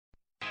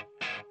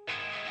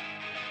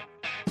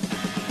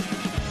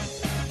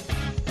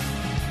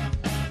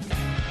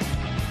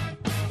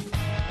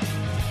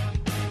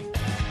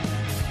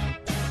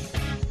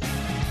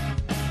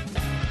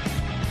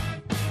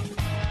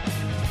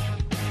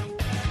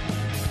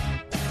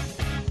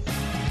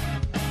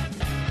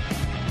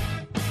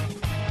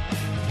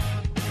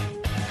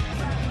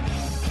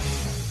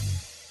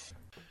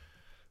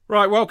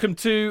Right, welcome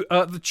to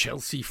the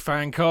Chelsea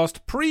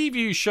Fancast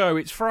preview show.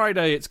 It's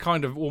Friday. It's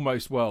kind of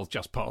almost,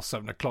 just past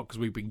 7 o'clock because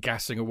we've been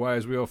gassing away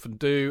as we often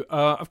do.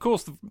 Of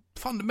course, the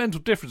fundamental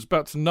difference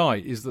about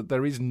tonight is that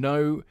there is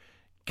no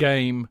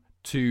game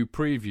to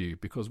preview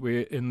because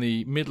we're in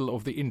the middle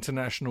of the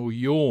international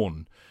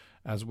yawn,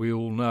 as we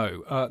all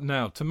know.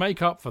 Now, to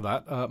make up for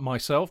that,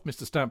 myself,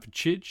 Mr. Stamford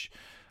Chidge,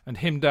 and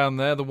him down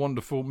there, the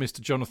wonderful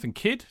Mr. Jonathan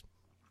Kidd.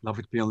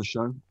 Lovely to be on the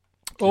show.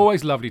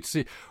 Always lovely to see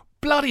you.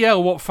 Bloody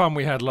hell, what fun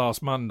we had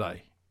last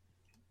Monday.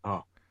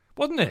 Oh.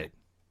 Wasn't it?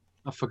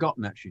 I've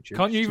forgotten, actually, Jim.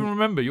 Can't you even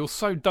remember? You're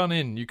so done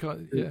in. You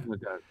can't. Yeah.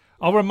 Ago.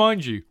 I'll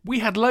remind you. We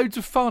had loads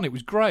of fun. It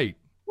was great.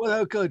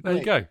 Well, good. There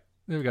you go.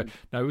 There we go.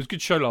 No, it was a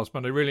good show last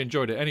Monday. Really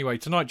enjoyed it. Anyway,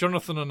 tonight,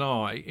 Jonathan and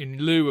I, in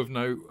lieu of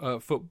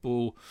no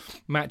football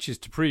matches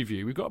to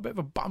preview, we've got a bit of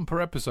a bumper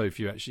episode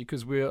for you, actually,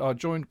 because we are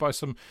joined by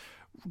some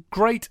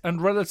great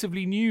and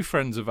relatively new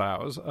friends of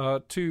ours,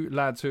 two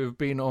lads who have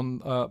been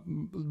on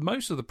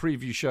most of the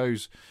preview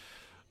shows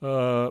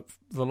the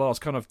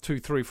last kind of 2,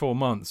 3, 4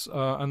 months,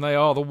 and they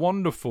are the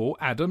wonderful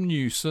Adam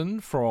Newson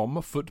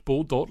from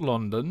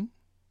Football.London.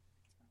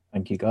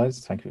 Thank you,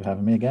 guys. Thank you for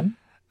having me again.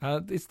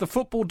 It's the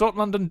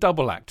Football.London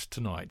double act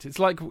tonight. It's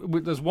like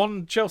there's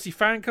one Chelsea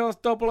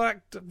Fancast double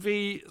act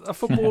v a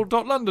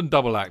Football.London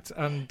double act,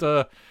 and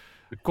of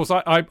course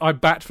I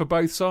bat for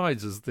both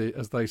sides, as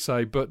they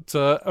say. But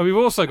we've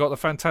also got the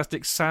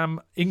fantastic Sam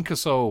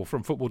Inkersole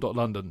from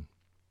Football.London.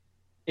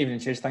 Evening,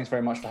 Chiz. Thanks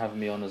very much for having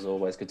me on, as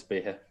always. Good to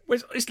be here. Well,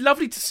 it's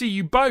lovely to see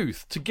you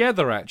both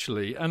together,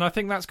 actually, and I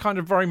think that's kind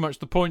of very much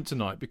the point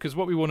tonight, because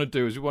what we want to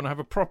do is we want to have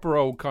a proper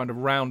old kind of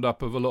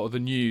roundup of a lot of the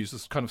news,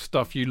 this kind of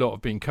stuff you lot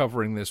have been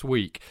covering this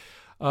week.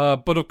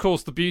 But, of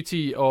course, the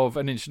beauty of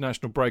an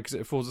international break is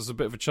it affords us a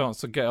bit of a chance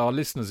to get our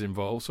listeners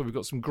involved. So we've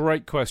got some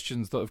great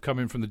questions that have come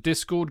in from the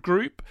Discord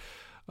group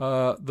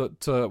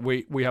that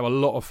we have a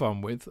lot of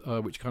fun with,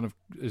 which kind of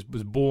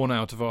was born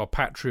out of our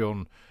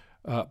Patreon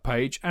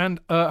page, and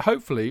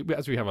hopefully,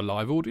 as we have a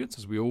live audience,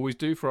 as we always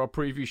do for our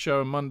preview show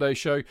and Monday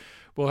show,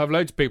 we'll have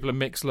loads of people in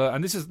Mixlr,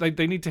 and this is they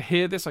need to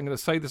hear this. I'm going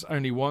to say this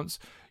only once.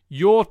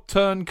 Your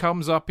turn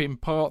comes up in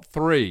part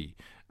 3,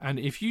 and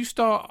if you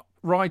start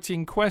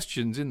writing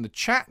questions in the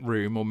chat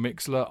room on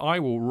Mixlr, I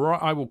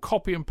will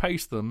copy and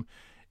paste them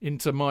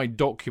into my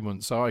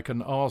document so I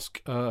can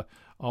ask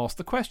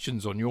the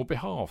questions on your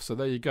behalf. So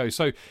there you go.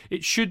 So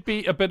it should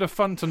be a bit of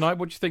fun tonight.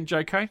 What do you think,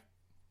 JK?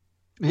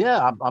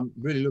 Yeah, I'm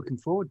really looking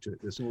forward to it.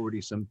 There's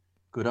already some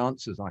good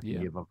answers I can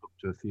give. I've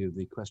looked to a few of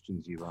the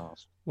questions you've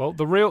asked. Well,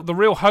 the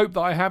real hope that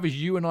I have is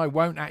you and I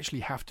won't actually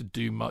have to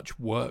do much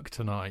work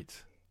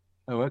tonight.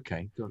 Oh,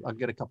 okay. Good. I'll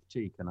get a cup of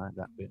tea, can I?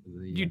 That bit of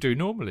the. You do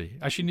normally.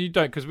 Actually, you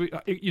don't, because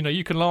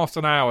you can last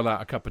an hour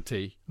without a cup of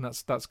tea, and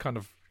that's kind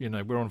of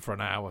we're on for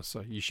an hour,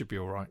 so you should be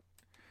all right.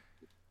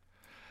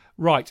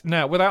 Right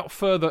now, without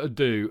further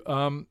ado,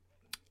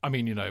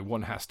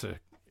 one has to.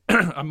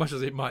 As much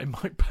as it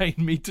might pain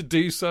me to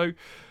do so,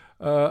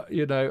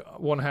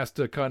 one has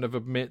to kind of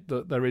admit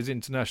that there is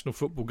international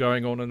football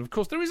going on, and of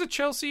course there is a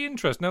Chelsea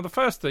interest. Now, the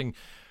first thing,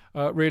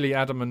 really,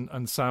 Adam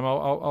and Sam,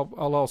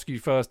 I'll ask you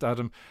first,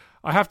 Adam.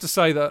 I have to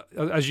say that,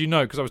 as you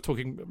know, because I was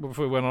talking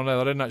before we went on air,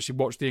 I didn't actually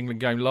watch the England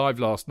game live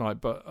last night,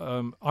 but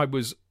I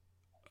was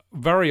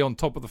very on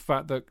top of the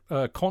fact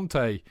that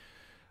Conte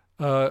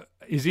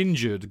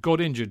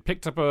got injured,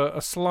 picked up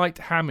a slight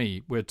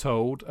hammy, we're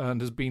told, and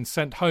has been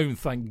sent home,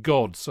 thank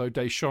God, so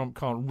Deschamps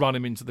can't run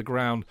him into the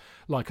ground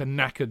like a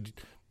knackered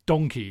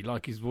donkey,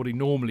 like is what he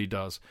normally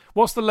does.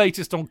 What's the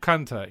latest on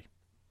Kante?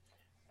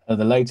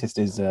 The latest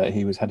is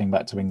he was heading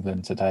back to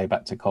England today,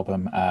 back to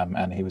Cobham,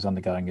 and he was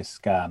undergoing a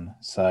scan.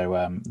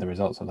 So the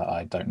results of that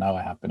I don't know.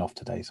 I have been off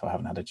today, so I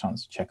haven't had a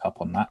chance to check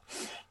up on that.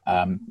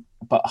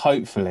 But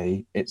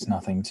hopefully it's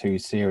nothing too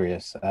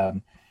serious.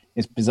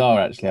 It's bizarre,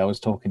 actually. I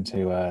was talking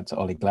to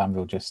Ollie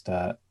Glanville just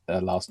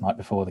last night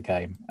before the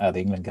game, the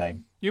England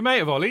game. You mate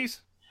of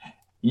Ollie's?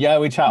 Yeah,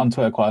 we chat on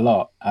Twitter quite a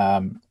lot.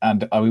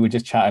 And we were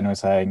just chatting and we were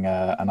saying,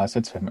 and I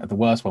said to him, the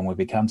worst one would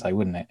be Kante,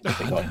 wouldn't it?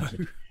 If it got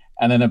injured.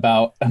 And then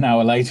about an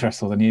hour later, I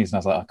saw the news and I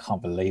was like, I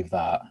can't believe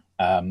that.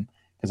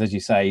 Because as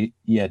you say,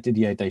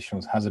 Didier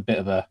Deschamps has a bit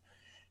of a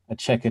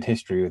checkered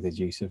history with his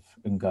use of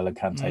N'Golo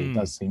Kante. He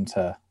does seem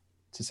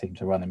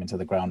to run him into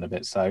the ground a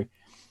bit. So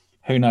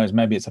who knows,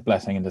 maybe it's a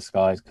blessing in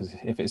disguise, because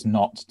if it's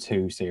not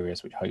too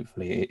serious, which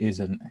hopefully it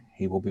isn't,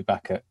 he will be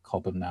back at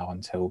Cobham now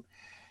until,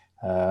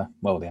 the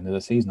end of the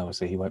season.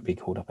 Obviously, he won't be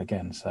called up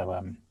again.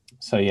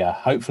 So yeah,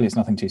 hopefully it's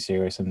nothing too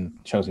serious, and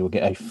Chelsea will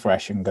get a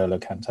fresh N'Golo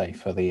Kante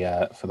for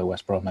the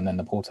West Brom and then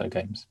the Porto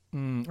games. I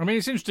mean,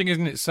 it's interesting,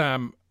 isn't it,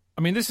 Sam?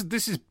 I mean, this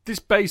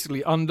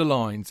basically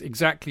underlines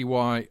exactly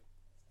why.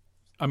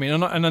 I mean,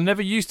 and I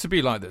never used to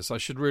be like this. I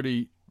should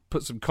really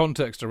put some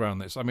context around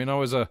this. I mean, I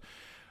was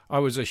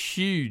a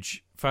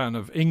huge fan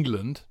of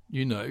England,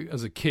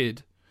 as a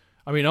kid.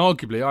 I mean,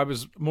 arguably, I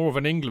was more of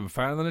an England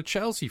fan than a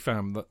Chelsea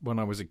fan when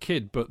I was a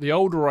kid. But the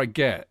older I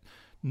get,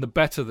 and the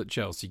better that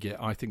Chelsea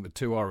get, I think the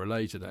two are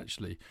related,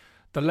 actually,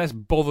 the less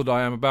bothered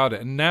I am about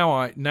it. And now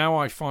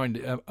I find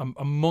it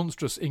a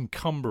monstrous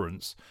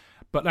encumbrance,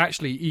 but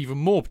actually even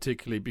more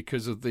particularly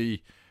because of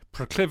the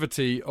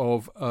proclivity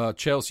of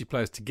Chelsea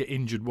players to get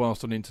injured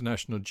whilst on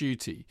international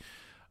duty.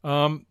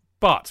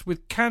 But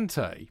with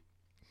Kante,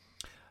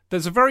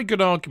 there's a very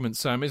good argument,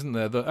 Sam, isn't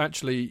there, that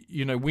actually,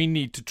 we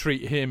need to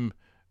treat him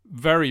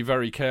very,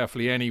 very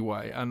carefully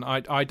anyway. And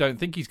I don't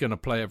think he's going to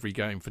play every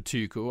game for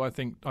Tuchel. I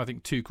think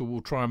Tuchel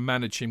will try and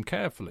manage him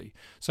carefully.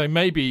 So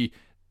maybe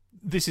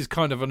this is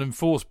kind of an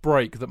enforced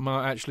break that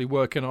might actually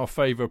work in our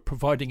favour,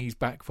 providing he's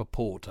back for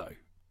Porto.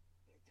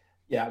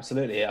 Yeah,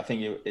 absolutely. I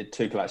think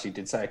Tuchel actually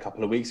did say a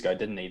couple of weeks ago,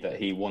 didn't he, that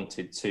he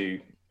wanted to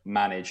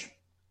manage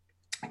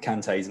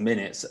Kante's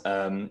minutes.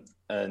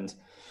 And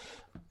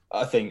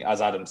I think,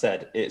 as Adam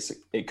said,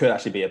 it could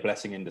actually be a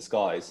blessing in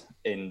disguise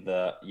in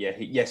that,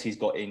 he's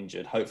got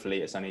injured.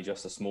 Hopefully it's only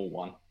just a small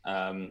one.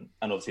 And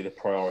obviously the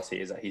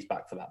priority is that he's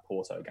back for that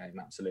Porto game.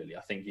 Absolutely.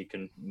 I think you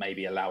can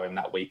maybe allow him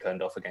that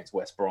weekend off against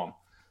West Brom.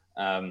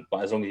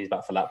 But as long as he's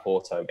back for that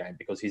Porto game,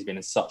 because he's been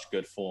in such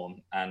good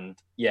form. And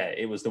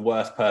it was the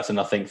worst person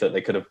I think that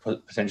they could have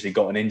potentially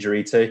got an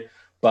injury to.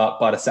 But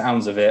by the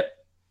sounds of it,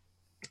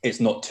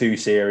 it's not too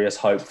serious,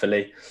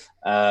 hopefully.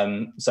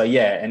 And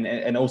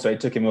also it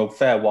took him a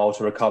fair while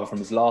to recover from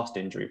his last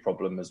injury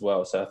problem as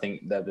well. So I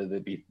think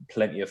there'd be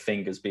plenty of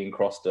fingers being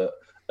crossed at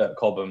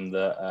Cobham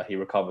that he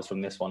recovers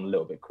from this one a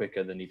little bit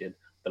quicker than he did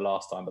the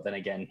last time. But then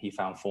again, he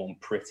found form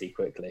pretty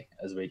quickly,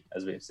 as we've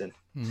seen.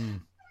 Mm-hmm.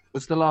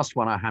 Was the last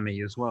one a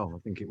hammy as well? I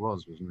think it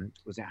was, wasn't it?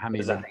 Was it hammy?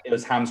 It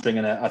was hamstring,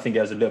 and I think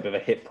it was a little bit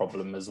of a hip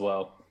problem as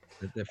well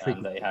that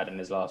he had in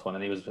his last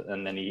one.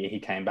 And then he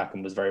came back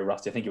and was very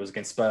rusty. I think it was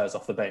against Spurs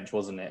off the bench,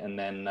 wasn't it? And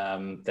then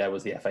there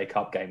was the FA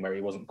Cup game where he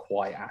wasn't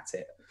quite at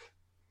it.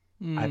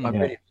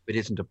 It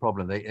isn't a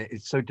problem.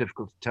 It's so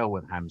difficult to tell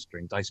with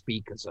hamstrings. I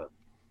speak as a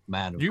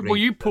man.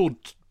 You pulled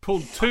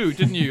two,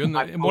 didn't you?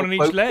 And one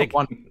in each leg.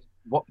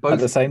 Both at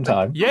the same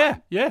time? Yeah.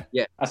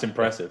 That's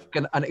impressive.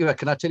 Can I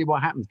tell you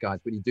what happens, guys?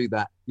 When you do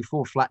that, you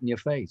fall flat in your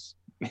face.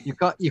 You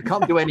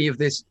can't do any of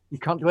this. You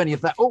can't do any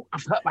of that. Oh,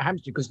 I've hurt my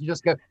hamstring, because you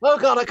just go, oh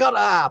God, I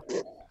got.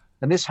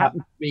 And this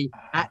happened to me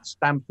at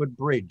Stamford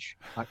Bridge.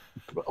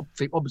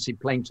 Obviously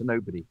plain to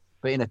nobody,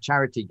 but in a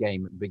charity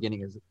game at the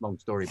beginning. It's a long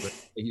story, but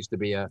it used to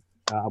be I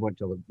won't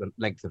tell the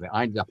length of it.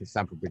 I ended up at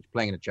Stamford Bridge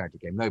playing in a charity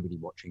game, nobody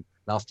watching.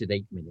 Lasted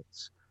 8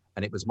 minutes.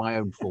 And it was my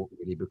own fault,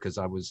 really, because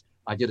I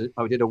did a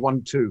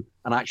 1-2,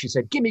 and I actually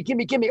said, "Gimme!"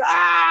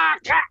 I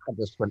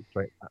just went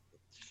straight back,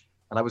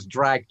 and I was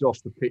dragged off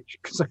the pitch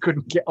because I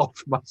couldn't get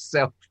off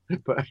myself.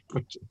 But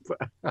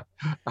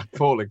I'm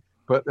falling.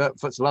 But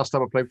it's the last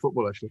time I played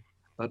football, actually.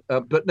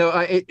 But no,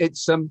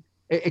 it's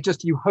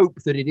just, you hope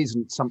that it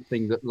isn't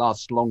something that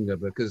lasts longer,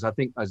 because I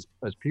think as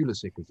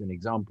Pulisic as an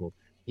example,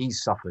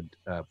 he's suffered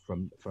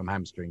from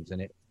hamstrings,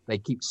 and they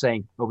keep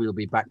saying, "Oh, we'll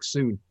be back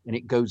soon," and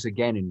it goes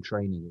again in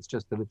training. It's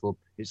just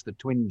it's the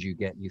twinge you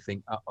get, and you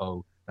think,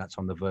 "Uh-oh, that's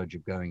on the verge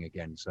of going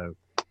again." So,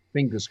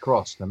 fingers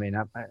crossed. I mean,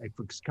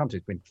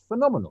 Kante's been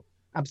phenomenal.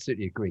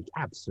 Absolutely agree.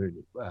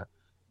 Absolutely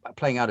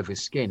playing out of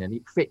his skin, and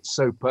he fits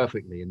so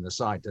perfectly in the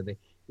side.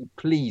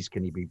 Please,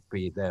 can he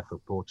be there for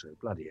Porto?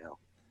 Bloody hell.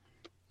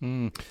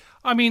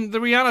 I mean, the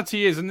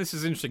reality is, and this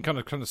is interesting, kind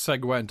of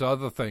segue into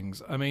other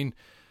things.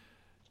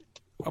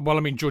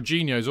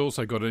 Jorginho's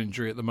also got an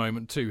injury at the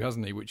moment too,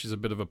 hasn't he? Which is a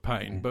bit of a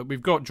pain. But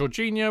we've got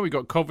Jorginho, we've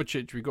got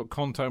Kovacic, we've got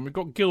Conte, and we've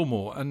got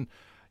Gilmour. And,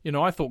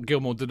 I thought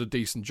Gilmour did a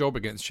decent job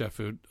against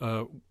Sheffield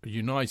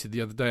United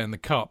the other day in the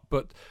Cup.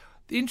 But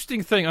the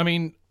interesting thing,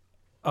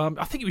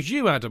 I think it was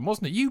you, Adam,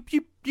 wasn't it?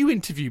 You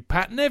interviewed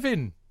Pat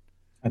Nevin.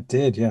 I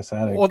did, yes.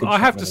 I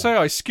have to say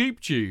I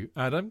scooped you,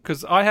 Adam,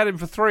 because I had him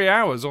for 3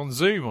 hours on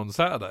Zoom on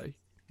Saturday.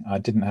 I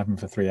didn't have him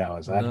for 3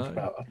 hours. I had him for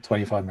about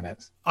 25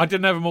 minutes. I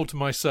didn't have him all to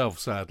myself,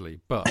 sadly.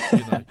 But,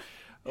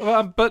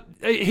 but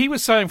he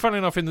was saying, funnily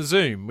enough, in the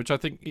Zoom, which I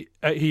think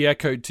he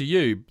echoed to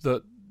you,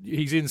 that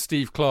he's in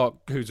Steve Clarke,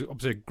 who's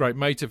obviously a great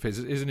mate of his,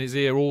 is in his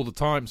ear all the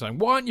time saying,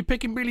 "Why aren't you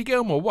picking Billy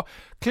Gilmour?"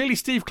 Clearly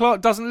Steve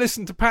Clarke doesn't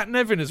listen to Pat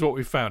Nevin, is what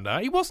we found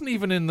out. He wasn't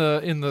even in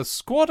the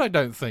squad, I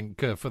don't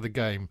think, for the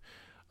game.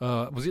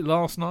 Was it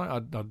last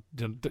night?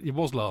 It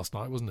was last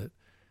night, wasn't it?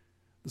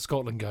 The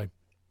Scotland game.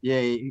 Yeah,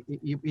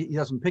 he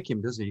doesn't pick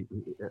him, does he?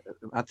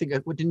 I think,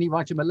 didn't he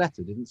write him a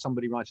letter? Didn't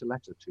somebody write a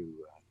letter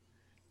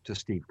to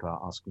Steve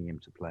Clarke asking him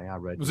to play? I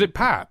read. Was it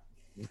Pat?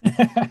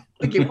 I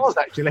think it was,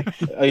 actually.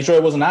 Are you sure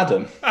it wasn't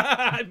Adam?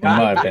 It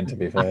might have been, to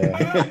be fair.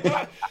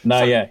 Yeah.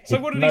 No, yeah. So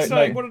what did he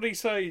say? No. What did he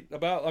say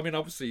about?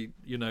 Obviously,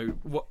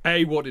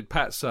 what did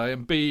Pat say,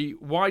 and B,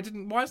 why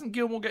isn't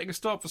Gilmour getting a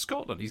start for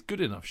Scotland? He's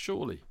good enough,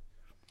 surely.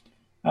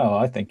 Oh,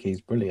 I think he's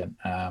brilliant.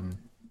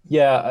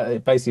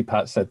 Basically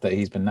Pat said that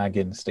he's been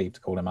nagging Steve to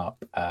call him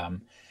up.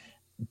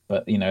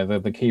 But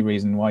the key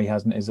reason why he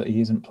hasn't is that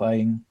he isn't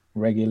playing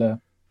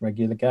regular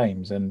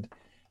games. And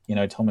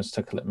Thomas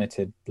Tuchel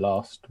admitted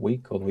last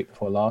week or the week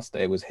before last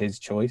that it was his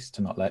choice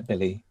to not let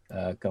Billy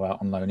go out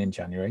on loan in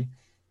January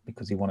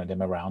because he wanted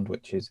him around,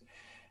 which is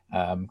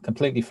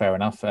completely fair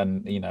enough.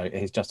 And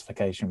his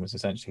justification was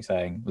essentially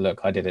saying, "Look,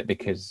 I did it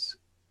because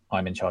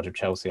I'm in charge of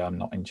Chelsea. I'm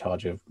not in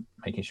charge of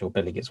making sure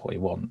Billy gets what he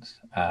wants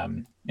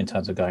in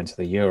terms of going to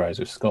the Euros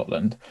with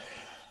Scotland."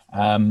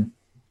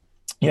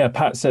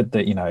 Pat said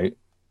that,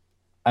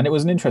 And it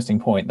was an interesting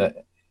point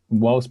that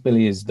whilst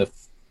Billy is the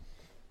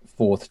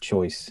fourth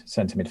choice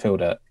centre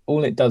midfielder,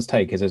 all it does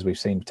take is, as we've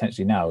seen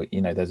potentially now,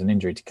 there's an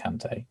injury to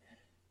Kante.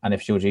 And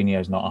if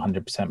Jorginho's not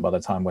 100% by the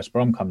time West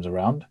Brom comes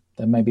around,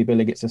 then maybe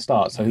Billy gets a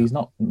start. So he's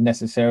not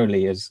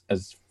necessarily as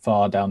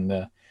far down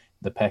the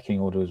pecking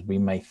order as we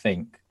may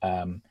think.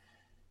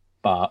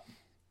 But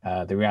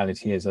the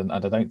reality is, and I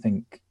don't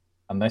think,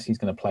 unless he's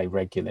going to play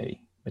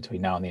regularly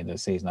between now and the end of the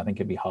season, I think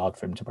it'd be hard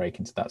for him to break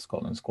into that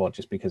Scotland squad,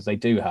 just because they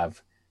do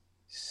have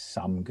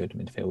some good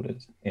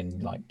midfielders.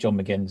 Like John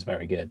McGinn's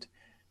very good.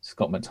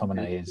 Scott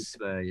McTominay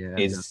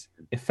is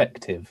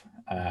effective.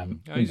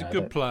 He's a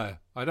good player.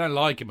 I don't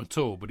like him at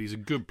all, but he's a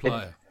good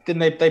player.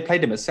 Didn't they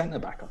played him as centre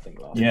back? I think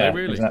last. Yeah, they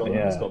really. Exactly,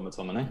 Scott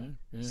McTominay.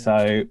 Yeah.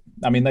 So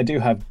I mean, they do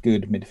have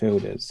good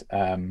midfielders.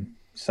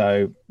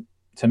 So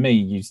to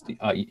me,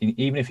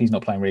 even if he's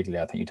not playing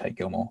regularly, I think you take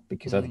Gilmour,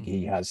 because I think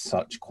he has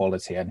such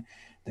quality, and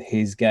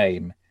his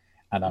game.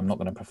 And I'm not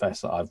going to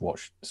profess that I've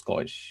watched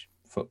Scottish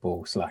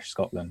football /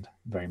 Scotland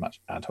very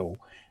much at all.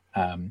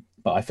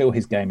 But I feel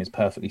his game is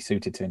perfectly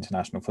suited to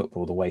international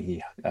football. The way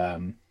he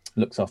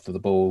looks after the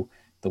ball,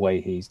 the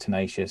way he's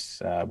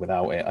tenacious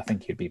without it, I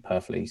think he'd be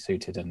perfectly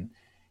suited, and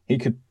he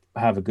could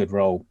have a good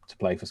role to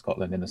play for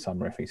Scotland in the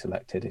summer if he's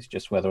selected. It's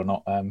just whether or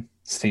not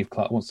Steve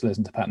Clarke wants to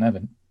listen to Pat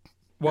Nevin.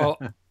 Well,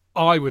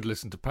 I would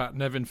listen to Pat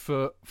Nevin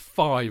for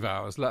 5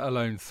 hours, let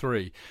alone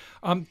 3.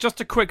 Just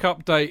a quick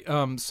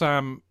update,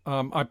 Sam.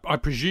 I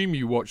presume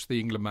you watched the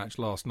England match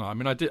last night. I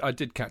mean, I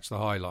did catch the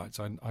highlights.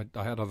 I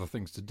had other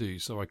things to do,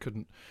 so I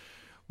couldn't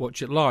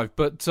watch it live.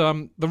 But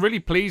the really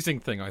pleasing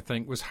thing, I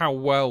think, was how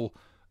well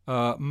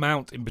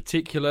Mount in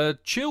particular,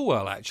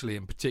 Chilwell actually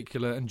in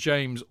particular, and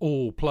James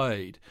all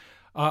played.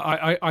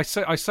 I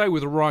say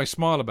with a wry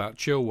smile about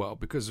Chilwell,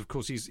 because of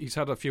course he's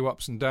had a few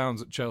ups and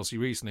downs at Chelsea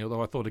recently.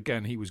 Although I thought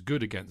again he was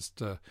good against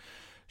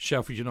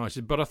Sheffield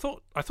United, but I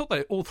thought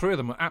they all three of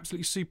them were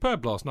absolutely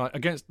superb last night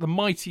against the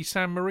mighty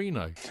San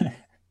Marino.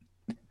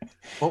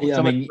 What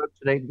was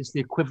today? It's the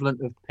equivalent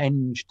of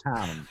Penge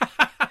Town.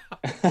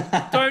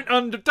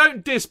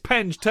 Don't diss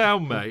Penge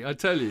Town, mate. I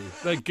tell you,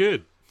 they're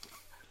good.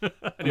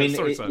 Anyway,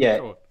 sorry, Sam.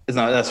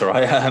 No, that's all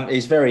right.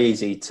 It's very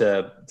easy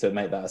to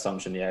make that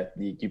assumption. Yeah,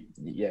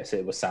 yes,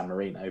 it was San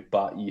Marino,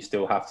 but you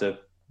still have to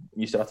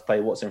play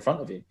what's in front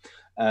of you.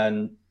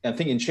 And I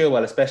think in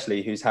Chilwell,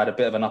 especially, who's had a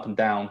bit of an up and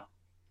down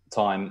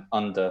time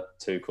under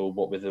Tuchel,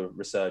 what with the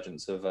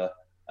resurgence of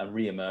and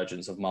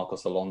re-emergence of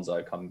Marcos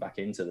Alonso coming back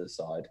into the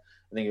side,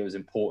 I think it was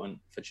important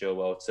for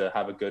Chilwell to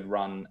have a good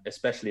run,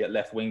 especially at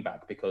left wing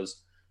back,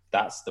 because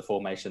that's the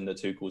formation that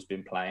Tuchel's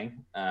been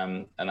playing,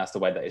 and that's the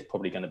way that it's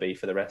probably going to be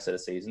for the rest of the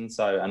season.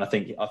 So, and I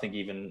think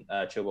even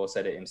Chilwell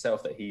said it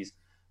himself that he's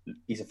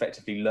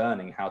effectively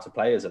learning how to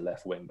play as a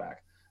left wing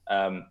back.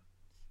 He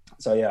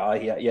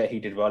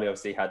did well. He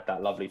obviously had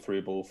that lovely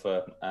through ball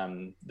for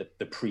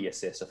the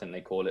pre-assist, I think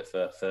they call it,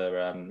 for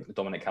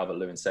Dominic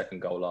Calvert-Lewin's second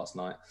goal last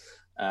night.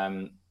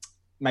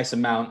 Mason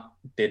Mount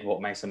did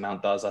what Mason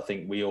Mount does. I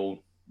think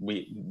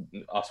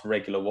us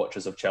regular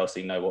watchers of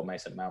Chelsea know what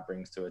Mason Mount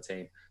brings to a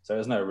team. So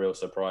there's no real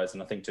surprise.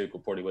 And I think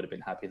Tuchel probably would have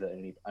been happy that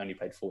he only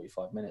played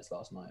 45 minutes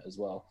last night as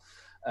well.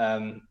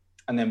 And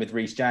then with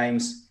Reece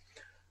James,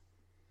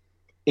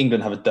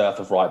 England have a dearth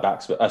of right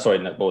backs. They have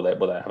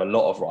a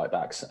lot of right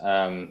backs.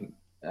 And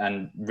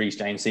Reece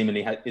James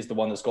seemingly is the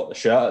one that's got the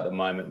shirt at the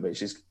moment,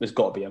 which has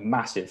got to be a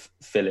massive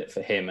fillet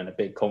for him and a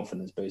big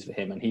confidence boost for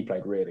him. And he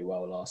played really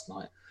well last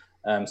night.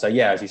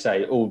 As you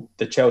say, all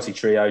the Chelsea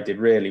trio did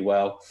really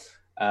well.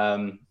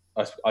 I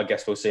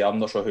guess we'll see. I'm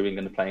not sure who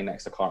England are playing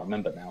next. I can't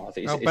remember now. I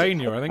think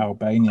Albania.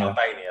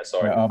 Albania.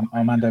 Sorry,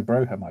 Armando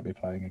Broja might be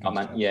playing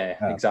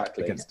against.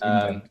 Exactly. Against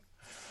England.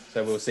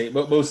 So we'll see.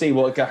 We'll see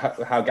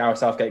how Gareth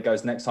Southgate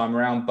goes next time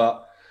around.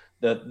 But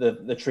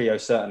the trio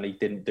certainly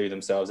didn't do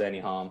themselves any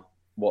harm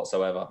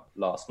whatsoever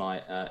last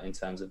night in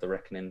terms of the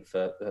reckoning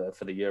for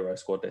the Euro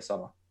squad this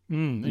summer.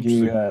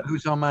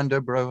 Who's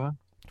Armando Broja?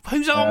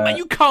 Who's Armando?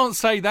 You can't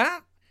say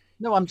that.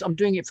 No, I'm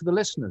doing it for the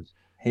listeners.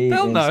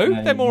 They'll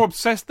know. They're more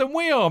obsessed than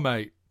we are,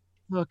 mate.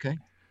 Okay.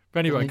 But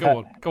anyway,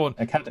 go on.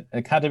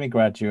 Academy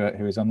graduate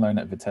who is on loan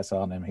at Vitesse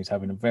Arnhem, who's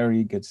having a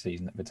very good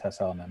season at Vitesse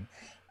Arnhem.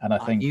 And I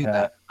think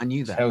I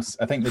knew that.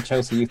 I think the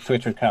Chelsea Youth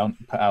Twitter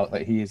account put out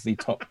that he is the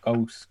top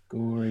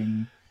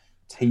goal-scoring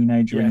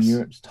teenager in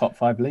Europe's top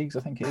 5 leagues.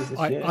 I think it is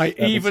this year. I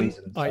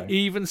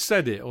even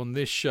said it on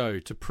this show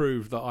to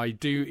prove that I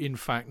do, in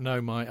fact,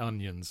 know my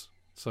onions.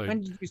 So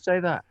when did you say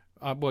that?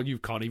 Well, you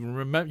can't even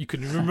remember. You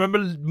couldn't even remember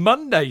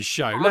Monday's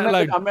show. I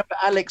remember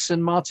Alex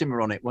and Martin were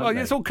on it.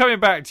 It's all coming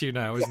back to you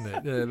now, isn't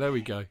it? Yeah, there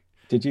we go.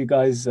 Did you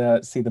guys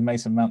see the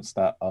Mason Mount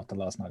stat after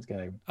last night's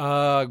game?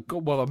 I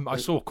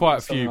saw quite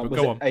a few, but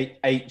go on.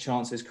 Eight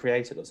chances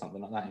created or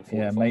something like that in 45.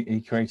 Yeah, mate, he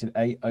created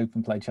 8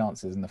 open play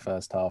chances in the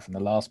first half, and the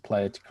last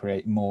player to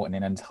create more in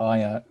an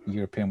entire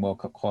European World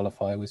Cup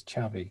qualifier was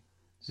Xavi.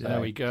 So, there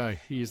we go.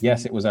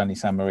 Yes, it was only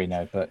San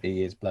Marino, but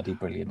he is bloody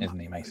brilliant, isn't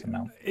he, Mason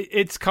Mount?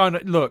 It's kind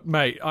of, look,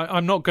 mate.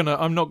 I'm not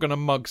gonna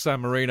mug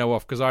San Marino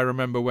off, because I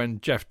remember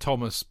when Jeff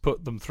Thomas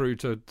put them through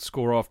to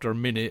score after a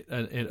minute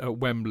at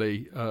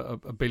Wembley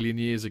a billion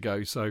years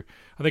ago. So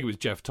I think it was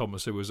Jeff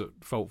Thomas who was at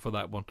fault for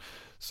that one.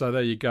 So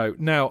there you go.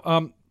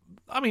 Now,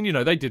 I mean, you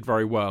know, they did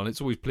very well, and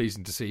it's always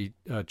pleasing to see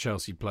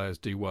Chelsea players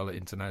do well at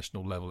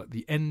international level at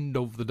the end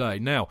of the day.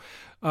 Now,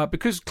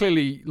 because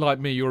clearly, like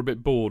me, you're a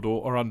bit bored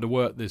or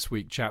underworked this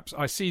week, chaps,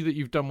 I see that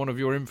you've done one of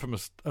your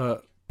infamous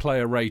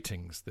player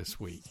ratings this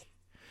week.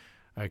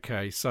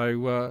 Okay,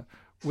 so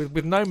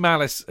with no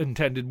malice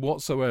intended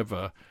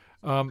whatsoever,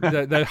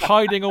 they're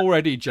hiding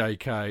already,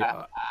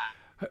 JK.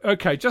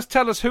 Okay, just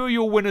tell us who are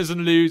your winners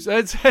and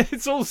losers.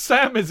 It's all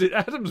Sam, is it?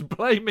 Adam's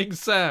blaming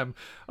Sam.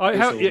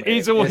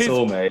 It's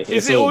all me.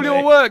 Is it all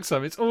your work,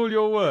 Sam? It's all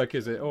your work,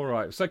 is it? All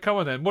right. So come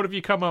on then. What have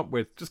you come up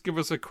with? Just give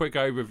us a quick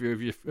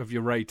overview of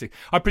your rating.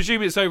 I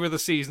presume it's over the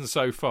season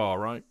so far,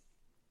 right?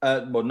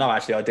 Well, no,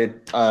 actually, I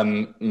did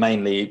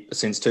mainly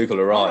since Tuchel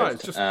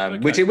arrived,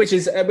 okay. which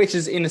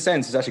is in a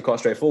sense is actually quite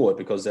straightforward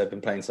because they've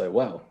been playing so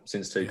well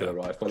since Tuchel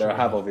arrived. But there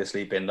have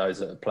obviously been those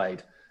that have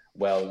played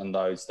well and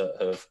those that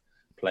have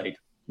played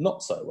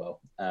not so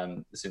well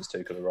since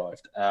Tuchel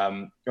arrived.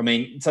 I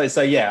mean,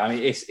 yeah. I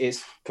mean,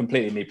 it's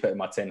completely me putting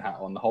my tin hat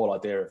on. The whole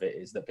idea of it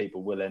is that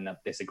people will end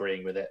up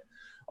disagreeing with it.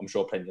 I'm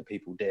sure plenty of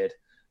people did.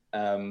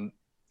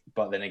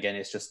 But then again,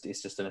 it's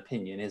just an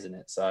opinion, isn't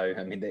it? So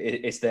I mean,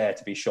 it's there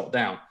to be shot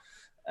down.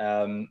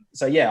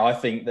 So yeah, I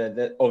think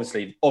that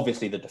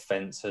obviously the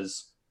defence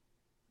has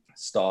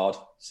starred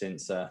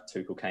since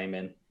Tuchel came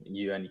in.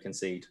 You only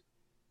concede,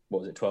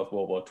 what was it,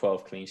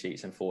 12 clean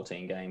sheets in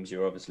 14 games.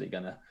 You're obviously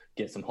going to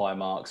get some high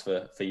marks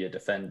for your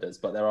defenders,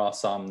 but there are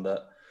some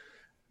that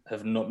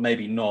have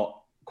maybe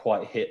not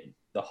quite hit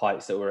the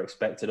heights that were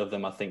expected of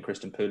them. I think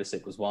Christian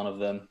Pulisic was one of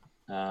them.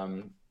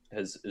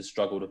 Has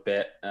struggled a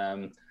bit.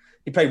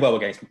 He played well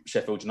against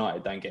Sheffield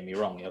United, don't get me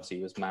wrong. Obviously,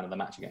 he was man of the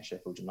match against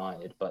Sheffield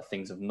United, but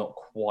things have not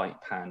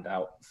quite panned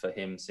out for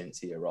him since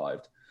he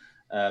arrived.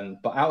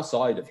 But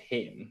outside of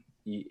him,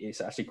 it's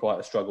actually quite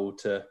a struggle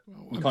to.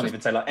 You can't even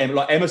say like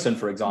Emerson,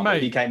 for example.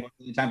 Mate, he came to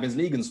the Champions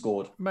League and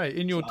scored. Mate,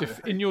 in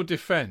your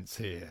defence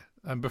here,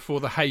 and before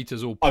the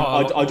haters all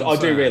pile I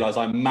do realise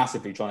I'm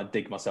massively trying to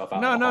dig myself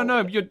out.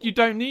 No. You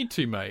don't need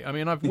to, mate. I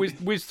mean, I've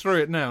whizzed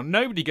through it now.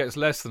 Nobody gets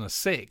less than a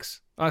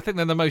 6. I think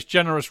they're the most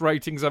generous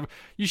ratings ever.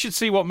 You should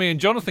see what me and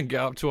Jonathan get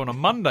up to on a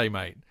Monday,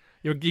 mate.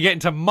 You get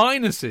into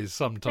minuses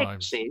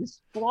sometimes. Sixes?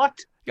 What?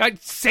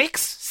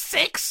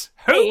 Six?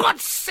 Who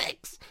got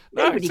 6?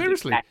 No, Nobody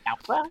seriously.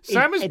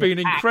 Sam has been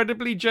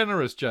incredibly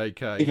generous,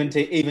 JK.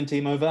 Even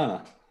Timo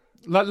Werner.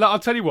 I'll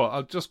tell you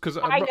what. Just because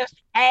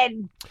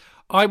 -10.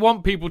 I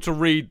want people to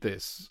read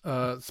this,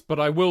 but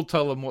I will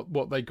tell them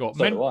what they got.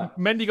 So do I.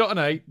 Mendy got an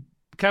 8.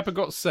 Kepa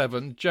got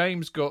 7.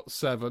 James got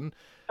 7.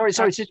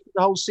 Sorry, it's just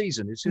the whole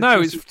season. It's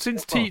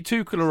since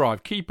Tuchel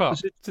arrived. Keep up.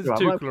 Since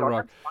Tuchel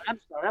arrived. I'm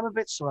sorry, I'm a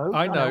bit slow.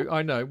 I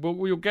know. Well,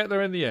 we'll get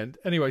there in the end.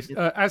 Anyways,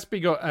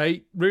 Aspie got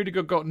 8.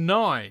 Rudiger got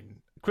 9.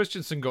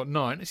 Christensen got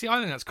 9. See, I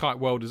think that's quite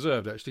well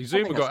deserved, actually.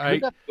 Zuma got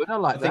 8.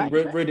 I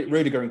think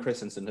Rudiger and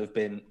Christensen have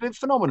been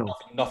phenomenal.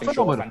 Nothing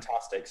short of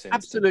fantastic. Since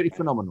absolutely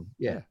phenomenal.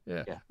 Yeah.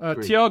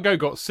 Thiago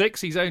got 6.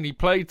 He's only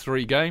played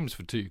 3 games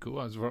for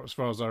Tuchel, as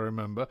far as I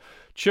remember.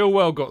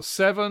 Chilwell got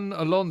 7.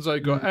 Alonso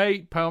got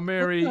 8.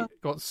 Palmieri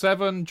got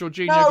 7.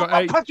 Jorginho got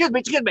 8.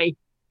 Excuse me.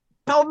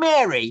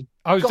 Palmieri.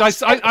 I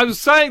was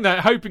saying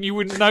that, hoping you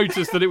wouldn't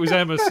notice that it was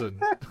Emerson.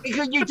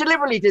 Because you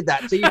deliberately did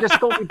that, so you just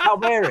called me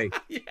Palmieri.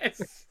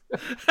 Yes.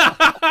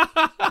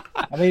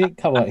 I mean,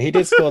 come on, he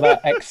did score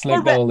that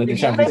excellent goal in the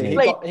Champions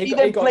League. He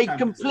then played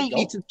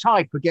completely to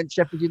type against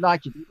Sheffield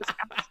United. He was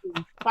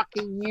absolutely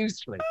fucking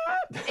useless.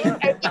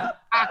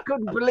 I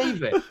couldn't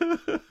believe it.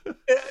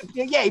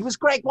 Yeah, he was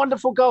great,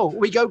 wonderful goal.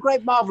 We go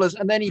great, marvellous,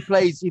 and then he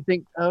plays. You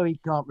think, oh, he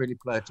can't really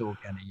play at all,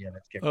 can he? Yeah,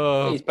 let's get.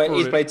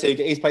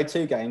 He's played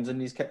 2 games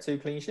and he's kept 2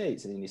 clean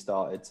sheets, and then he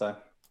started. So.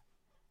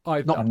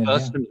 Has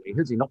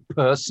he not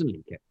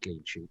personally kept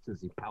clean sheets?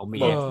 Has he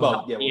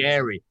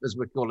Palmieri, as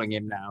we're calling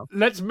him now?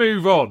 Let's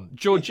move on.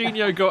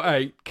 Jorginho got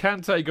 8,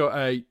 Kante got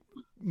 8,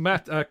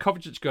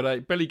 Kovacic got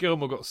 8, Billy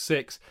Gilmore got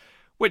 6,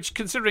 which,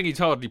 considering he's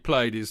hardly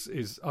played,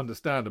 is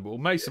understandable.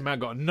 Mason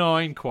Mount got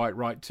 9, quite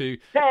right too.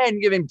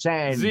 10, give him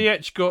 10.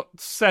 Ziyech got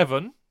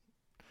 7.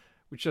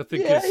 Which I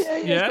think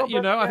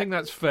I think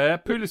that's fair.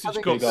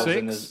 Pulisic got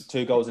 6.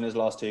 2 goals in his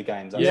last 2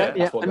 games.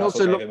 And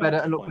also looked better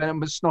and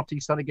was snotty.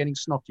 Started getting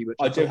snotty. Which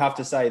I do have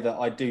to say that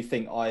I do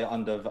think I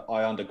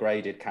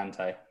undergraded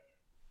Kante.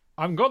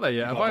 I haven't got there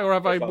yet,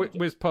 have I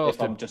whizzed past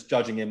him? I'm just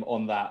judging him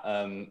on that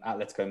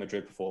Atletico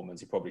Madrid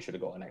performance. He probably should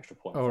have got an extra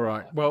point. All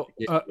right. Well,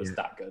 it was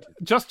that good.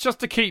 Just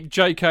to keep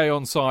JK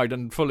on side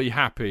and fully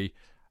happy,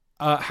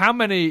 how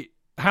many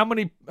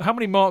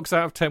marks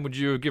out of 10 would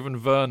you have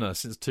given Werner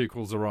since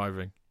Tuchel's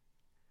arriving?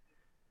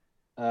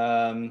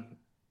 I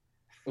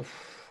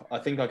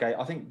think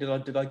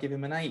did I give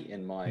him an 8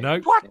 in my no?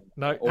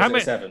 Or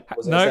was it 7?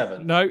 Was it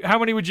 7? No. How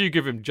many would you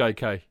give him,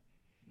 JK?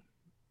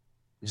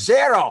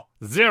 0.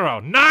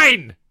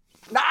 9.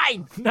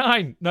 9.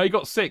 9. No, he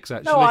got 6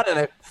 actually. No, I don't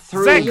know.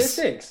 3. Zex.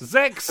 Six.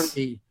 Zex.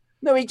 3.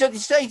 No, he's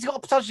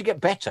got potential to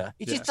get better.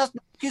 He just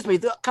doesn't. Excuse me.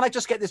 Can I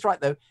just get this right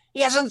though?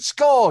 He hasn't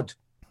scored.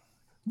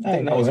 No,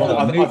 think that was one of-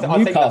 I think that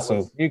Newcastle.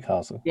 was-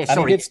 Newcastle. Yeah, and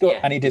sorry, he did score. yeah.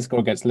 And he did score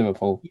against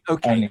Liverpool.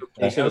 Okay.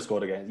 He should have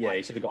scored again. Yeah,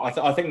 he should have got.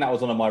 I think that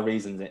was one of my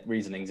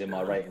reasonings in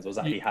my ratings was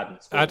that he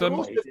hadn't scored. Adam?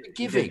 But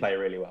he did play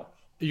really well.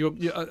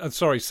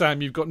 Sorry,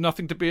 Sam. You've got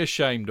nothing to be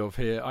ashamed of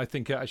here. I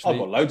think actually. I've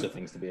got loads of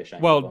things to be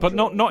ashamed. Well, of, I'm but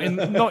sure. not in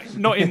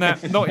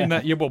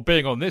that. Yeah, well,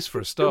 being on this for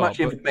a Too start. much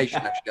but- information,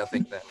 actually. I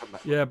think that. From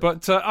that Yeah,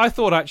 but I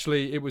thought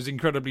actually it was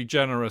incredibly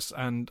generous,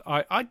 and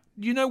I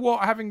you know what,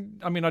 I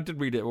did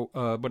read it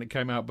when it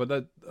came out,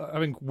 but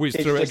having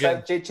whizzed through it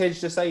again.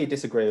 Just say you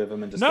disagree with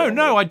him and just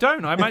No, I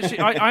don't.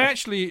 I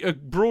actually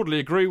broadly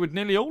agree with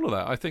nearly all of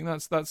that. I think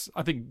that's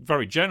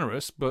very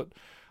generous, but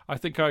I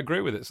think I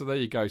agree with it. So there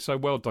you go. So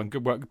well done,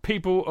 good work,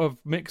 people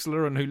of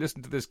Mixler and who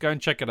listen to this. Go and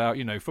check it out.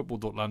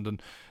 Football.London,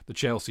 the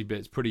Chelsea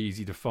bit's pretty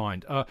easy to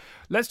find.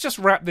 Let's just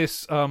wrap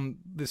this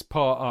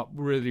part up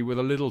really with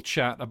a little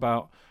chat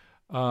about.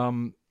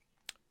 I'm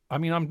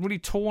really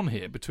torn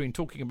here between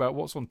talking about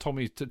what's on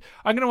Tommy's.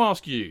 I'm going to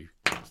ask you,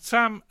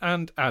 Sam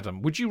and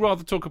Adam, would you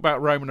rather talk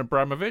about Roman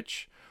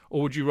Abramovich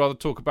or would you rather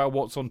talk about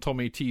what's on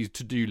Tommy T's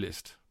to-do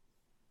list?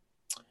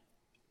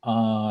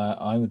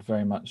 I would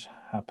very much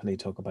happily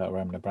talk about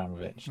Roman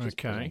Abramovich.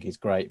 Okay. I think he's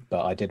great,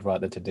 but I did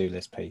write the to-do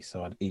list piece,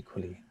 so I'd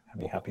equally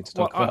be happy to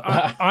talk about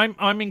that.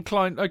 I'm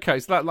inclined. Okay,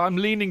 so that I'm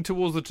leaning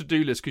towards the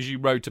to-do list because you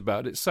wrote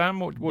about it. Sam,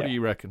 what do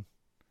you reckon?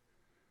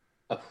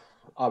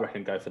 I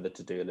reckon go for the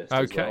to-do list.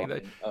 Okay,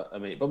 as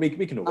well. But we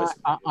can always.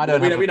 I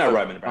don't. We know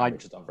Roman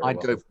Abramovich has done very well.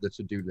 I'd go for the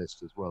to-do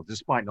list as well,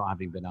 despite not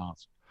having been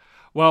asked.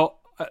 Well,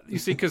 you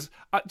see, because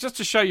just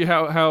to show you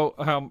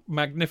how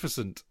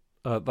magnificent.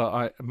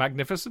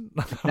 Magnificent?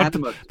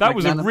 That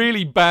was a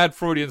really bad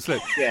Freudian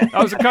slip. Yeah.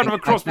 That was a kind of a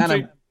cross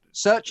between.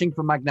 Searching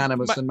for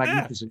magnanimous and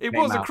magnificent. It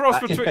was a cross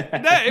between.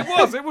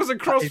 It was a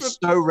cross. It's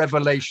so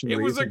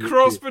revolutionary. It was a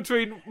cross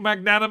between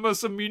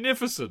magnanimous and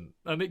munificent,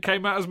 and it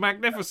came out as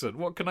magnificent.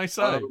 What can I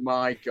say? Oh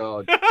my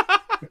God!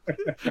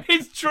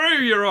 It's true,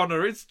 Your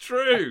Honour. It's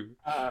true.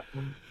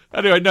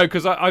 Anyway, no,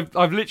 because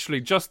I've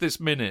literally just this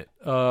minute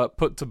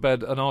put to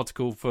bed an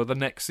article for the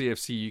next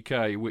CFC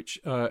UK, which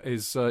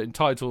is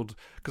entitled,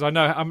 because I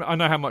know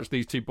how much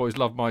these two boys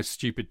love my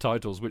stupid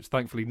titles, which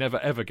thankfully never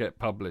ever get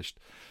published.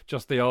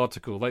 Just the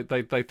article,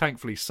 they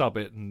thankfully sub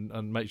it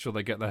and make sure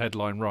they get the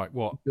headline right.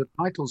 What the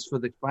titles for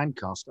the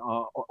Fancast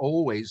are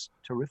always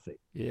terrific.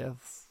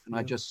 Yes, and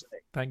I just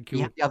thank you.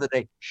 We had the other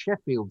day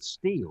Sheffield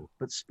Steel,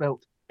 but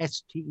spelt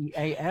STEAL.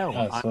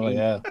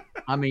 Yeah.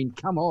 I mean,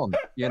 come on,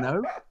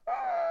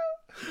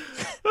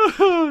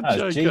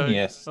 That's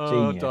genius.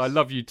 Genius. I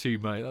love you too,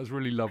 mate. That's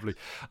really lovely.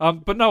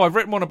 But no, I've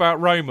written one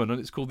about Roman, and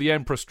it's called "The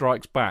Emperor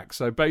Strikes Back."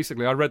 So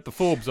basically, I read the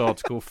Forbes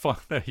article.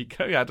 There you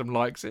go. Adam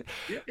likes it.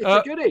 It's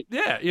a goodie.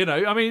 Yeah,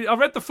 I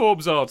read the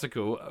Forbes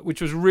article,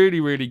 which was really,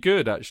 really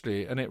good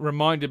actually, and it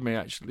reminded me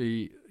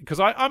actually because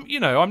I'm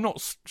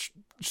not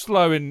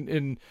slow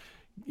in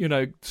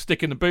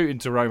sticking the boot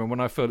into Roman when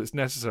I feel it's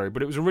necessary.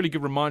 But it was a really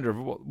good reminder of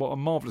what a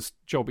marvellous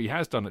job he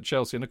has done at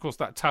Chelsea, and of course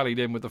that tallied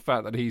in with the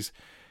fact that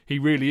he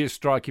really is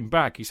striking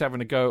back. He's having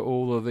to go at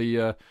all of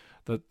the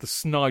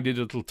snidey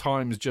little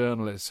Times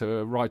journalists who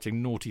are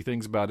writing naughty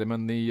things about him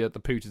and the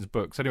Putin's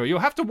books. Anyway, you'll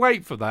have to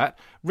wait for that.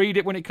 Read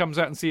it when it comes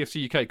out in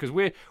CFC UK because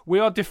we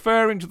are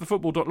deferring to the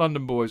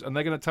Football.London boys, and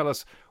they're going to tell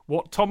us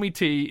what Tommy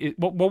T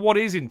what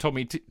is in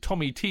Tommy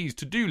T's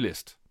to-do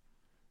list.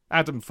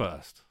 Adam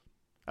first,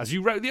 as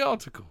you wrote the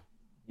article.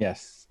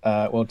 Yes.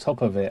 Well,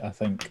 top of it, I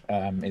think,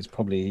 is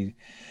probably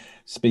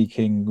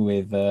speaking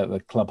with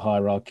the club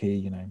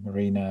hierarchy,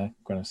 Marina,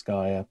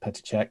 Granovskaya,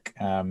 Petr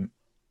Cech,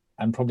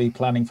 and probably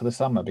planning for the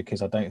summer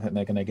because I don't think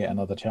they're going to get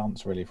another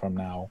chance really from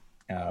now,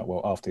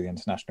 after the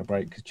international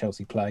break because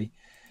Chelsea play.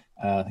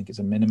 I think it's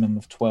a minimum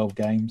of 12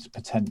 games,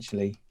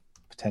 potentially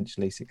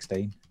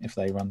 16 if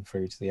they run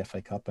through to the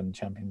FA Cup and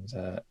Champions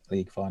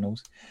League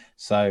finals.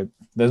 So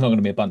there's not going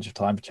to be a bunch of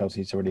time for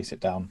Chelsea to really sit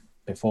down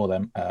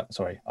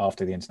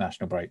after the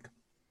international break.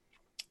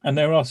 And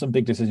there are some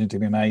big decisions to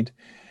be made.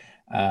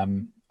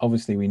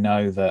 Obviously, we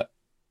know that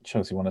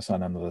Chelsea want to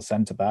sign another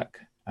centre-back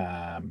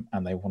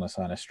and they want to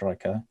sign a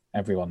striker.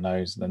 Everyone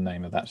knows the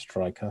name of that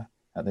striker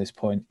at this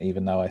point,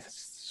 even though I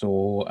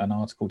saw an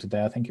article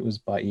today, I think it was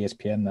by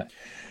ESPN, that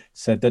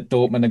said that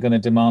Dortmund are going to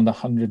demand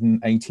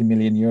 180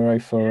 million euro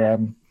for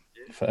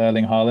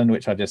Erling Haaland,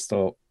 which I just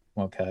thought,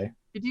 okay.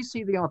 Did you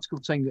see the article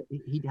saying that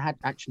he had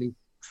actually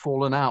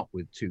fallen out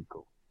with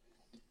Tuchel?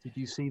 Did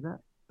you see that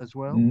as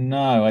well?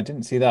 No, I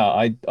didn't see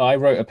that. I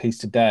wrote a piece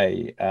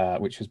today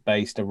which was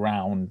based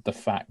around the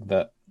fact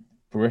that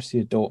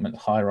Borussia Dortmund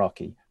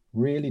hierarchy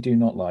really do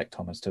not like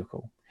Thomas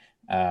Tuchel.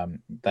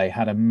 They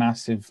had a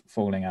massive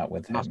falling out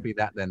with him. Must be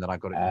that then that I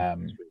got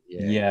it.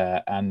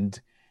 Yeah, and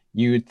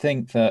you would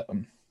think that,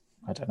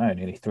 I don't know,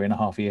 nearly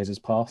 3.5 years has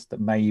passed,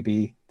 that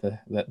maybe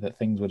that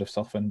things would have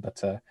softened.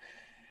 But I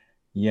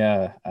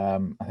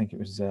think it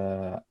was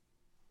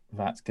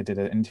Watzke did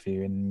an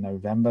interview in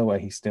November where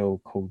he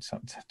still called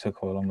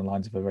Tuchel along the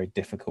lines of a very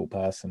difficult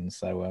person.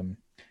 So,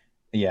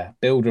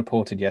 Bild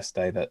reported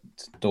yesterday that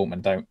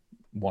Dortmund don't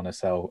want to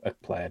sell a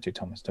player to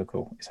Thomas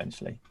Tuchel,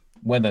 essentially.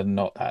 Whether or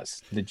not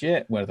that's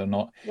legit, whether or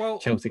not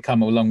Chelsea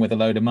come along with a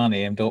load of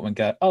money and Dortmund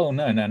go, oh,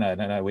 no,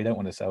 we don't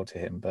want to sell to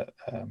him. But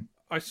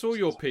I saw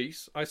your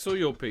piece.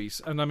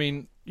 And I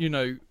mean,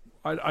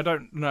 I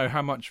don't know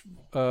how much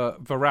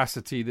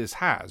veracity this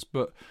has,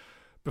 but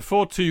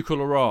before Tuchel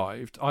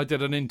arrived, I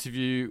did an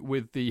interview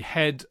with the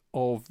head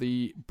of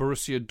the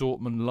Borussia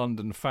Dortmund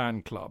London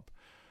fan club,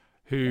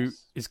 who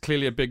is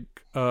clearly a big...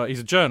 he's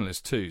a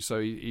journalist too,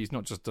 so he's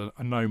not just a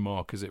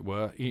no-mark, as it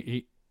were.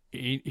 He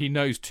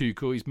knows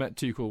Tuchel. He's met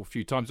Tuchel a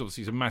few times.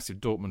 Obviously, he's a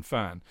massive Dortmund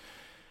fan.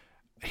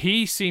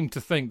 He seemed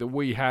to think that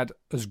we had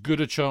as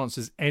good a chance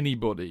as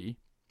anybody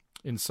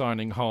in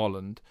signing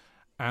Haaland,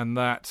 and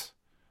that...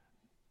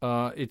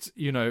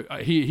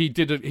 he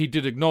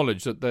did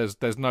acknowledge that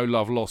there's no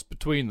love lost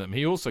between them.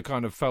 He also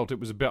kind of felt it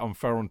was a bit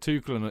unfair on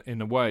Tuchel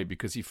in a way,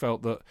 because he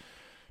felt that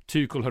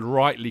Tuchel had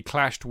rightly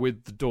clashed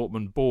with the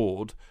Dortmund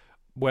board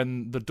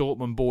when the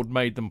Dortmund board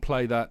made them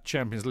play that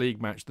Champions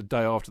League match the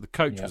day after the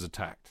coach was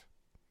attacked.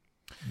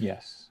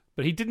 Yes,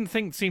 but he didn't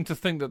seem to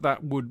think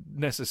that would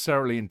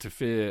necessarily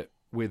interfere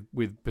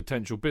with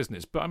potential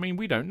business. But I mean,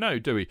 we don't know,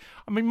 do we?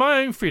 I mean,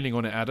 my own feeling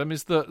on it, Adam,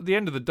 is that at the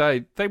end of the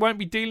day, they won't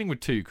be dealing with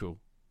Tuchel.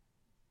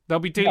 They'll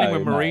be dealing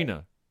with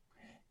Marina.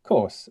 Of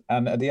course.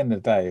 And at the end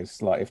of the day,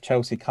 it's like if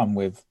Chelsea come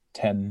with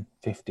 10,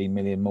 15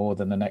 million more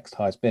than the next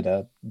highest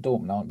bidder,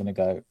 Dortmund aren't going to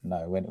go,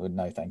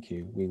 no, thank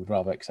you. We would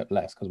rather accept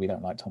less because we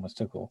don't like Thomas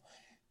Tuchel.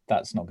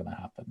 That's not going to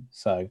happen.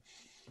 So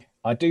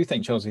I do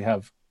think Chelsea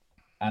have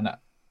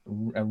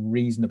a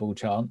reasonable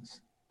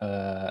chance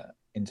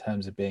in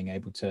terms of being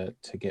able to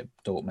get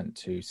Dortmund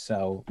to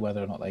sell.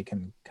 Whether or not they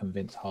can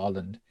convince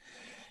Haaland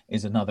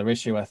is another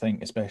issue, I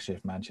think, especially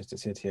if Manchester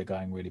City are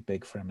going really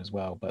big for him as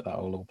well. But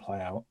that will all play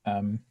out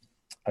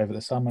over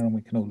the summer, and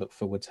we can all look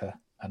forward to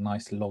a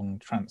nice long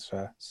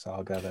transfer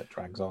saga that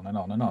drags on and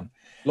on and on.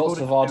 Lots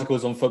of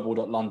articles on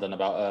football.london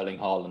about Erling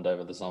Haaland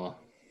over the summer.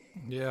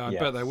 Yeah, I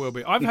bet there will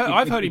be. I've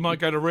heard he might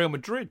go to Real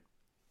Madrid.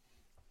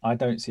 I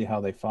don't see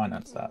how they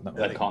finance that.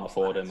 They can't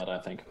afford him, I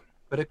don't think.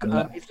 But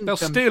they'll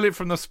steal it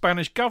from the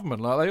Spanish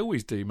government like they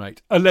always do,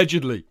 mate.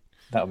 Allegedly.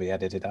 That'll be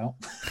edited out.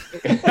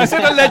 I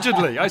said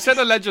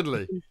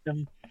allegedly.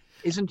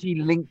 Isn't he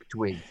linked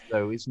with,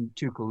 though? Isn't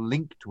Tuchel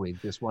linked with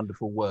this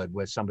wonderful word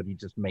where somebody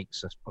just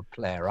makes a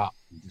player up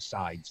and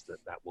decides that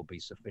will be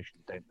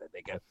sufficient, don't they?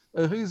 They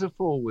go, who's a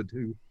forward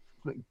who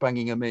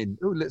banging them in?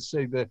 Oh, let's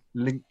say they're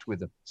linked with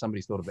them.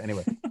 Somebody's thought of it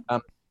anyway.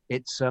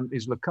 It's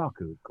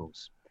Lukaku, of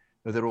course.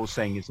 But they're all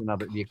saying it's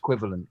the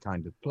equivalent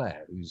kind of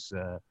player who's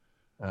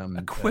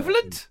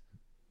equivalent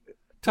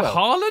to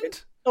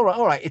Haaland. All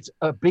right. It's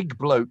a big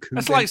bloke.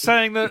 That's like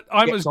saying that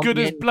I'm as good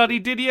as bloody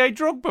Didier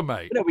Drogba,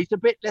 mate. No, he's a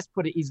bit. Let's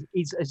put it.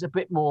 He's a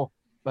bit more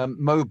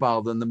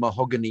mobile than the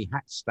mahogany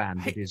hat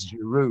stand that is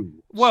Giroud.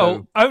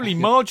 Well, only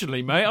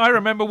marginally, mate. I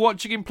remember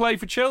watching him play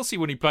for Chelsea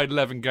when he played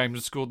 11 games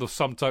and scored the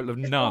sum total of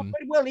none.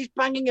 Well, he's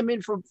banging him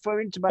in for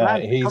Inter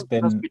Milan. He's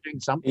been doing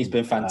something. He's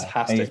been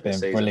fantastic. He's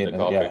been brilliant.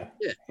 Yeah.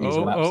 We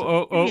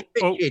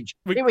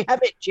we have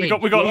it. We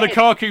got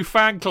Lukaku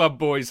fan club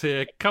boys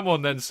here. Come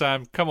on, then,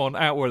 Sam. Come on,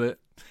 out with it.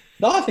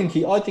 No, I think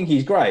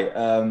he's great.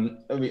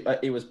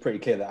 It was pretty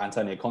clear that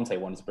Antonio Conte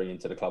wanted to bring him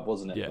to the club,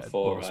 wasn't it? Yeah,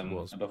 before it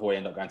was. Before he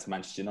ended up going to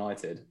Manchester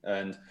United,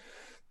 and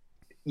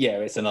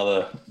it's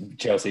another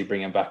Chelsea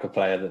bringing back a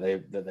player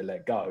that they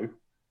let go,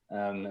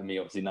 and we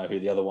obviously know who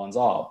the other ones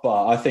are.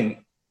 But I think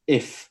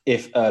if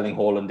Erling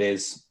Haaland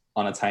is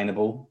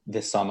unattainable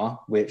this summer,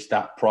 which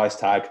that price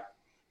tag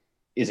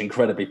is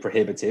incredibly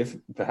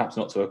prohibitive, perhaps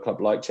not to a club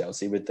like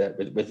Chelsea with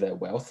their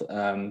wealth,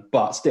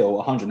 but still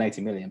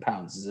 180 million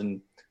pounds is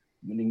an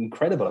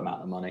incredible amount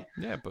of money.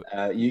 Yeah,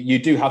 but you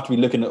do have to be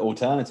looking at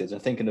alternatives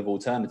and thinking of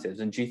alternatives.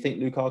 And do you think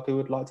Lukaku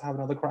would like to have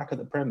another crack at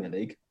the Premier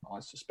League? I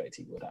suspect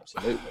he would,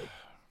 absolutely.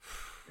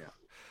 Yeah.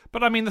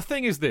 But I mean, the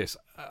thing is this.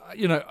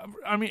 You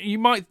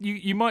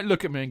might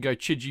look at me and go,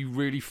 "Chid, you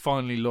really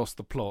finally lost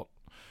the plot."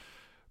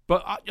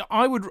 But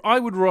I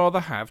would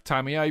rather have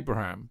Tammy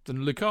Abraham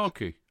than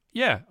Lukaku.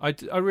 Yeah, I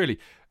really.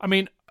 I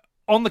mean,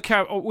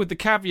 with the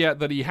caveat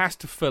that he has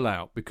to fill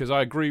out, because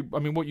I agree. I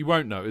mean, what you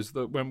won't know is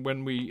that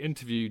when we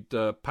interviewed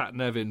Pat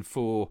Nevin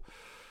for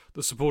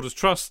the Supporters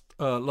Trust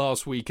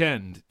last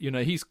weekend,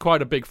 he's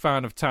quite a big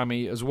fan of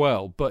Tammy as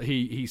well. But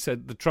he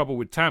said the trouble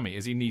with Tammy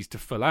is he needs to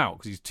fill out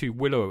because he's too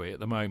willowy at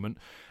the moment.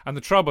 And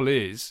the trouble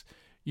is,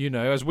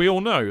 as we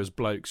all know as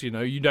blokes,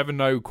 you never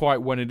know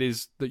quite when it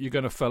is that you're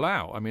going to fill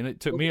out. I mean, it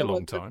took me a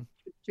long time.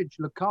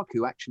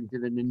 Lukaku actually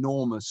did an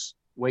enormous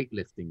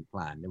weightlifting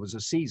plan. There was a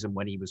season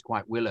when he was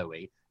quite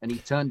willowy, and he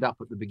turned up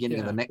at the beginning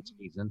of the next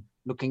season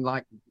looking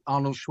like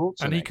Arnold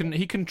Schwarzenegger. And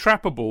he can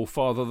trap a ball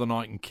farther than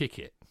I can kick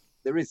it.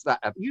 There is that.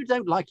 You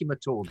don't like him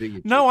at all, do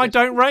you? No, I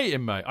don't rate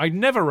him, mate. I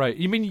never rate.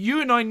 You mean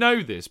you and I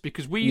know this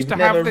because we used to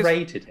have this. You've never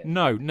rated him?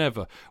 No,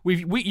 never.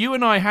 You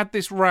and I had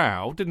this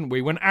row, didn't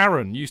we? When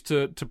Aaron used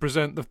to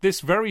present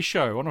this very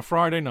show on a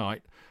Friday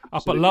night,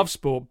 Up at Love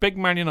Sport, big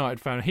Man United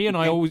fan. He and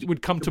I always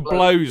would come to blows.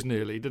 blows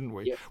nearly, didn't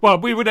we? Yeah. Well,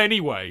 we would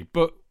anyway,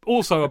 but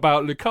also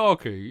about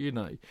Lukaku, you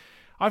know.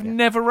 I've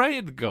never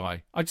rated the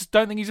guy. I just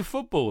don't think he's a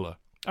footballer.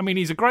 I mean,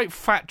 he's a great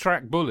fat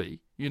track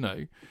bully, you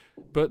know,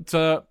 but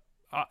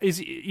is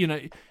he, you know,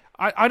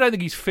 I don't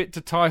think he's fit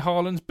to tie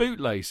Haaland's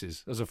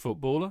bootlaces as a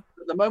footballer.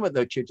 At the moment,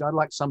 though, Chidge, I'd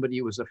like somebody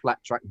who was a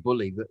flat track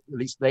bully that at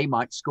least they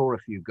might score a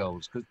few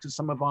goals because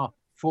some of our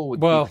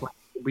forwards will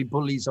be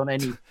bullies on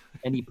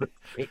any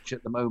pitch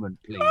at the moment,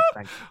 please.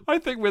 Thank you. I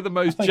think we're the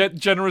most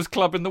generous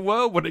club in the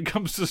world when it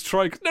comes to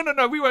strikers.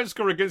 No, we won't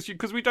score against you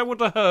because we don't want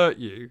to hurt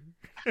you.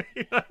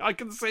 I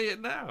can see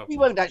it now. We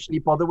won't actually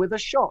bother with a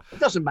shot. It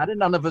doesn't matter.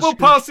 None of us. We'll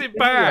pass it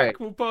back. Anyway.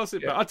 We'll pass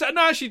it back.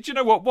 No, actually, do you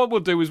know what? What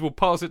we'll do is we'll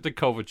pass it to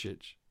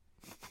Kovacic.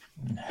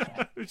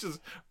 Which is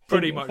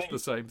pretty much the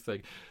same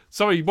thing.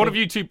 Sorry, one of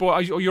you two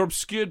boys, you're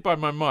obscured by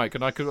my mic,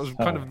 and I was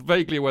kind of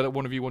vaguely aware that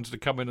one of you wanted to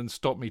come in and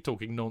stop me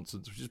talking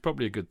nonsense, which is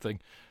probably a good thing.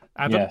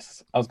 Adam?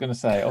 Yes, I was going to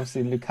say,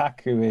 obviously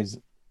Lukaku is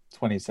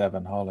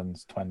 27,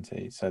 Haaland's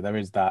 20, so there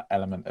is that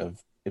element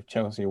of if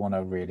Chelsea want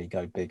to really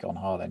go big on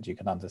Haaland, you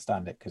can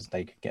understand it because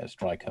they could get a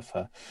striker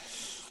for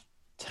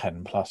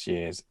 10 plus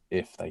years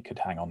if they could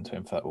hang on to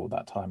him for all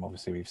that time.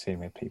 Obviously, we've seen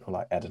with people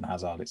like Eden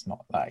Hazard, it's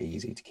not that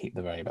easy to keep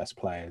the very best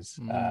players,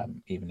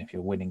 even if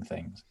you're winning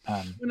things.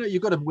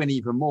 You've got to win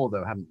even more,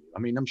 though, haven't you? I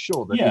mean, I'm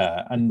sure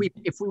that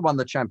if we won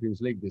the Champions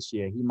League this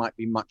year, he might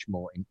be much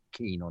more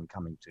keen on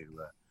coming to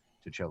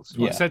Chelsea.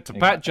 Well, I said to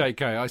Pat,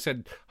 JK, I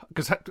said,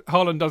 because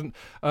Haaland doesn't,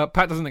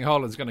 Pat doesn't think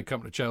Haaland's going to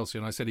come to Chelsea,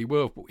 and I said he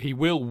will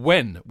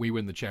when we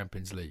win the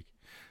Champions League.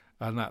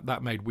 And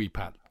that made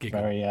Pat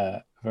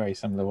giggle. Very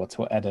similar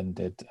to what Eden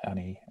did, and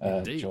he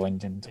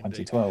joined in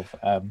 2012.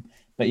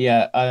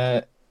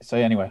 So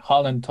anyway,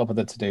 Haaland top of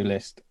the to-do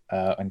list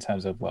in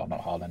terms of, well,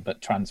 not Haaland,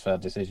 but transfer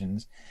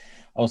decisions.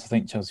 I also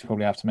think Chelsea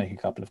probably have to make a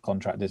couple of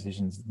contract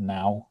decisions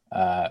now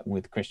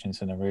with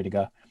Christensen and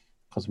Rudiger,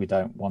 because we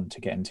don't want to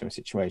get into a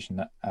situation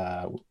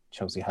that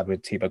Chelsea had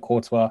with Thibaut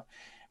Courtois,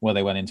 where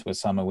they went into a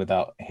summer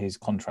without his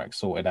contract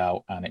sorted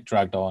out, and it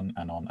dragged on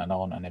and on and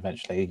on, and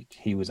eventually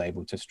he was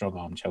able to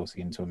strong-arm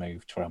Chelsea into a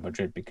move to Real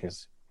Madrid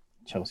because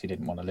Chelsea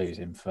didn't want to lose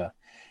him for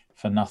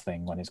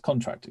nothing when his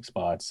contract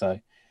expired. So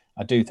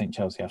I do think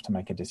Chelsea have to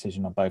make a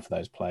decision on both of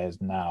those players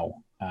now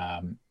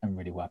and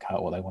really work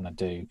out what they want to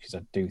do, because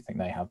I do think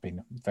they have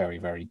been very,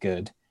 very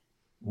good.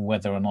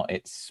 Whether or not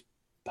it's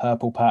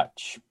purple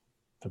patch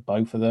for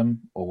both of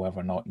them, or whether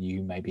or not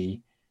you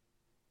maybe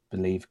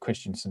believe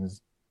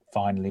Christensen's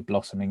finally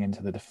blossoming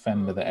into the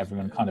defender that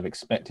everyone kind of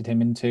expected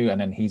him into,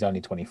 and then he's only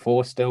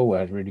 24 still,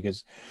 whereas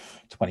Rudiger's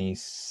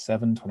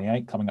 27,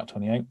 28, coming up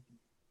 28.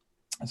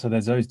 So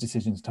there's those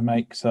decisions to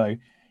make. So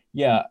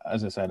yeah,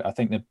 as I said, I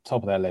think the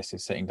top of their list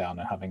is sitting down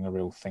and having a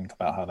real think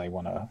about how they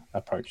want to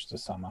approach the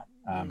summer.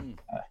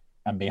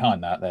 And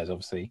behind that, there's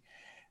obviously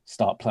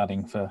start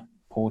planning for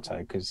Porto,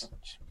 because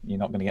you're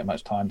not going to get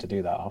much time to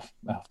do that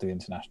after the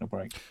international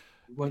break.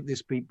 Won't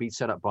this be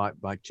set up by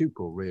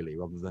Tuchel, really,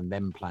 rather than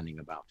them planning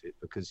about it?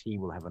 Because he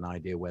will have an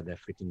idea where they're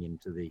fitting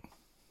into the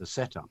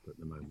setup at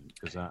the moment.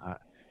 Because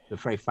the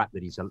very fact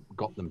that he's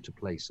got them to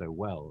play so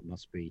well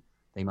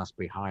they must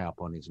be high up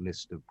on his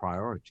list of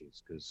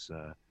priorities. Because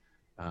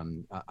I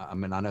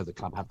mean, I know the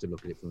club have to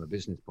look at it from a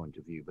business point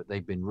of view, but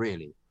they've been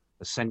really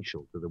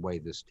essential to the way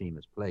this team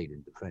has played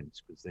in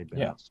defence, because they've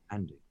been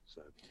outstanding.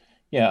 So.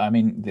 Yeah, I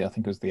mean, I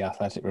think it was The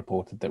Athletic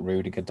reported that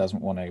Rudiger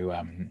doesn't want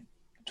to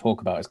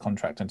talk about his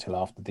contract until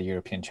after the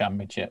European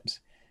Championships.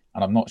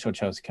 And I'm not sure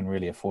Chelsea can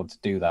really afford to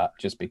do that,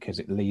 just because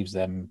it leaves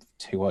them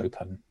too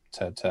open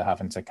to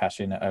having to cash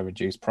in at a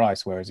reduced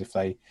price. Whereas if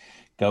they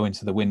go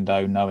into the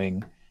window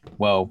knowing,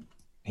 well,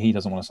 he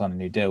doesn't want to sign a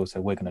new deal, so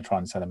we're going to try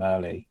and sell him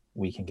early,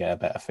 we can get a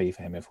better fee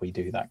for him if we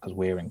do that, because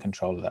we're in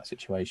control of that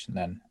situation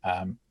then.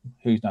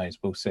 Who knows?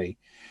 We'll see.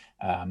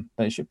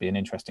 But it should be an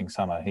interesting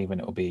summer, even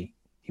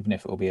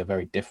if it will be a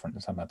very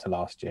different summer to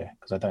last year,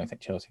 because I don't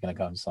think Chelsea are going to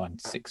go and sign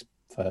 6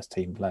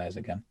 first-team players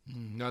again.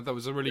 No, that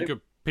was a really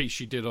good piece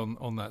she did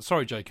on that.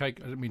 Sorry, JK, I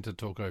didn't mean to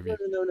talk over you.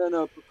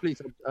 No,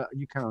 please,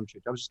 you carry on,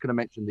 Chid. I was just going to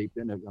mention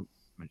mention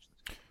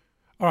this.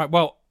 All right,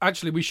 well,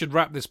 actually, we should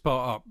wrap this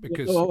part up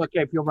because... Oh,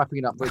 okay, if you're wrapping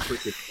it up very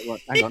quickly.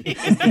 Hang on.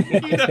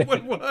 That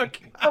wouldn't work.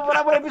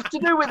 What was to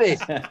do with this?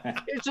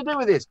 It's to do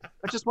with this.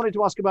 I just wanted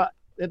to ask about...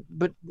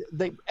 But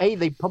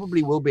they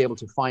probably will be able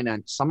to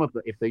finance some of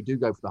it if they do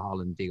go for the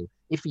Haaland deal,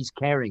 if he's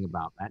caring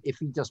about that. If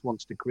he just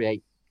wants to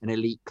create an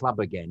elite club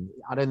again,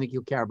 I don't think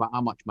he'll care about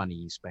how much money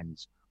he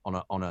spends on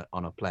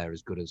a player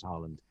as good as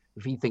Haaland.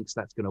 If he thinks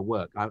that's going to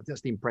work, that's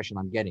the impression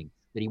I'm getting,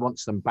 that he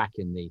wants them back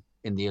in the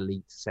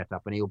elite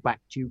setup, and he'll back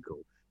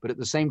Tuchel. But at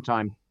the same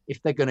time,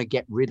 if they're going to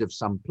get rid of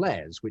some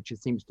players, which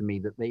it seems to me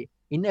that they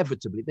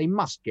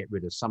must get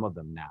rid of some of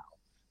them now,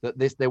 that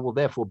there will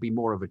therefore be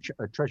more of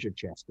a treasure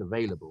chest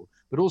available.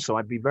 But also,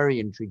 I'd be very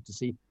intrigued to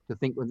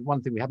think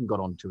one thing we haven't got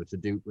onto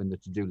in the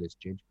to-do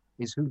list, Chidge,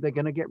 is who they're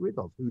going to get rid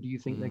of. Who do you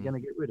think they're going to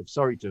get rid of?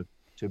 Sorry to.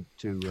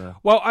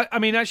 Well, I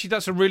mean, actually,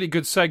 that's a really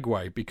good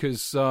segue,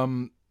 because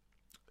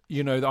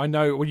I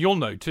know. Well, you'll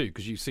know too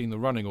because you've seen the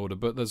running order.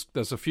 But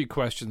there's a few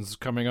questions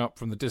coming up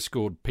from the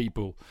Discord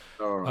people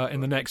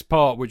in the next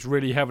part, which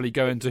really heavily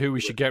go into who we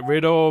should get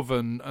rid of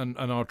and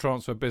our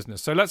transfer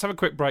business. So let's have a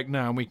quick break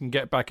now, and we can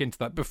get back into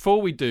that.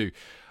 Before we do,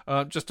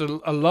 just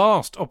a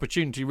last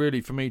opportunity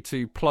really for me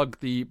to plug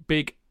the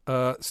big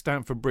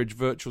Stamford Bridge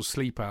virtual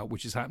sleep out,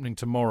 which is happening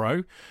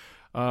tomorrow.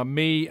 There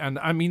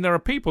are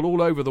people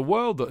all over the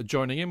world that are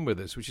joining in with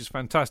this, which is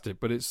fantastic.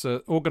 But it's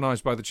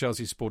organised by the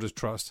Chelsea Supporters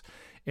Trust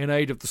in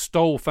aid of the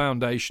Stoll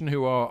Foundation,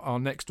 who are our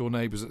next door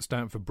neighbours at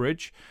Stamford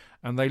Bridge,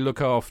 and they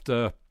look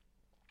after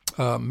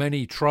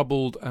many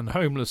troubled and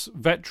homeless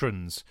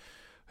veterans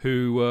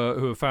who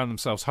have found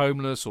themselves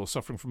homeless or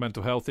suffering from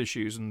mental health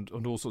issues and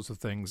all sorts of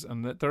things.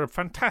 And they're a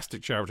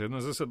fantastic charity, and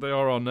as I said, they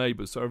are our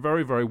neighbours, so a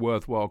very, very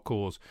worthwhile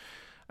cause.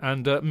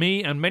 And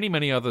me and many,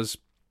 many others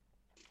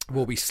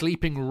will be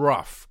sleeping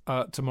rough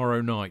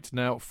tomorrow night.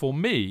 Now, for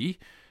me,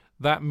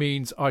 that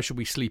means I shall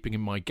be sleeping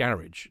in my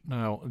garage.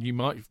 Now,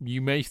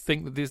 you may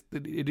think that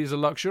it is a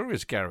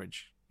luxurious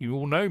garage. You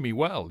all know me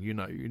well. You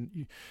know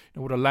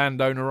what a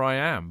landowner I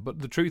am. But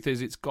the truth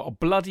is, it's got a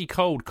bloody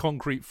cold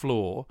concrete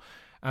floor,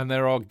 and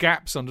there are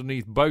gaps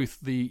underneath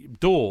both the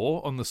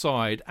door on the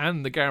side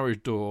and the garage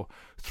door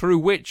through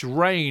which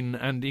rain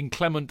and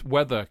inclement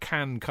weather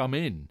can come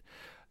in.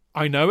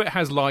 I know it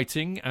has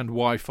lighting and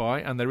Wi-Fi,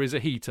 and there is a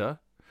heater.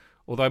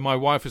 Although my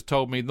wife has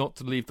told me not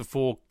to leave the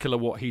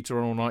 4-kilowatt heater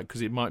on all night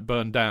because it might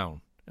burn down.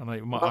 And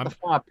You've got a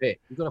fire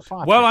pit.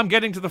 Well, I'm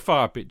getting to the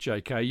fire pit,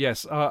 JK.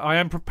 Yes, I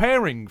am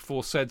preparing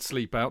for said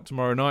sleep out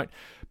tomorrow night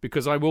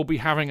because I will be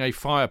having a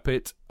fire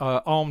pit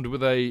armed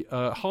with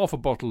a half a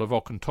bottle of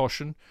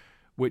Auchentoshan,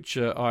 which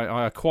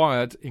I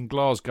acquired in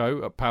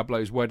Glasgow at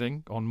Pablo's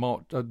wedding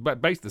on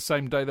basically the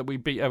same day that we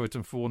beat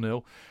Everton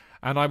 4-0.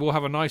 And I will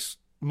have a nice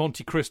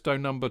Monte Cristo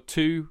number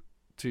 2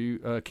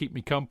 to keep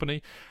me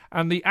company.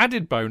 And the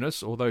added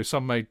bonus, although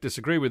some may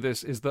disagree with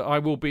this, is that I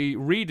will be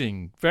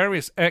reading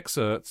various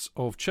excerpts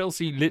of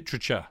Chelsea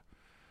literature.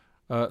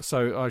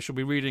 So I shall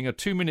be reading a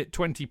 2-minute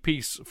 20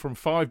 piece from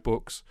 5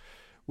 books,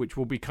 which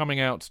will be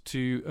coming out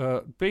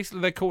to,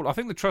 basically I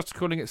think the Trust are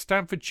calling it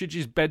Stamford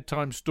Chidge's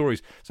Bedtime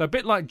Stories. So a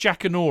bit like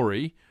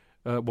Jackanory,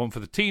 one for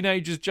the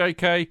teenagers,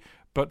 JK,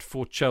 but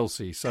for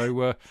Chelsea.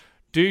 So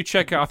do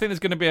check out. I think there's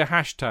going to be a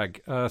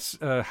hashtag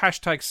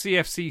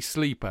CFC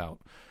Sleepout.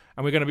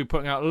 And we're going to be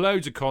putting out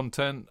loads of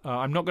content.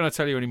 I'm not going to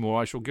tell you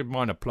anymore. I shall give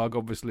mine a plug,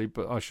 obviously,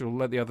 but I shall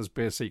let the others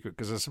be a secret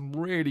because there's some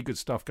really good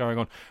stuff going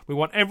on. We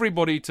want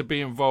everybody to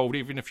be involved,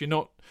 even if you're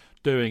not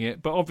doing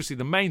it. But obviously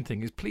the main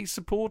thing is please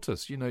support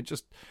us.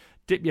 Just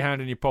dip your hand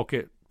in your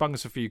pocket, bung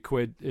us a few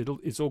quid.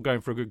 It's all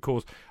going for a good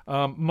cause.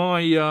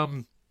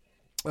 My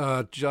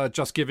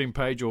Just Giving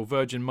page or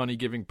Virgin Money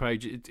Giving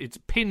page, it's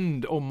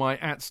pinned on my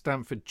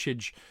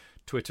 @StamfordChidge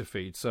Twitter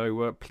feed.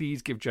 So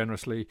please give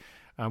generously.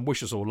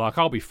 Wish us all luck.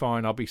 I'll be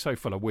fine. I'll be so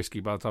full of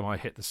whiskey by the time I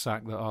hit the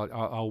sack that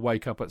I'll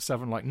wake up at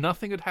 7 like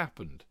nothing had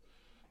happened.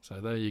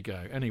 So there you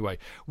go. Anyway,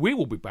 we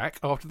will be back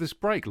after this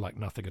break like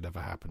nothing had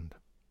ever happened.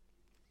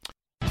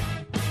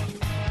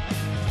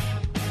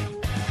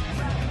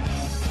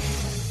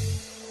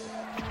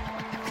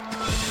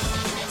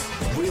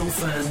 Real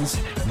fans,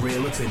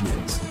 real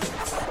opinions.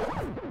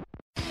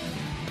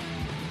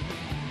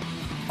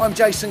 I'm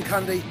Jason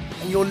Cundy,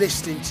 and you're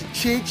listening to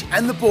Chidge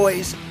and the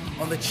Boys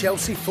on the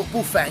Chelsea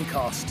Football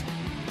Fancast.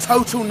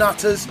 Total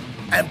nutters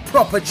and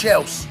proper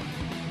Chelsea.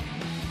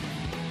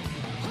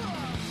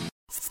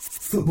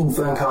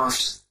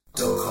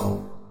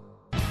 Footballfancast.com.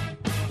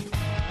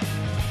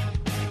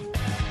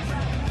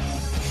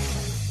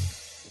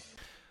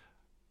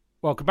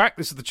 Welcome back.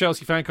 This is the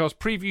Chelsea Fancast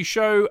preview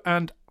show,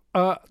 and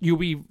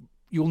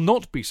you'll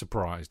not be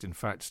surprised, in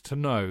fact, to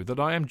know that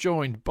I am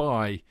joined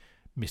by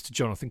Mr.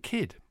 Jonathan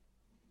Kidd.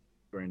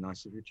 Very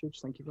nice of you, Chidge.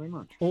 Thank you very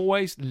much.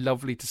 Always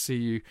lovely to see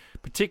you,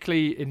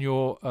 particularly in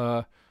your,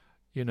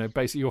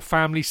 basically your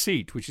family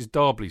seat, which is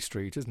Derby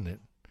Street, isn't it?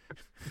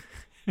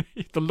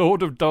 The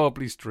Lord of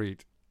Derby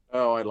Street.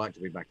 Oh, I'd like to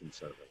be back in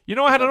Soho.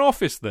 I had an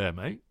office there,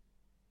 mate.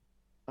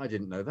 I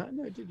didn't know that.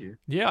 No, did you?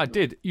 Yeah, I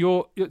did.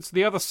 It's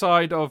the other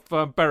side of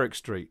Berwick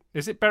Street.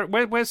 Is it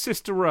Berwick? Where's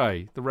Sister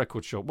Ray, the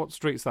record shop? What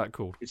street's that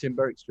called? It's in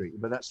Berwick Street,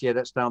 but that's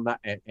down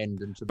that end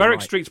and to the Berwick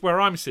right. Street's where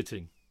I'm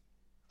sitting.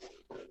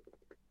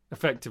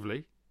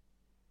 Effectively.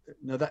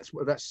 No, that's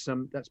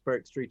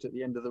Berwick Street at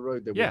the end of the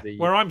road there. Yeah,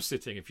 where I'm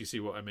sitting, if you see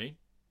what I mean.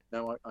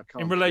 No, I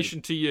can't. In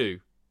relation to you.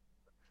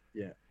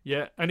 Yeah.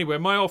 Yeah. Anyway,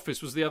 my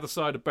office was the other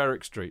side of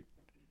Berwick Street.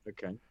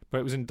 Okay. But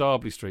it was in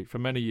Derby Street for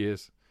many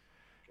years.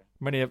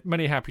 Okay.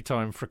 Many happy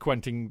time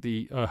frequenting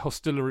the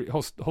hostelries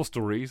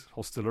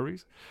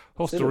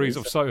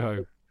of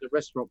Soho. The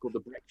restaurant called the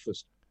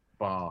Breakfast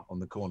Bar on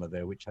the corner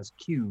there, which has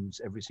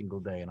queues every single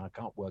day, and I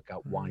can't work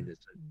out why there's.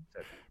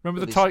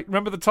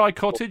 Remember the Thai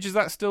cottage? Is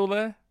that still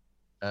there?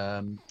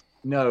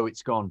 No,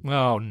 it's gone.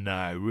 Oh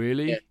no,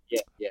 really?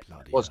 Yeah.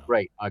 It was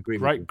great. I agree.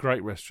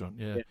 Great restaurant.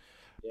 Yeah.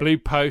 Blue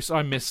Post.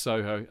 I miss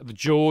Soho. The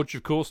George,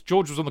 of course.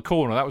 George was on the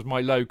corner. That was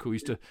my local.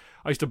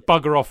 I used to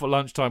bugger off at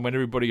lunchtime when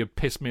everybody had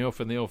pissed me off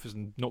in the office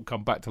and not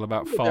come back till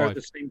about We were there 5. at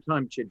the same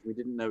time, Chidge. We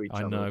didn't know each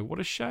other. I know. What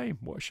a shame.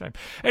 What a shame.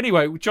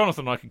 Anyway,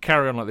 Jonathan and I could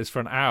carry on like this for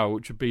an hour,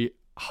 which would be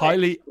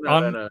highly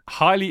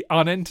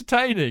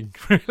unentertaining,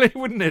 really,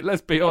 wouldn't it?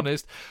 Let's be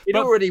honest. It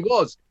already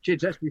was,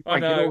 Chidge. Let's be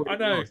frank. I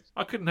know.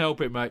 I couldn't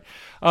help it, mate.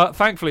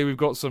 Thankfully, we've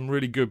got some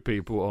really good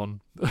people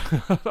on,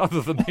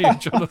 other than me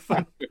and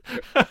Jonathan,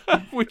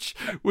 which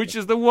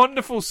is the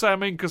wonderful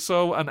Sam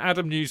Ingersoll and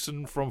Adam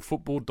Newson from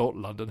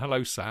Football.London.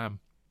 Hello, Sam.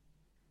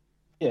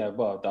 Yeah,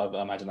 well,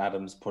 I imagine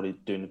Adam's probably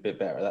doing a bit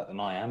better at that than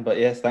I am. But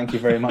yes, thank you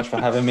very much for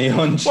having me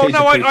on. Well,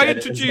 no, I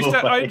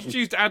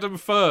introduced Adam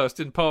first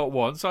in part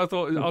 1, so I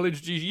thought I'll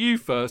introduce you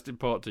first in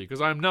part 2,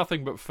 because I'm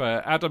nothing but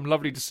fair. Adam,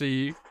 lovely to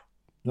see you.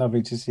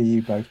 Lovely to see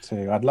you both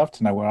too. I'd love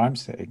to know where I'm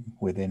sitting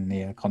within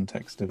the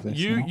context of this.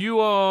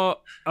 You are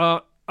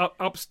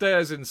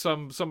upstairs in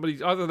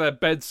somebody's, either their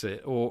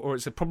bedsit or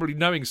it's probably,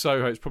 knowing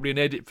Soho, it's probably an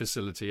edit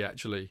facility.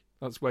 Actually,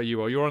 that's where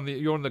you are. You're on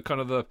the kind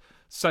of the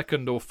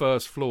second or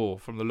first floor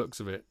from the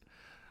looks of it.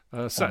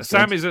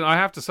 Sam is in. I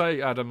have to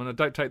say, Adam, and I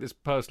don't take this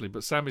personally,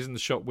 but Sam is in the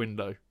shop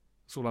window.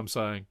 That's all I'm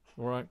saying.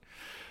 All right,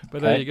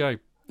 but there you go.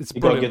 It's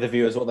You've got to give the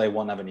viewers what they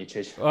want, haven't you,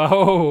 Chidge?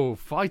 Oh,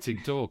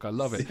 fighting talk. I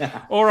love it.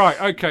 All right.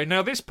 Okay.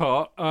 Now this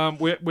part, I'm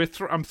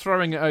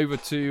throwing it over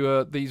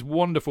to these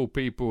wonderful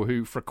people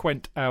who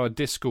frequent our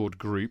Discord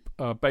group.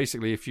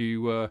 Basically, if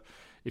you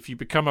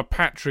become a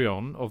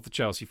Patreon of the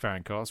Chelsea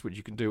Fancast, which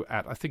you can do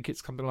at, I think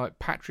it's something like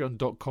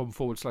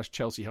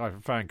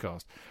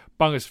patreon.com/Chelsea-Fancast.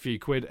 Bung us a few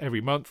quid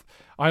every month.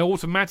 I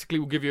automatically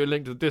will give you a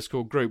link to the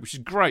Discord group, which is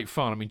great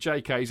fun. I mean,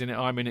 JK's in it,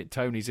 I'm in it,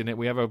 Tony's in it.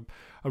 We have a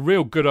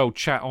real good old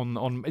chat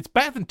on. It's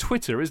better than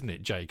Twitter, isn't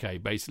it,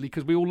 JK, basically,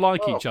 because we all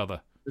like each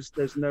other.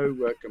 There's no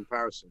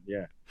comparison.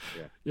 Yeah.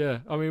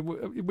 I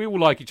mean, we all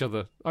like each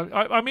other.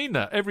 I mean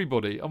that.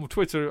 Everybody. On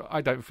Twitter,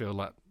 I don't feel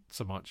that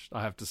so much,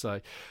 I have to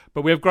say.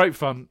 But we have great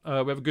fun. We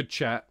have a good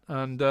chat.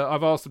 And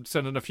I've asked them to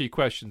send in a few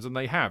questions, and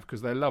they have,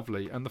 because they're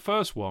lovely. And the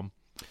first one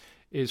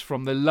is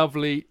from the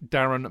lovely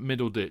Darren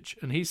Middleditch.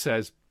 And he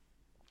says,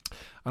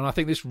 and I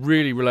think this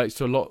really relates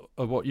to a lot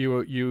of what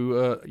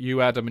you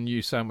Adam, and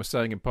you, Sam, were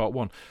saying in part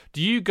 1.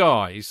 Do you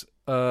guys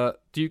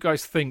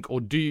think,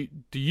 or do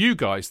you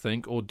guys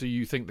think, or do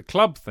you think the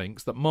club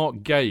thinks that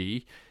Mark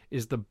Gay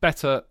is the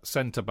better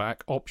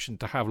centre-back option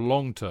to have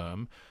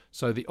long-term,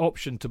 so the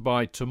option to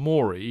buy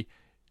Tomori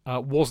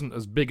wasn't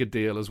as big a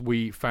deal as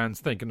we fans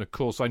think? And of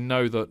course, I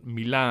know that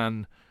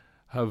Milan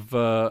have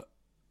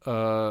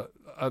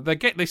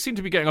they seem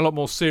to be getting a lot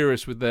more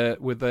serious with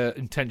their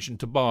intention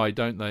to buy,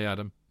 don't they,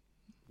 Adam?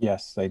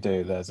 Yes, they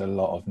do. There's a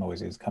lot of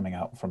noises coming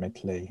out from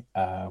Italy,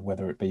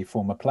 whether it be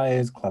former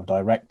players, club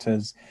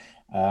directors,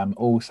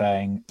 all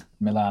saying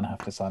Milan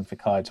have to sign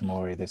Fikayo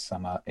Tomori this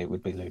summer. It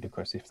would be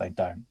ludicrous if they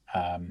don't.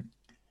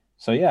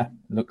 So yeah,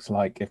 looks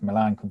like if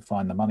Milan can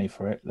find the money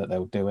for it, that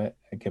they'll do it.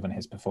 Given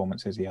his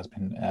performances, he has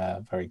been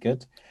very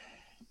good.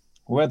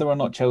 Whether or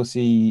not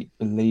Chelsea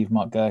believe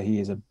Mark Guehi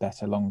is a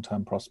better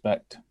long-term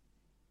prospect,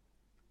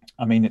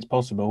 I mean, it's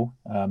possible.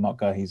 Mark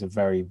Guehi's a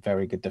very,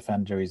 very good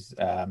defender. He's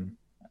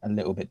a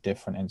little bit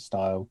different in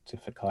style to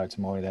Fikayo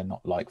Tomori. They're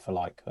not like for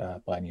like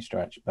by any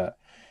stretch, but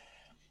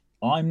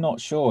I'm not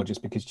sure,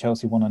 just because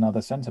Chelsea want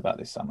another centre-back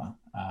this summer.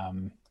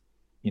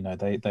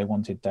 They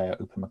wanted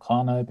Dayot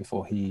Upamecano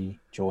before he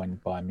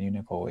joined Bayern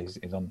Munich, or is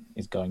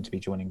going to be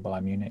joining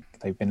Bayern Munich.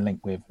 They've been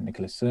linked with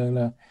Nicolas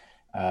Süle,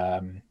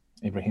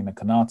 Ibrahima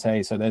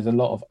Konate. So there's a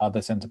lot of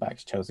other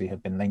centre-backs Chelsea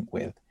have been linked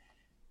with.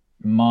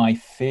 My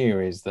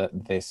fear is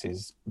that this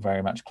is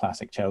very much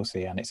classic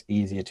Chelsea, and it's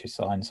easier to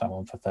sign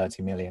someone for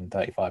 30 million,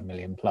 35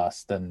 million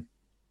plus than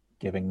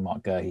giving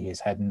Mark Guehi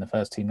his head in the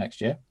first team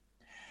next year.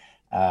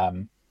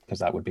 Because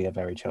that would be a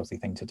very Chelsea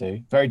thing to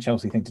do. Very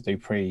Chelsea thing to do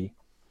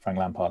pre-Frank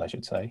Lampard, I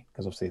should say,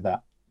 because obviously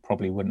that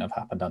probably wouldn't have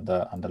happened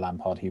under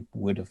Lampard. He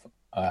would have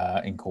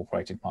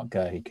incorporated Mark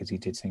Guehi because he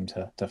did seem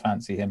to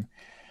fancy him.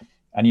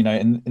 And,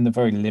 in the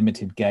very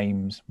limited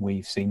games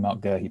we've seen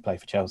Mark Guehi play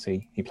for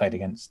Chelsea, he played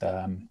against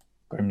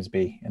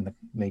Grimsby in the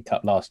League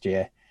Cup last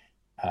year.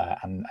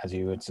 And as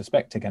you would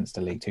suspect, against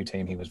a League Two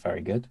team, he was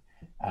very good.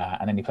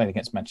 And then he played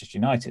against Manchester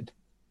United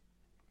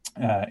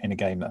in a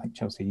game that I think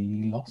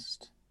Chelsea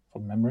lost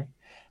from memory.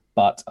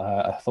 But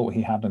I thought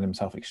he handled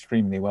himself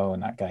extremely well in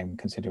that game,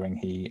 considering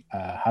he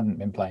hadn't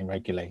been playing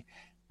regularly,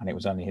 and it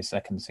was only his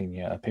second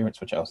senior appearance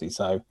for Chelsea.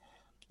 So,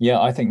 yeah,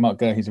 I think Mark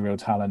Guehi's a real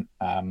talent.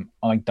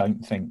 I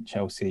don't think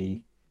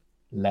Chelsea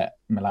let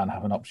Milan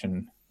have an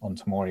option on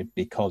Tomori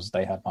because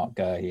they had Mark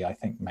Guehi. I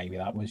think maybe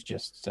that was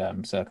just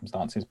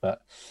circumstances.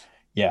 But,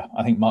 yeah,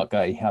 I think Mark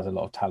Guehi has a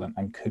lot of talent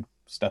and could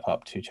step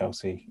up to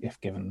Chelsea if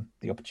given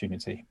the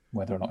opportunity.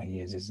 Whether or not he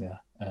is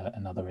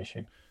another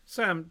issue.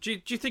 Sam, do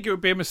you think it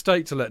would be a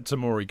mistake to let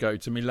Tomori go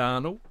to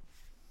Milano?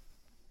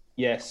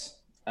 Yes,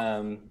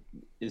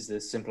 is the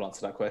simple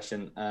answer to that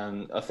question.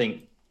 I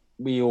think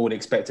we all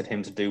expected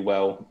him to do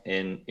well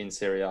in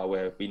Serie A,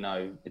 where we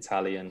know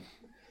Italian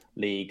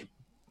league,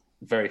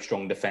 very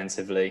strong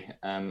defensively,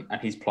 and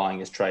he's plying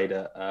his trade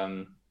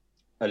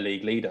at a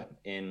league leader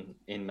in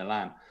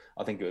Milan.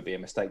 I think it would be a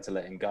mistake to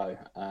let him go.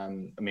 I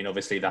mean,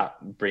 obviously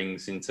that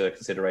brings into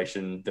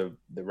consideration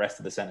the rest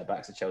of the centre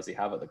backs that Chelsea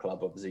have at the club.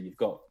 Obviously, you've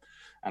got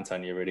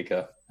Antonio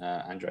Rudiger,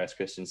 Andreas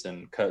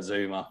Christensen, Kurt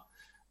Zouma,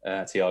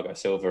 Thiago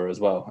Silva as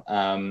well.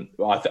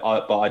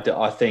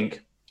 I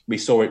think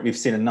we've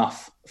seen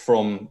enough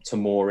from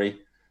Tomori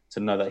to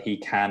know that he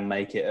can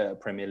make it at a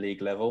Premier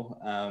League level.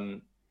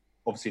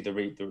 Obviously,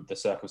 the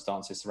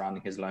circumstances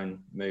surrounding his loan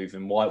move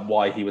and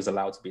why he was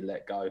allowed to be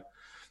let go,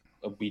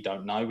 we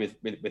don't know with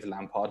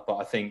Lampard. But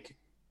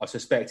I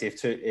suspect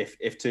if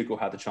Tuchel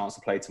had the chance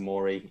to play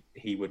Tomori,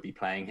 he would be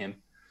playing him.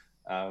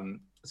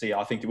 So yeah,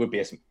 I think it would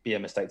be a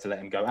mistake to let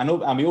him go.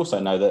 And we also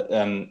know that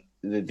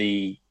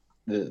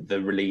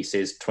the release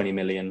is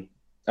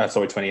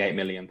 28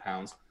 million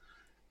pounds.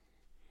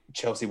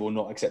 Chelsea will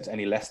not accept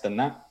any less than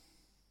that.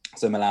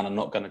 So Milan are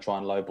not going to try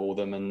and lowball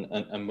them,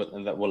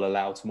 and that will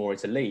allow Tomori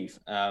to leave.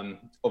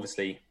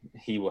 Obviously,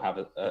 he will have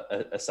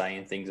a say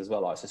in things as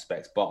well, I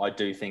suspect. But I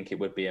do think it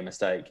would be a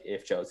mistake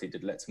if Chelsea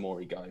did let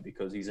Tomori go,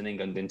 because he's an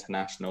England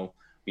international.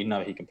 We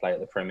know he can play at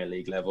the Premier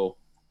League level,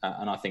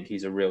 and I think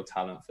he's a real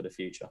talent for the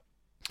future.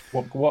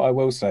 What I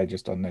will say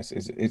just on this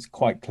is it's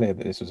quite clear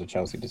that this was a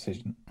Chelsea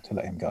decision to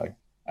let him go,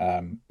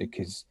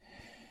 because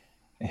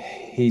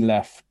he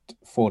left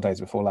 4 days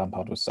before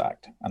Lampard was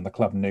sacked, and the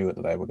club knew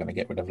that they were going to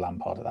get rid of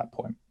Lampard at that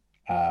point.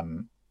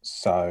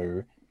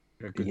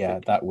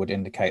 That would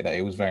indicate that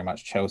it was very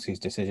much Chelsea's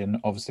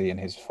decision. Obviously, in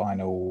his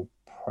final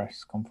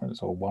press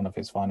conference, or one of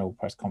his final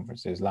press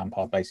conferences,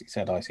 Lampard basically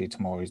said, "I see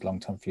Tomori's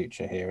long-term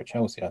future here at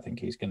Chelsea. I think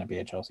he's going to be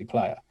a Chelsea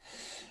player."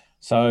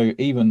 So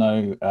even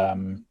though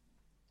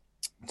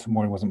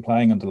Tomori wasn't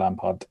playing under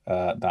Lampard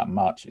that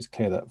much, it's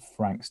clear that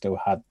Frank still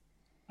had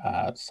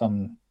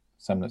some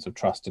semblance of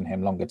trust in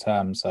him longer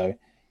term. So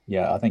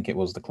yeah, I think it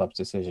was the club's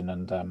decision,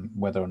 and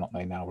whether or not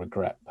they now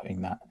regret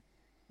putting that,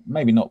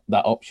 maybe not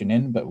that option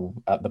in, but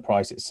at the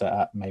price it's set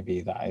at,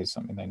 maybe that is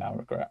something they now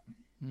regret.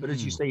 But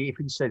as you say, if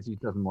he says he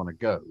doesn't want to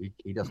go,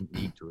 he doesn't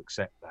need to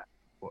accept that.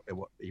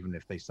 Even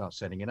if they start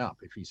setting it up,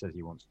 if he says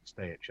he wants to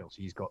stay at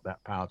Chelsea, he's got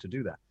that power to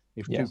do that.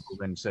 If Tuchel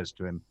then says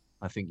to him,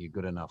 "I think you're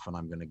good enough, and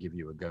I'm going to give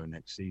you a go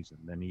next season,"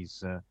 then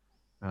he's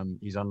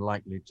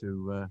unlikely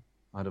to.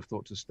 I'd have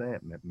thought to stay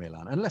at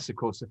Milan, unless, of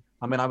course,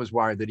 I was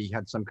worried that he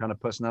had some kind of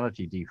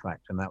personality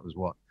defect, and that was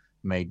what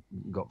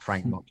got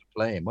Frank not to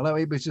play him. Well,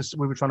 it was just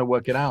we were trying to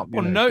work it out.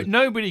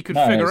 Nobody could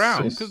figure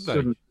out, could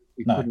they?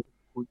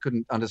 We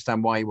couldn't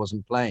understand why he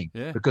wasn't playing,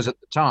 because at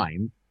the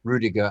time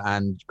Rudiger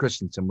and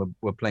Christensen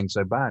were playing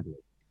so badly.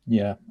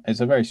 Yeah,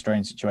 it's a very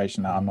strange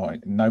situation.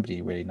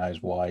 Nobody really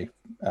knows why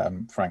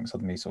Frank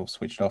suddenly sort of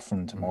switched off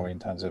from Tomori in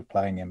terms of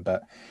playing him.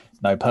 But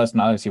no,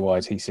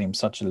 personality-wise, he seems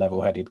such a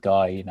level-headed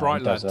guy.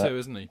 Bright lad too,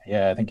 isn't he?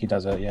 Yeah, I think he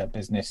does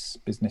business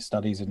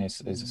studies in his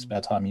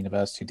spare time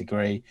university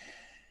degree.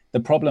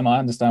 The problem, I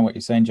understand what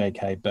you're saying,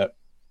 JK, but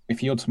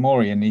if you're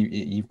Tomori and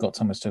you've got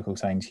Thomas Tuchel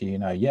saying to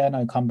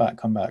you, come back,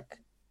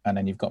 and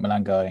then you've got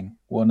Milan going,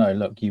 well, no,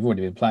 look, you've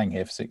already been playing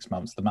here for 6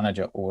 months. The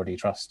manager already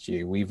trusts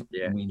you. We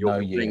know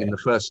you playing in the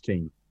first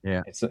team.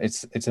 Yeah,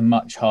 it's a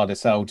much harder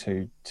sell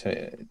to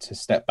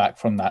step back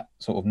from that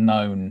sort of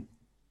known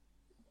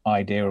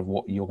idea of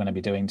what you're going to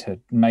be doing to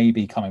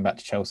maybe coming back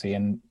to Chelsea.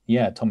 And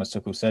yeah, Thomas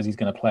Tuchel says he's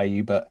going to play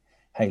you, but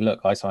hey, look,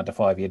 I signed a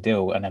 5-year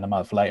deal, and then a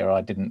month later,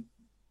 I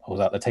was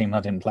out the team.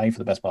 I didn't play for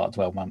the best part of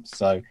 12 months.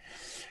 So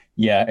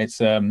yeah, it's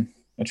a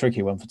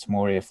tricky one for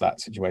Tomori if that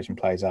situation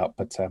plays out,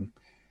 but.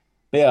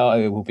 Yeah,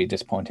 it will be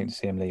disappointing to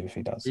see him leave if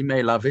he does. He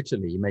may love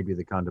Italy. He may be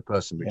the kind of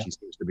person which he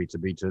seems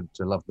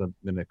to love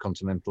the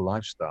continental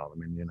lifestyle.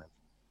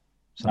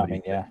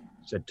 Somebody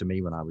said to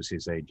me when I was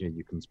his age,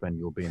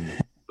 you'll be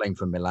playing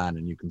for Milan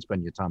and you can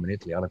spend your time in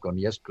Italy. I'd have gone,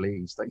 yes,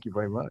 please. Thank you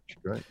very much.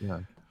 Great. Yeah.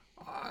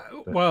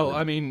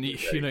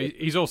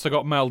 He's also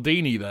got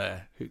Maldini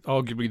there,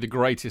 arguably the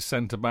greatest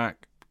centre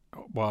back.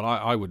 Well,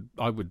 I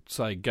would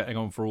say getting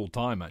on for all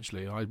time.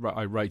 Actually, I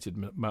rate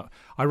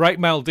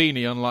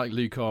Maldini unlike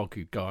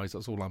Lukaku, guys.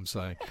 That's all I'm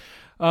saying.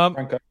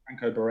 Franco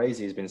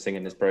Baresi has been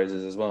singing his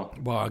praises as well.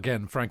 Well,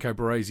 again, Franco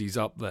Baresi's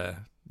up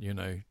there.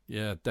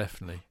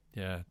 Definitely.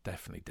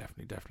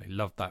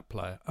 Love that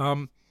player.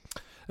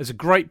 There's a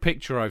great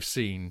picture I've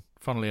seen,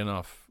 funnily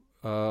enough,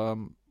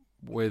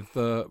 with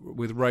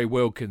Ray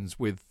Wilkins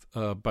with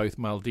both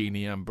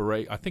Maldini and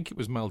Baresi. I think it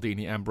was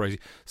Maldini and Baresi.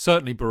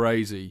 Certainly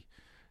Baresi.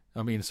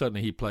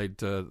 Certainly he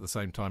played at the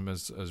same time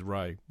as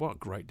Ray. What a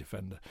great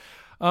defender.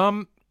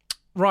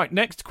 Right,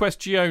 next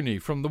question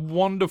from the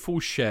wonderful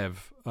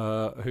Chev,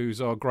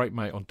 who's our great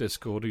mate on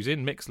Discord, who's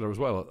in Mixler as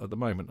well at the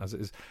moment, as it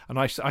is. And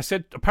I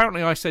said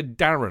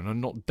Darren and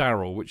not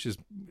Daryl, which is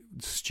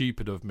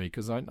stupid of me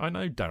because I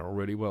know Daryl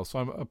really well. So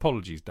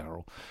apologies,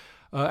 Daryl.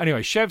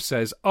 Anyway, Chev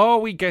says, are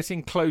we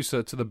getting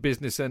closer to the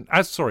business end?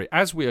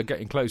 As we are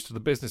getting close to the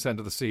business end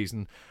of the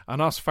season,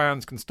 and us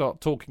fans can start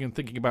talking and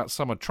thinking about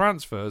summer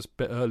transfers.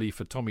 Bit early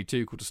for Tommy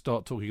Tuchel to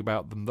start talking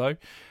about them, though.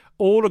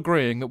 All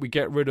agreeing that we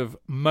get rid of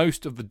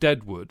most of the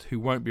deadwood who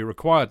won't be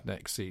required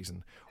next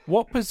season.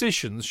 What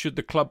positions should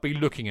the club be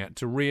looking at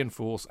to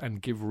reinforce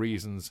and give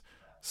reasons,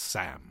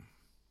 Sam?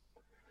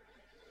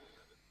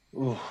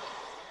 Ooh.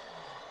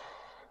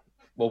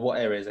 Well, what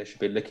areas they should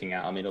be looking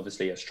at? I mean,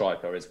 obviously a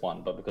striker is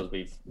one, but because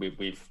we've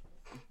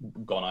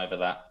gone over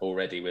that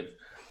already with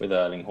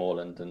Erling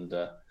Haaland and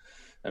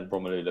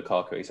Romelu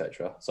Lukaku,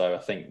 etc. So I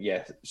think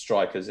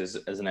strikers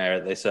is an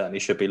area they certainly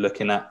should be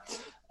looking at.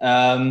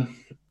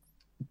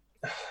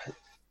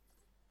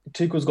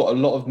 Tuchel's got a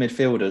lot of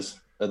midfielders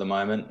at the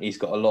moment. He's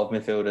got a lot of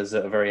midfielders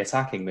that are very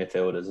attacking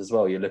midfielders as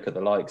well. You look at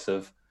the likes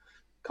of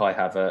Kai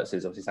Havertz,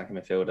 who's obviously attacking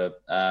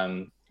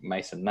midfielder,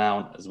 Mason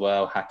Mount as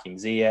well, Hakim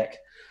Ziyech.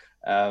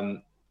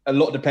 A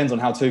lot depends on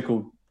how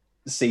Tuchel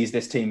sees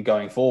this team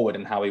going forward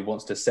and how he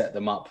wants to set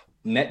them up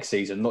next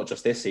season, not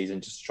just this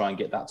season, just to try and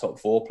get that top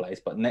 4 place,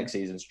 but next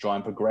season to try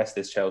and progress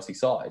this Chelsea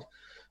side.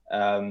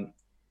 I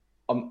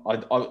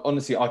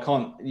honestly, I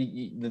can't.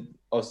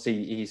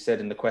 Obviously, he said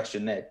in the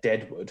question there,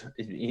 Deadwood.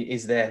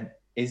 Is there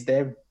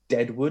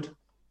Deadwood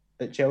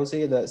at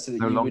Chelsea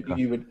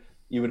that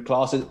you would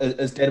class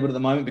as Deadwood at the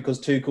moment? Because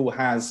Tuchel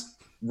has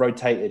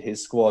rotated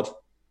his squad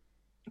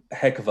a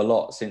heck of a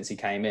lot since he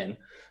came in.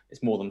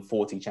 It's more than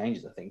 40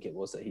 changes, I think it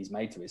was, that he's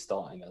made to his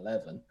starting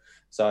 11.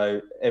 So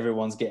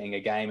everyone's getting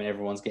a game and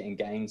everyone's getting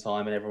game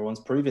time and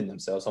everyone's proving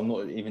themselves. I'm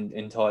not even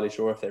entirely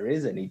sure if there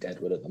is any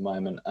Deadwood at the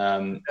moment.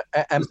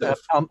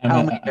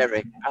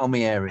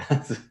 Palmieri.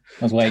 I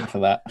was waiting for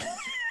that.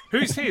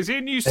 Who's he? Is he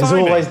a new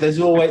signing? There's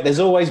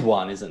always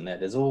one, isn't there?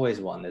 There's always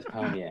one. There's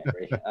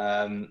Palmieri.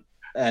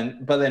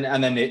 And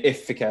then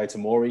if Fikayo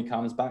Tomori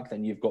comes back,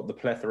 then you've got the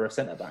plethora of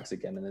centre backs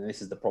again. And then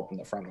this is the problem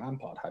that Frank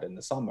Lampard had in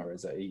the summer,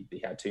 is that he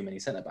had too many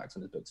centre backs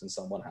on his books, and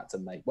someone had to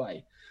make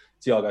way.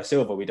 Thiago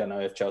Silva, we don't know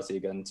if Chelsea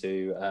are going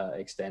to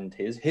extend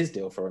his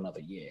deal for another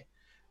year.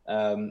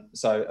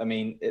 So I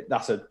mean,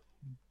 that's a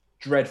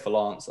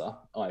dreadful answer.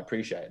 I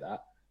appreciate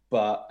that,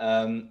 but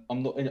I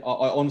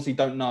honestly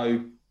don't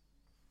know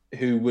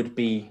who would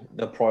be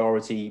the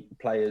priority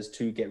players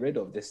to get rid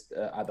of this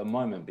at the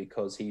moment,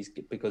 because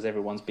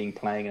everyone's been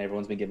playing and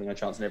everyone's been giving a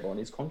chance and everyone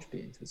is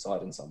contributing to the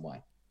side in some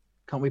way.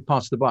 Can't we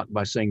pass the buck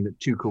by saying that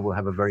Tuchel will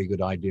have a very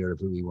good idea of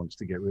who he wants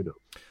to get rid of?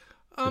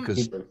 Because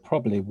he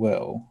probably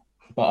will,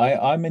 but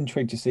I'm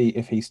intrigued to see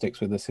if he sticks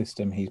with the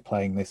system he's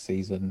playing this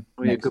season.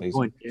 Next good season.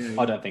 point.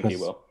 Yeah. I don't think he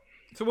will.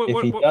 So what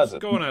doesn't,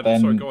 go on,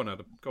 Adam. Sorry, go on,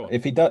 Adam. Go on.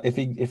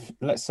 If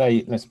let's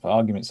for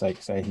argument's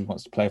sake, say he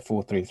wants to play a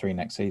 4-3-3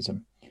 next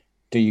season,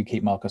 do you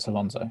keep Marcos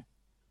Alonso?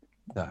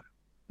 No.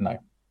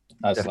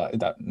 That's like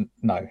that.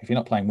 No, if you're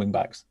not playing wing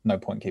backs, no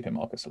point keeping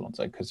Marcos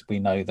Alonso, because we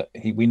know that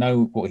we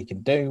know what he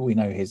can do, we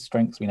know his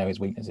strengths, we know his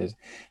weaknesses,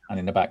 and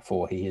in the back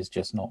four he is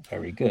just not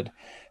very good.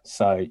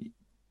 So,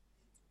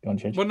 go on,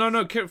 Chidge. Well,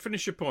 no,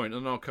 finish your point,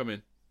 and I'll come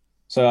in.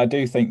 So I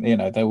do think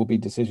there will be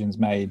decisions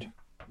made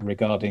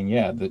regarding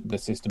the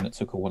system that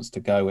Tuchel wants to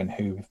go and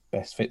who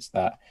best fits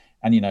that.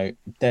 And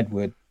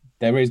Deadwood,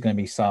 there is going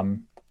to be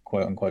some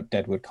quote unquote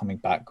Deadwood coming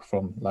back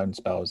from loan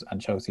spells, and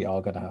Chelsea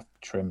are going to have to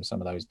trim some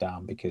of those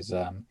down because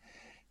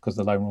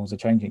the loan rules are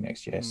changing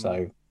next year.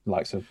 So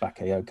likes of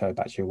Bakayoko,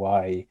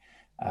 Batshuayi,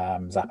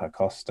 Zappa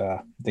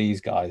Costa, these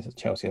guys at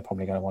Chelsea are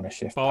probably going to want to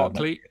shift.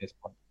 Barkley. At this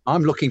point.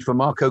 I'm looking for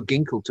Marco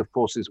Ginkel to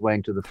force his way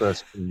into the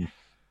first team.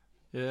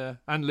 Yeah,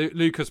 and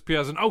Lucas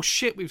Piazza. Oh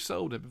shit, we've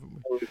sold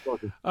him.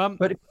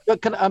 But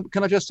can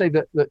I just say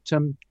that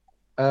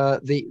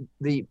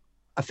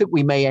I think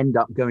we may end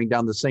up going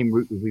down the same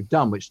route that we've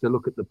done, which to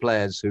look at the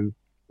players who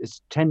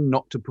tend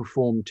not to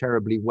perform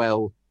terribly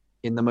well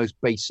in the most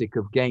basic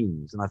of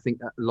games. And I think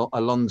that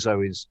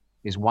Alonso is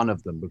one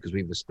of them, because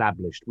we've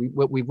established,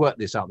 we've worked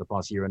this out the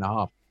past year and a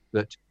half,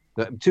 that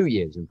 2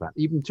 years, in fact,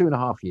 even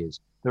 2.5 years,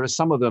 there are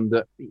some of them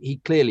that he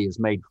clearly has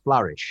made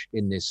flourish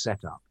in this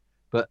setup.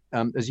 But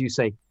as you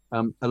say,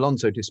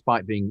 Alonso,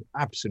 despite being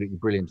absolutely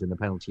brilliant in the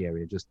penalty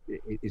area, just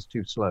is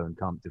too slow and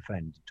can't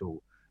defend at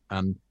all.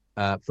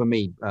 For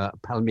me,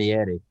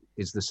 Palmieri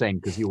is the same,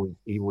 because he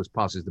always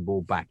passes the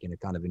ball back in a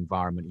kind of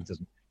environment. He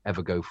doesn't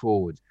ever go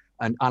forward.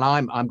 And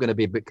I'm going to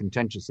be a bit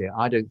contentious here.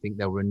 I don't think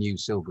they'll renew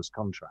Silva's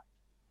contract,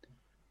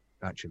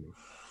 actually.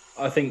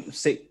 I think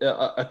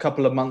a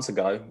couple of months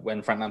ago,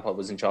 when Frank Lampard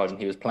was in charge and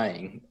he was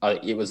playing,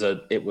 it was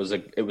a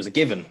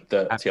given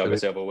that Thiago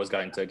Silva was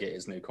going to get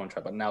his new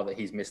contract. But now that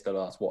he's missed the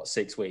last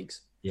 6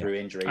 weeks through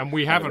injury, and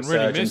we haven't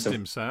really missed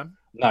him, Sam.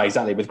 No,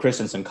 exactly. With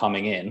Christensen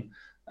coming in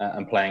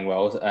and playing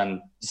well,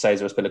 and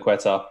Cesar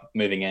Azpilicueta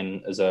moving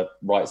in as a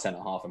right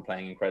centre half and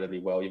playing incredibly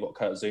well. You've got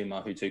Kurt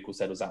Zouma, who Tuchel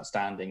said was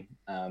outstanding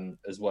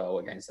as well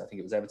against, I think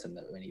it was Everton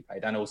when he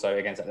played, and also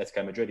against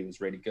Atletico Madrid, he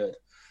was really good.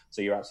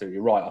 So you're absolutely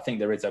right. I think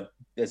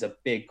there's a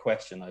big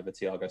question over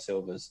Thiago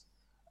Silva's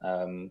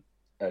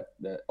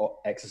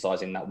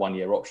exercising that 1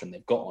 year option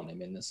they've got on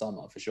him in the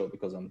summer for sure,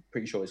 because I'm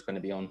pretty sure he's going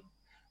to be on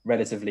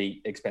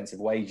relatively expensive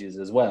wages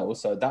as well.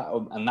 So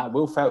that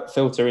will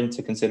filter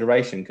into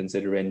consideration,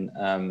 considering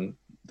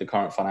the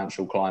current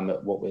financial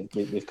climate, what with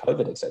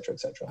COVID, etc.,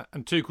 etc.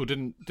 And Tuchel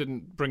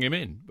didn't bring him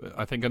in,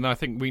 I think, and I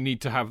think we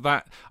need to have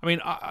that. I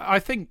mean, I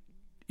think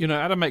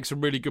Adam makes a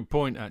really good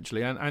point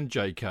actually, and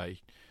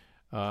JK.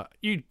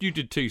 You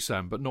did too,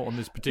 Sam, but not on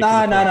this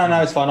particular.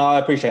 No, it's fine. I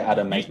appreciate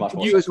Adam makes much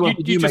more You sense. as well.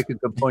 You make a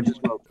good point as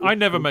well. I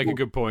never make a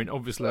good point.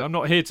 Obviously, I'm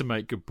not here to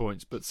make good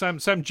points, but Sam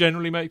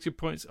generally makes good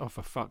points. Oh,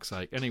 for fuck's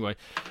sake! Anyway,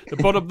 the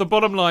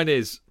bottom line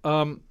is,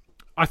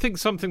 I think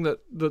something that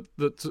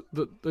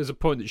there's a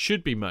point that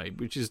should be made,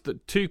 which is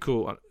that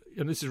Tuchel,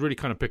 and this is really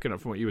kind of picking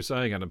up from what you were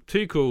saying, Adam.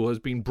 Tuchel has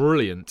been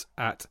brilliant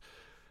at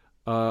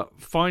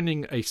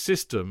finding a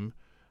system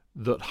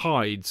that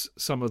hides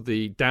some of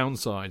the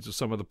downsides of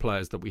some of the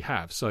players that we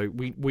have. So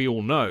we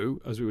all know,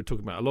 as we were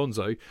talking about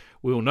Alonso,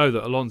 we all know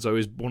that Alonso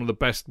is one of the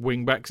best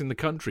wing-backs in the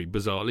country,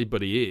 bizarrely,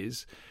 but he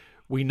is.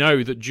 We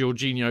know that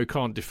Jorginho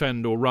can't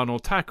defend or run or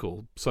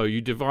tackle. So you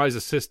devise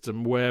a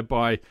system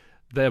whereby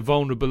their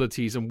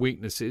vulnerabilities and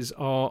weaknesses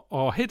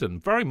are hidden,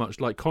 very much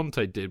like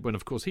Conte did when,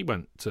 of course, he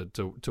went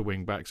to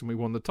wing-backs and we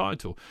won the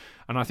title.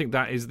 And I think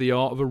that is the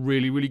art of a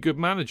really, really good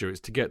manager.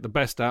 It's to get the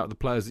best out of the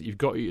players that you've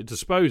got at your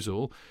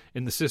disposal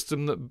in the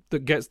system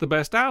that gets the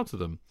best out of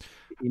them.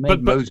 He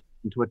made Moses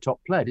into a top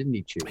player, didn't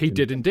he, Chief? He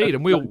did indeed,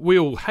 and we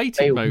all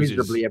hated Moses.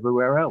 Miserably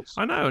everywhere else.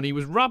 I know, and he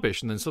was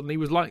rubbish, and then suddenly he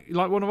was like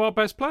one of our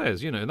best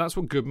players. That's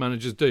what good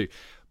managers do.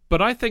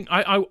 But I think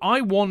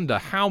I wonder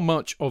how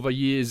much of a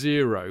year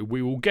zero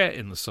we will get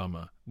in the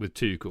summer with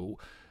Tuchel,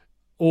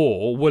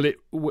 or will it?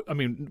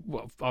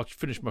 I'll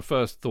finish my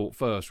first thought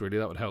first. Really,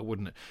 that would help,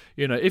 wouldn't it?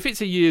 If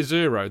it's a year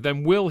zero,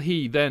 then will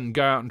he then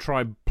go out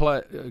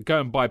and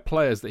go and buy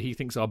players that he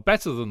thinks are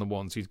better than the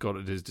ones he's got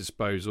at his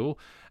disposal,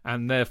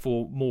 and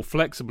therefore more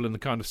flexible in the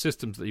kind of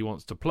systems that he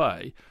wants to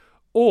play,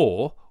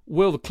 or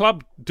will the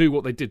club do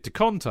what they did to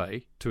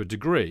Conte to a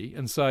degree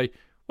and say,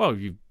 well,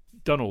 you've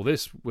done all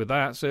this with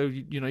that, so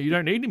you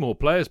don't need any more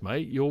players,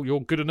 mate.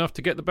 You're good enough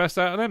to get the best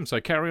out of them, so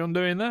carry on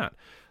doing that.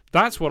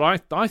 That's what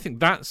I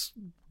think that's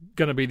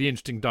going to be the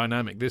interesting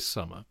dynamic this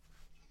summer.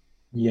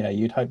 Yeah,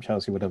 you'd hope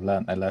Chelsea would have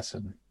learnt their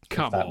lesson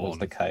if that was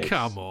the case.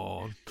 Come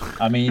on.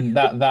 I mean,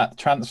 that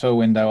transfer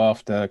window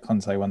after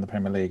Conte won the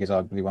Premier League is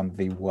arguably one of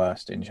the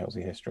worst in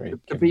Chelsea history.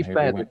 To be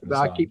fair,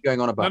 I keep going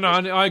on about No,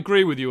 I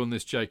agree with you on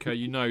this, JK.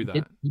 You know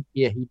that.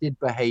 He did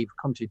behave.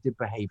 Conte did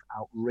behave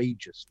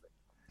outrageously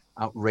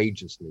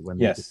when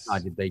they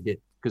decided they did,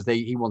 because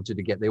they all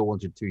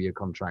wanted 2-year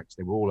contracts.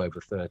 They were all over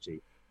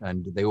 30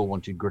 and they all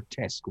wanted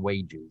grotesque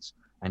wages,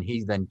 and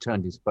he then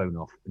turned his phone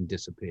off and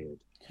disappeared.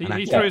 He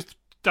threw his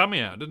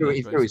dummy out, didn't he?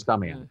 He threw his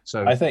dummy out.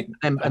 So I think,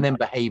 and then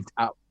behaved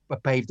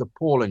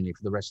appallingly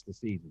for the rest of the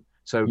season.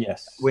 So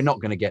we're not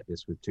going to get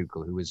this with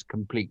Tuchel, who is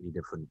completely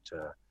different.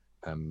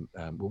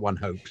 One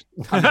hopes.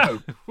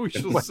 We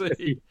shall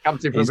see.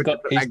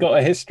 He's got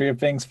a history of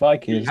being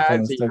spiky. So,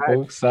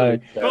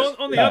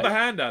 on the other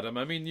hand, Adam,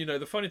 I mean,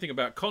 the funny thing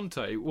about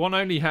Conte, one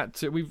only had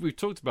to. We've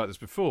talked about this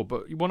before,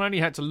 but one only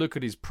had to look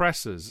at his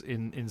pressers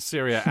in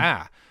Serie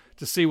A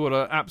to see what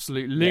an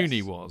absolute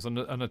loony was and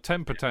a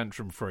temper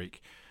tantrum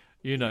freak.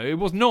 It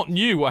was not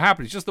new what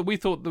happened. It's just that we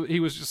thought that he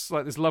was just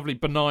like this lovely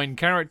benign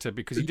character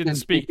because he didn't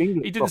speak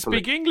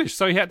English,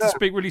 so he had to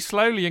speak really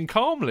slowly and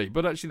calmly.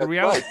 But actually, the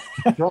reality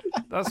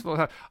that's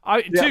what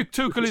happened.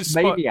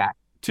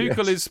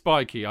 Tuchel is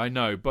spiky, I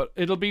know, but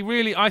it'll be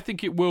really. I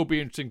think it will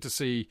be interesting to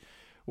see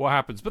what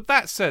happens. But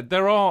that said,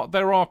 there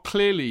are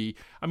clearly.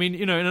 I mean,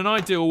 in an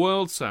ideal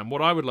world, Sam,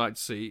 what I would like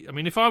to see. I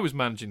mean, if I was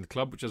managing the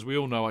club, which as we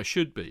all know I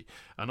should be,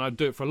 and I'd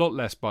do it for a lot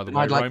less, by the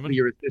way, I'd like Raymond. To be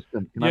your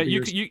assistant.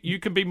 You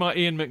can be my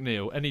Ian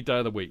McNeil any day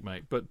of the week,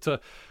 mate. But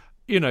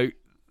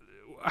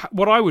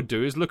what I would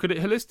do is look at it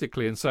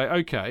holistically and say,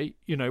 okay,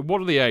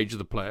 what are the age of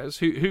the players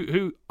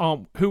who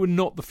are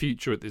not the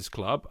future at this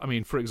club? I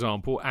mean, for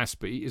example,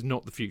 Aspie is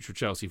not the future of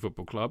Chelsea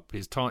Football Club.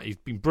 He's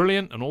been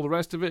brilliant and all the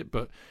rest of it,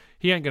 but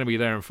he ain't going to be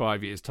there in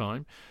 5 years'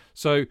 time.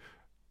 So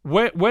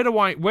where do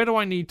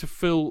I need to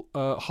fill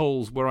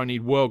holes where I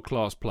need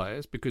world-class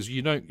players? Because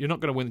you're not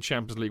going to win the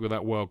Champions League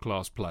without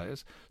world-class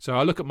players. So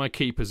I look at my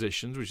key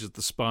positions, which is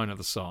the spine of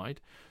the side.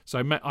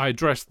 So I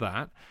address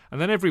that. And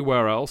then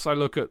everywhere else, I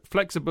look at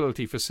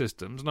flexibility for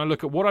systems, and I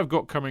look at what I've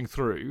got coming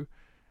through,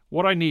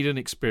 what I need in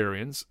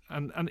experience,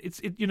 and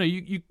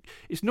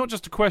it's not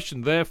just a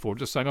question, therefore,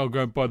 just saying, go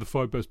and buy the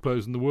 5 best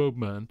players in the world,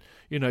 man.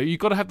 You've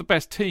got to have the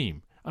best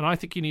team. And I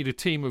think you need a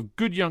team of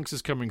good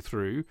youngsters coming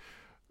through,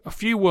 a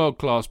few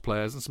world-class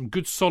players, and some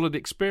good solid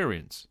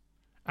experience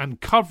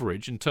and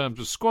coverage in terms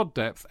of squad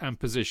depth and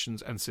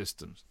positions and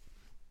systems.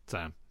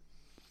 Sam?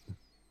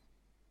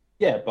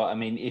 Yeah, but I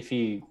mean, if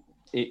you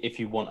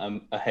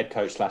want a head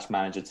coach /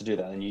 manager to do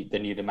that,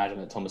 then you'd imagine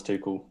that Thomas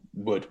Tuchel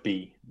would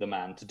be the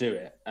man to do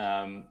it.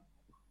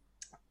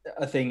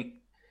 I think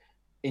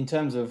in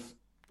terms of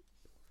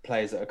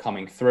players that are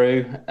coming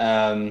through,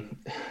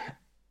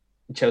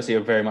 Chelsea are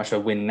very much a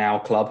win now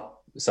club.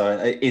 So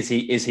is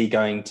he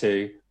going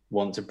to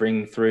want to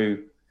bring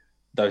through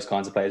those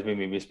kinds of players?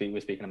 We were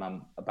speaking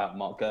about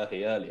Mark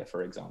Gurhey earlier,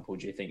 for example.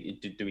 Do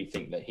we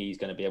think that he's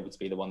going to be able to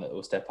be the one that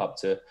will step up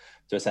to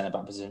a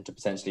centre-back position to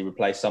potentially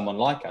replace someone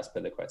like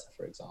Azpilicueta,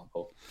 for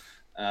example?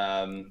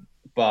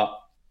 But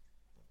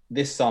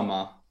this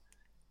summer,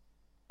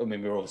 I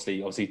mean, we're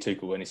obviously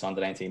Tuchel, when he signed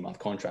an 18-month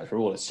contract, we're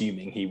all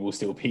assuming he will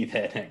still be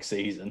there next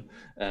season,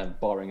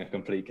 barring a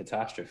complete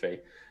catastrophe.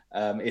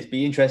 It'd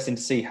be interesting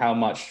to see how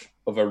much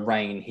of a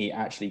rein he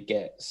actually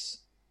gets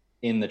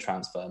in the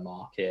transfer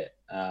market,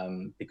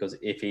 because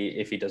if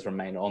he does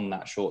remain on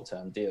that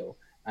short-term deal,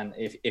 and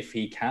if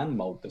he can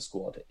mould the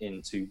squad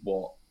into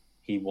what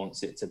he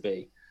wants it to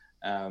be,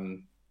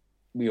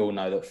 we all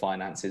know that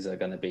finances are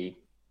going to be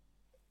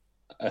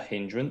a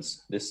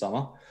hindrance this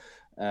summer.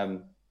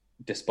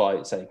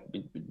 Despite saying,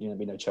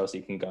 we know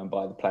Chelsea can go and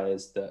buy the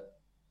players that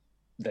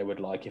they would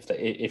like. If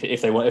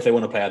they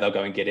want a player, they'll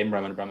go and get him.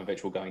 Roman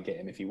Abramovich will go and get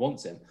him if he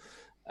wants him.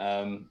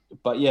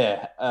 But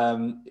yeah,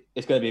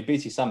 it's going to be a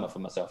busy summer for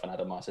myself and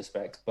Adam, I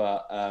suspect.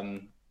 But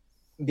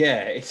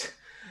yeah,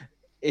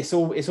 it's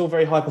all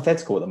very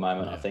hypothetical at the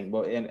moment. I think,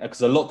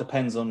 because a lot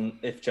depends on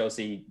if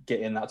Chelsea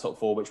get in that top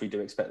four, which we do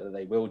expect that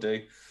they will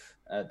do.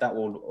 That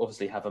will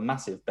obviously have a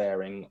massive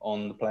bearing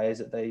on the players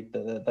that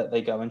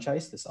they go and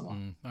chase this summer.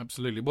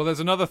 Absolutely. Well,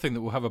 there's another thing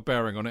that will have a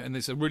bearing on it, and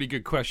it's a really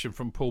good question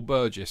from Paul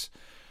Burgess,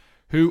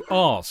 who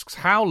asks,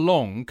 how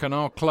long can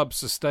our club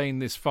sustain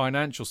this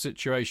financial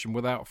situation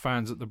without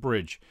fans at the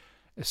bridge,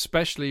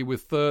 especially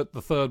with the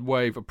third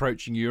wave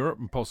approaching Europe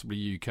and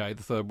possibly UK,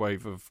 the third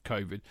wave of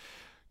COVID?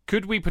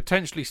 Could we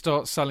potentially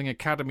start selling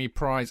Academy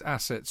prize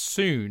assets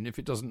soon if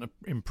it doesn't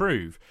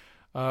improve?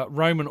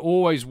 Roman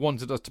always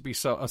wanted us to be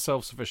a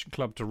self-sufficient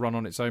club to run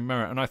on its own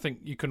merit, and I think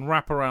you can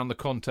wrap around the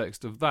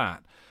context of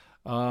that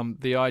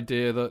the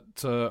idea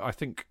that I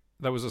think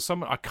there was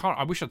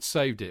I wish I'd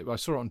saved it, but I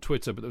saw it on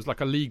Twitter, but there was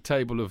like a league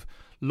table of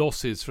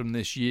losses from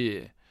this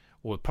year,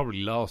 or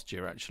probably last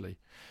year actually,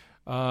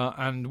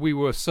 and we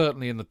were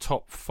certainly in the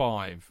top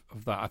 5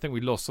 of that. I think we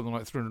lost something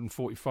like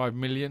 345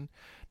 million.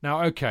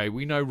 Now, okay,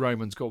 we know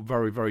Roman's got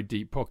very, very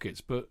deep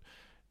pockets, but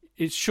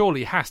it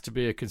surely has to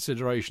be a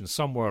consideration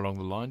somewhere along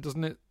the line,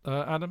 doesn't it,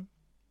 Adam?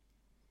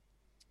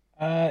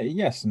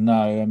 Yes,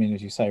 no. I mean,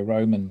 as you say,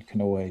 Roman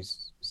can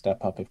always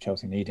step up if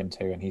Chelsea need him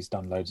to, and he's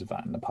done loads of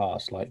that in the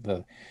past. Like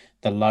the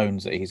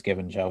loans that he's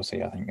given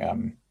Chelsea, I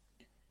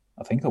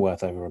think are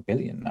worth over $1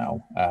 billion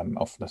now,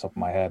 off the top of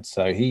my head.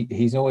 So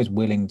he's always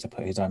willing to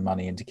put his own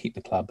money in to keep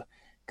the club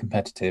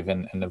competitive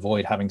and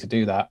avoid having to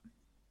do that.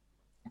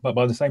 But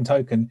by the same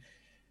token,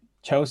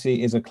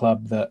 Chelsea is a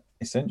club that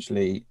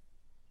essentially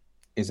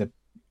is a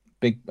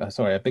big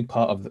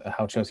part of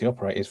how Chelsea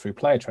operate is through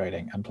player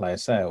trading and player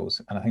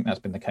sales. And I think that's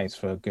been the case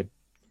for a good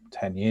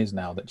 10 years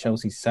now, that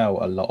Chelsea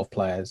sell a lot of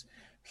players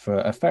for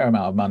a fair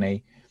amount of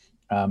money.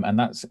 And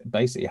that's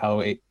basically how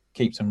it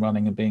keeps them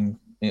running and being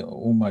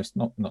almost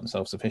not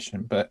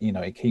self-sufficient, but,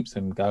 it keeps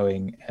them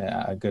going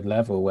at a good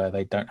level where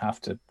they don't have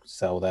to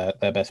sell their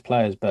best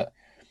players. But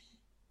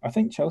I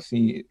think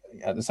Chelsea,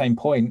 at the same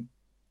point,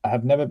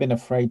 have never been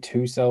afraid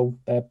to sell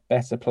their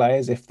better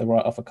players if the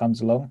right offer comes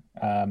along.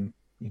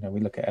 We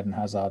look at Eden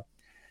Hazard.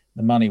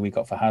 The money we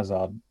got for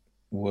Hazard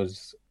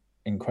was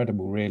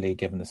incredible, really,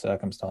 given the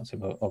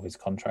circumstances of his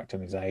contract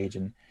and his age.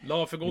 And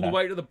laughing all the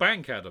way to the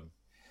bank, Adam.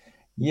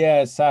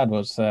 Yeah, it's sad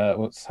what's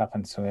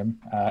happened to him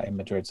in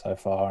Madrid so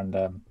far, and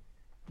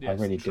I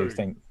really do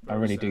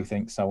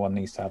think someone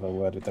needs to have a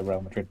word with the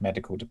Real Madrid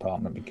medical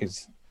department,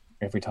 because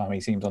every time he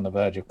seems on the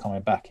verge of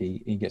coming back,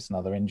 he gets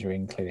another injury,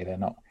 and clearly they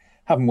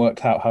haven't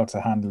worked out how to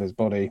handle his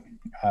body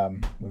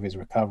with his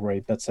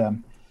recovery.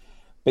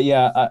 But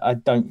yeah, I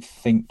don't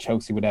think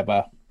Chelsea would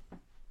ever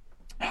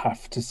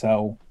have to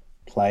sell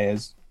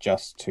players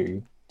just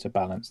to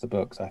balance the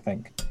books. I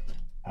think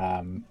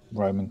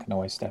Roman can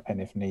always step in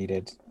if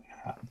needed.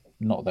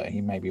 Not that he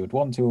maybe would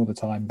want to all the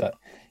time, but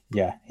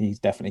yeah, he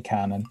definitely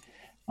can.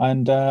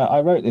 And I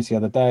wrote this the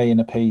other day in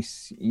a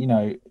piece.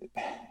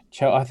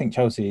 I think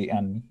Chelsea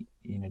and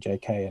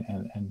JK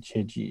and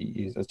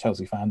Chidge as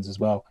Chelsea fans as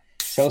well.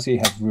 Chelsea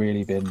have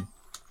really been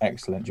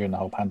excellent during the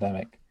whole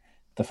pandemic.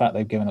 The fact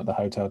they've given up the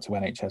hotel to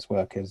NHS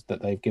workers,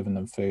 that they've given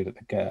them food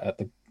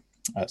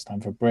at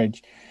Stamford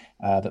Bridge,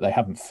 that they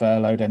haven't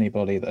furloughed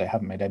anybody, that they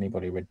haven't made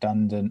anybody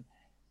redundant.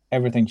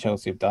 Everything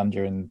Chelsea have done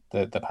during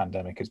the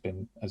pandemic has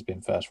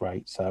been first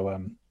rate. So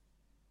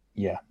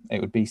yeah, it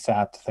would be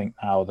sad to think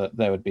now that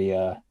there would be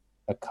a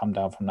come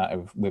down from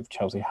that with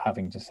Chelsea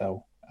having to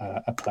sell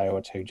a player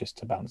or two just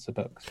to balance the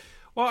books.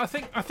 Well, I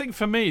think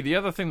for me, the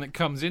other thing that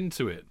comes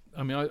into it,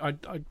 I mean,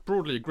 I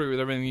broadly agree with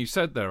everything you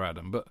said there,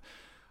 Adam, but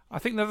I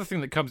think the other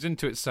thing that comes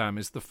into it, Sam,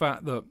 is the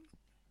fact that,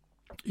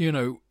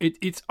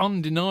 it's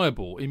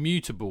undeniable,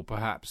 immutable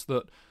perhaps,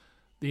 that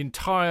the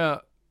entire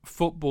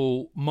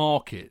football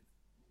market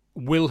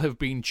will have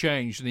been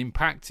changed and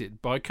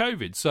impacted by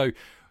COVID. So,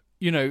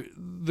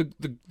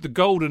 the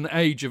golden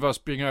age of us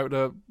being able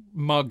to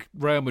mug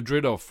Real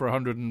Madrid off for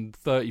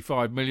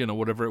 135 million or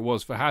whatever it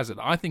was for Hazard,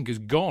 I think is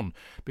gone.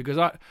 Because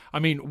I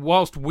mean,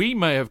 whilst we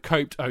may have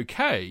coped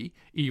okay,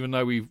 even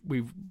though we've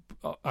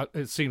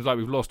it seems like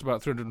we've lost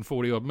about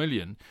 340 odd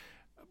million.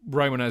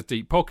 Roman has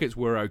deep pockets.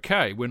 We're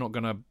okay. We're not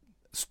going to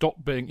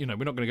stop being, we're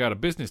not going to go out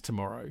of business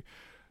tomorrow.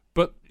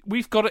 But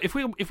we've got to, if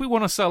we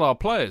want to sell our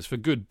players for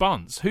good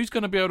bunts, who's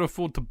going to be able to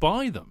afford to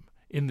buy them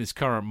in this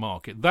current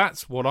market.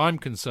 That's what I'm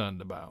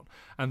concerned about.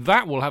 And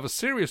that will have a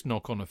serious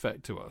knock-on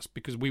effect to us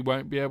because we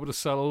won't be able to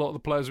sell a lot of the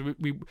players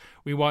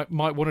we might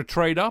want to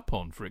trade up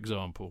on, for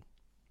example.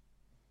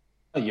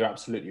 You're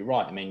absolutely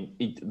right. I mean,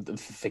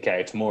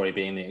 Fikayo Tomori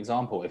being the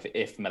example,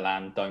 if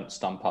Milan don't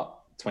stump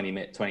up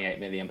 28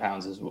 million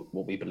pounds is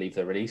what we believe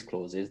the release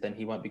clause is, then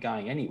he won't be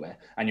going anywhere.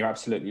 And you're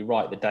absolutely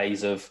right. The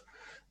days of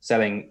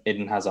selling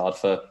Eden Hazard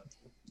for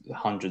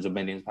hundreds of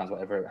millions of pounds,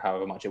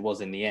 however much it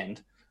was in the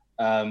end,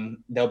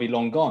 they'll be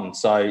long gone.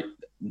 So,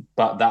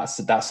 but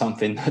that's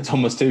something that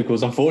Thomas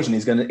Tuchel's unfortunately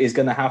is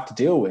going to have to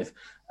deal with.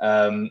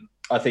 I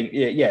think,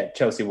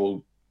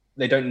 Chelsea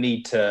they don't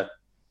need to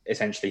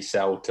essentially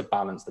sell to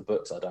balance the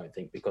books, I don't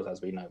think, because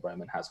as we know,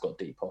 Roman has got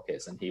deep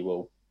pockets and he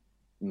will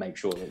make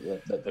sure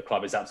that the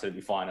club is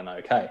absolutely fine and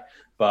okay.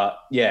 But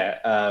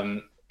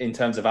in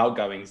terms of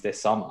outgoings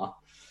this summer,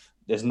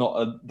 there's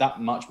not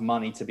that much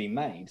money to be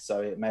made.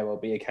 So it may well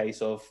be a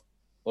case of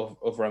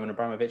Roman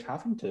Abramovich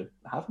having to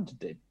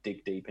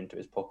dig deep into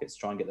his pockets to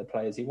try and get the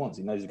players he wants.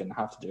 He knows he's going to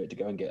have to do it to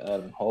go and get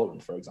Erling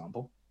Haaland, for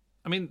example.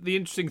 I mean, the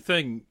interesting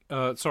thing.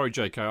 Sorry,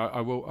 JK,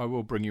 I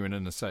will bring you in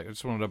a sec. I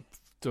just wanted to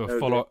do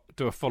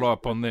a follow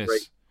up on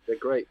this. They're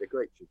great.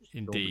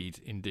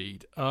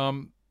 Indeed.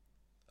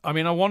 I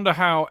mean, I wonder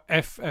how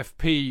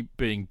FFP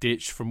being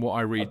ditched from what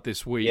I read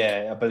this week.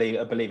 Yeah, I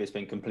believe it's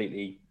been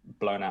completely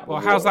blown out.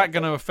 Well, how's that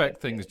going to affect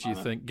things? Do you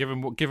think,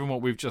 given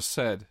what we've just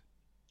said?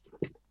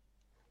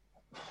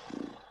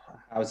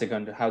 How's it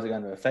going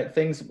to affect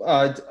things?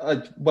 Despite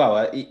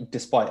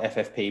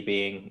FFP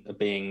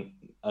being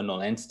a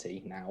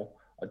non-entity now,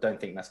 I don't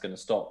think that's going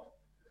to stop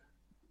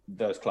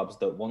those clubs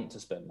that want to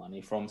spend money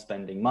from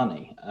spending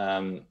money.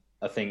 I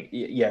think,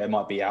 it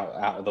might be out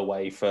of the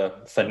way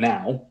for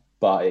now,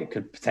 but it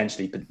could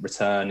potentially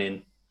return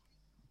in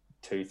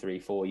 2, 3,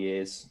 4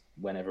 years,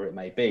 whenever it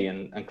may be,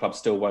 and clubs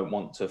still won't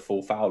want to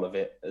fall foul of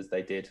it as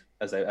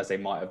they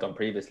might have done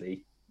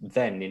previously.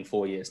 Then in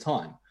 4 years'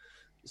 time,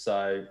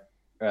 so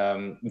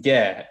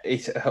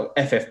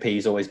FFP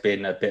has always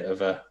been a bit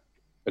of a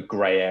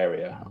grey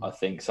area. I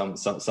think some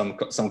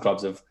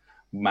clubs have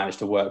managed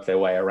to work their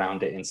way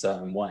around it in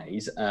certain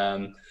ways.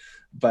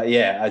 But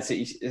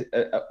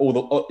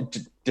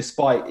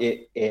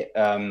despite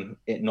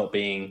it not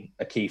being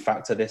a key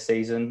factor this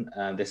season,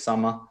 this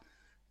summer,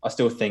 I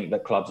still think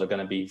that clubs are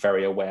going to be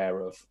very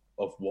aware of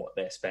what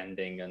they're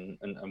spending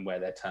and where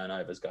their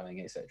turnover's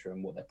going, etc.,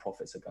 and what their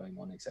profits are going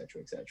on, etc.,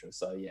 etc.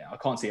 So I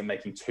can't see it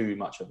making too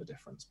much of a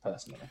difference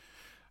personally. I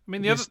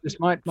mean, this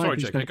might be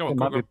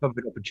a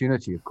perfect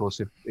opportunity, of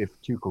course, if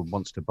Tuchel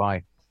wants to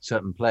buy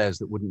certain players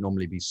that wouldn't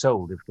normally be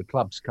sold. If the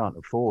clubs can't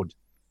afford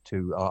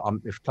to,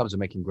 if clubs are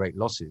making great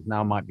losses,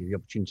 now might be the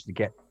opportunity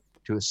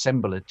to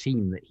assemble a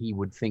team that he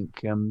would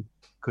think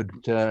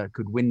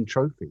could win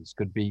trophies,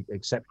 could be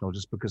exceptional,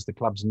 just because the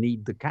clubs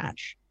need the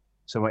cash.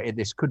 So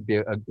this could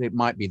be it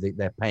might be that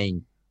they're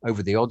paying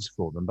over the odds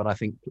for them, but I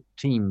think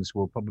teams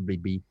will probably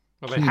be.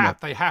 Well,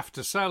 they have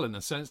to sell in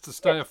a sense to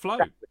stay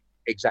afloat.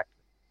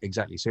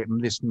 Exactly. So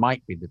this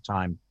might be the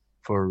time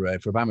for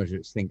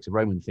Abramovich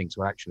Roman thinks,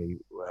 well, actually,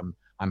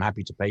 I'm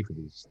happy to pay for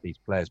these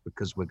players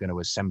because we're going to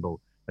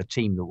assemble a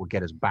team that will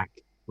get us back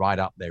right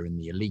up there in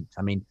the elite.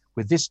 I mean,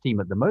 with this team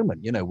at the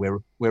moment,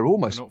 we're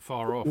almost not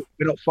far off.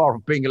 We're not far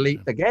off being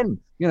elite again.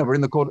 We're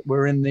in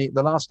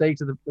the last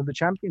eight of the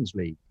Champions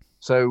League.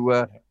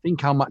 So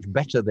think how much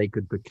better they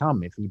could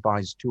become if he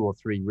buys 2 or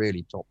 3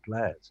 really top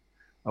players,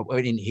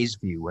 in his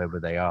view, wherever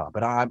they are.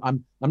 But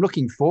I'm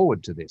looking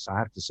forward to this. I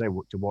have to say,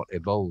 to what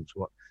evolves,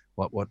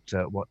 what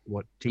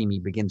team he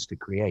begins to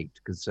create,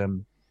 because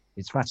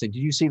it's fascinating.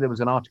 Did you see there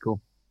was an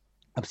article?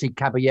 I've seen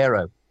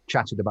Caballero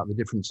chatted about the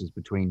differences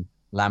between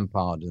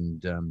Lampard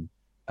and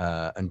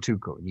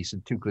Tuchel. And he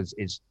said Tuchel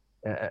is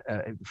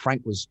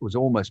Frank was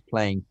almost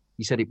playing.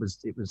 He said it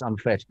was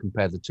unfair to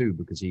compare the two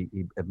because he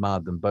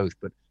admired them both,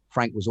 but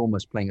Frank was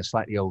almost playing a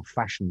slightly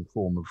old-fashioned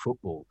form of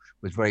football,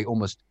 was very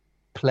almost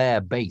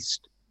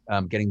player-based,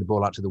 getting the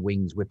ball out to the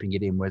wings, whipping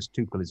it in, whereas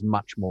Tuchel is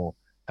much more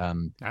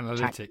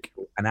analytic.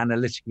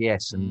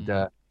 Yes, and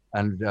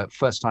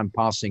first-time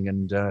passing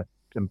and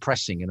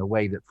pressing in a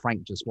way that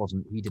Frank just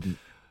wasn't. He didn't.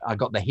 I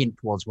got the hint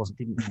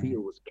didn't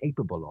feel was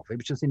capable of. It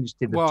was just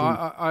interesting.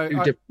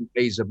 Two different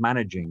ways of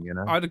managing.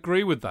 I'd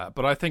agree with that,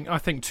 but I think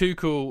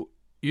Tuchel,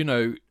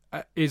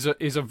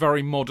 is a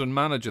very modern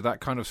manager. That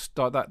kind of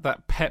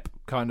that Pep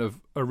kind of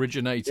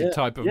originated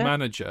type of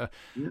manager,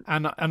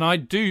 and I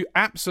do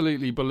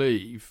absolutely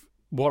believe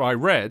what I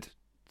read.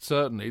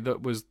 Certainly,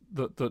 that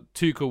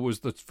Tuchel was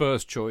the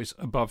first choice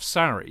above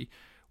Sarri,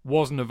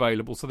 wasn't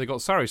available, so they got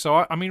Sarri.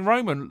 So I mean,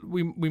 Roman,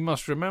 we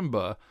must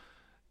remember,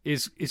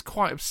 is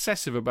quite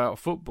obsessive about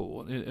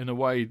football in a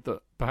way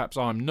that perhaps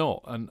I'm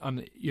not,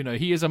 and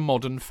he is a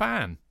modern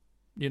fan.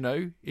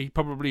 He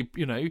probably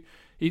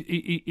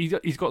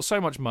he's got so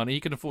much money he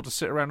can afford to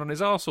sit around on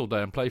his arse all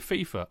day and play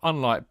FIFA.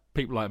 Unlike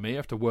people like me who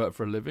have to work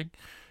for a living.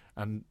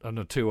 and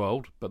are too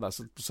old, but that's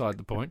beside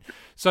the point.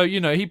 So,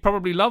 he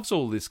probably loves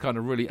all this kind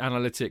of really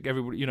analytic,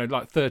 everybody,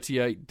 like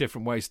 38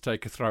 different ways to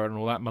take a throw and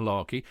all that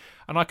malarkey.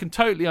 And I can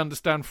totally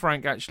understand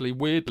Frank actually,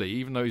 weirdly,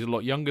 even though he's a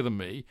lot younger than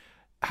me,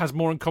 has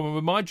more in common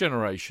with my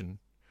generation.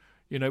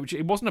 Which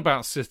it wasn't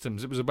about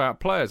systems, it was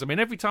about players. I mean,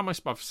 every time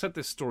I've said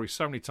this story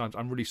so many times,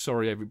 I'm really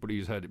sorry everybody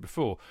who's heard it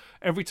before.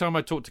 Every time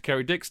I talk to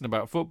Kerry Dixon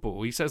about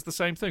football, he says the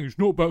same thing. It's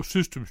not about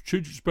systems,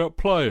 it's about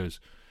players.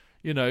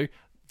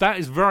 That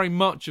is very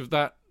much of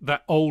that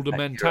older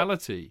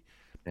mentality.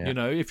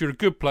 Yeah. If you're a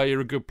good player,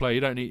 you're a good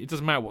player. It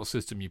doesn't matter what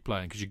system you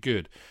play in because you're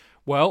good.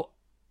 Well,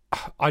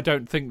 I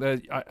don't think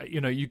that,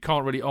 you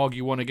can't really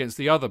argue one against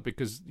the other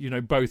because,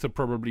 both are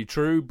probably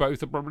true,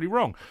 both are probably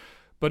wrong.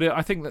 But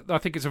I think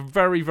it's a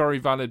very, very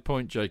valid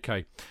point,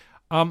 JK.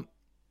 I'm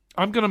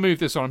going to move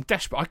this on. I'm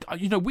desperate.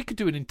 We could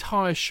do an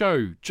entire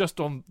show just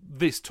on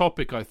this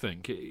topic. I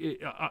think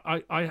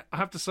I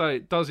have to say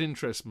it does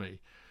interest me,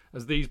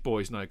 as these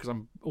boys know, because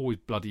I'm always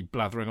bloody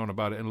blathering on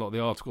about it in a lot of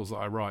the articles that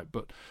I write.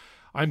 But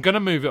I'm going to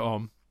move it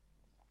on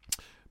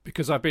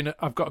because I've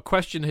got a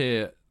question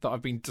here that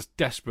I've been just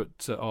desperate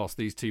to ask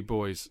these two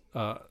boys,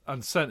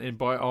 and sent in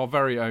by our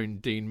very own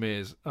Dean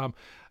Mears.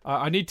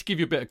 I need to give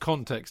you a bit of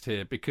context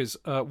here because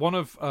one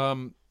of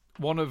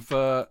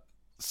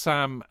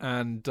Sam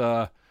and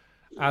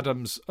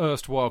Adam's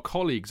erstwhile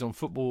colleagues on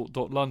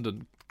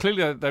Football.London,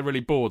 clearly they're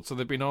really bored, so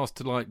they've been asked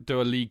to do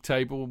a league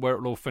table where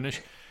it'll all finish.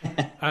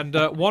 And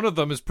one of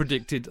them has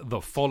predicted the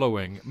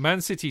following: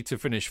 Man City to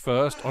finish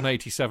first on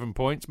 87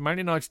 points, Man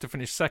United to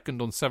finish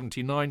second on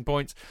 79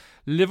 points,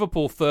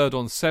 Liverpool third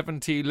on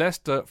 70,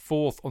 Leicester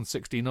fourth on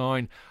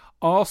 69,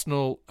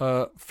 Arsenal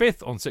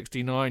fifth on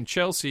 69,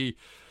 Chelsea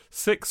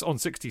 6th on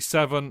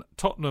 67,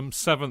 Tottenham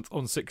 7th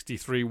on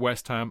 63,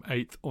 West Ham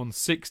 8th on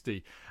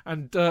 60.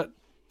 And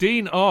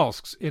Dean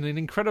asks, in an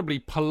incredibly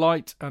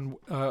polite and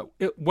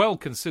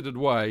well-considered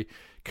way,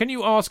 can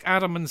you ask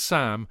Adam and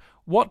Sam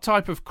what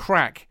type of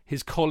crack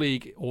his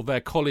colleague or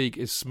their colleague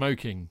is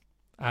smoking?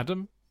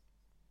 Adam?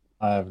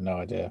 I have no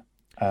idea.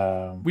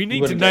 We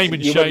need to name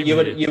and shame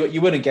him.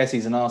 You wouldn't guess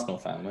he's an Arsenal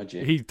fan, would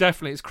you? He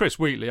definitely. It's Chris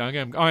Wheatley. I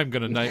am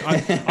going to name.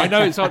 I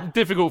know it's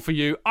difficult for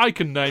you. I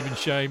can name and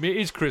shame. It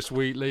is Chris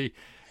Wheatley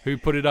who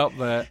put it up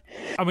there.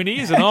 I mean,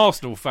 he is an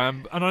Arsenal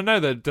fan, and I know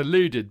they're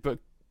deluded, but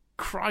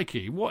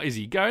crikey, what is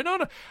he going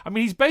on? I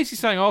mean, he's basically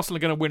saying Arsenal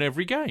are going to win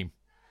every game.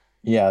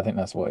 Yeah, I think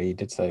that's what he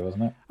did say,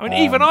 wasn't it? I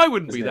mean, even I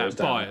wouldn't be that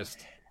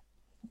biased.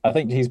 I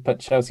think he's put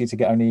Chelsea to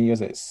get only,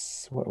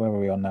 where are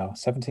we on now?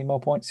 17 more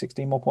points,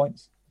 16 more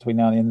points between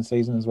now and the end of the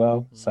season as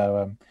well.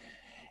 So,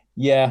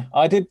 yeah,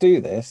 I did do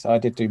this. I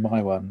did do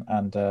my one,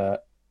 and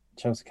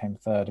Chelsea came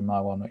third in my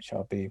one, which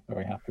I'll be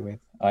very happy with.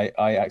 I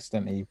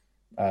accidentally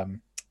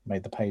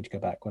made the page go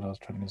back when I was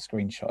trying to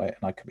screenshot it,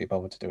 and I couldn't be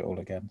bothered to do it all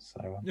again.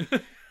 So,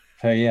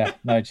 so yeah,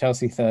 no,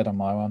 Chelsea third on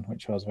my one,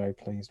 which I was very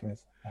pleased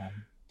with.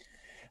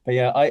 But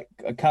yeah, I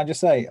can't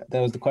just say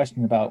there was the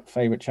question about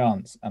favourite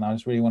chance, and I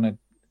just really want to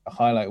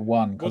highlight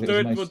one. We'll do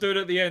it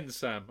at the end,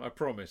 Sam. I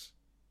promise.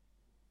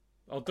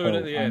 I'll do it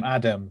at the end. I'm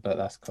Adam, but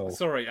that's cool.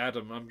 Sorry,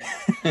 Adam.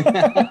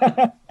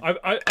 I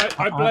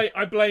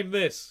blame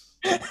this.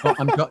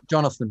 I'm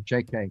Jonathan,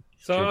 JK.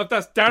 So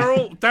that's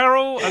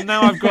Daryl, and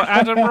now I've got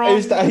Adam wrong.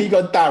 You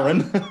got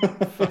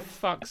Darren. For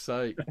fuck's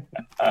sake.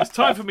 It's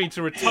time for me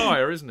to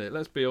retire, isn't it?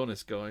 Let's be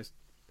honest, guys.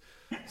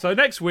 So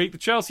next week, the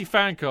Chelsea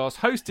Fancast,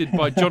 hosted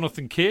by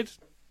Jonathan Kidd.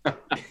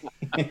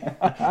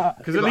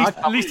 Because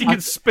at least he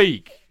can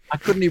speak. I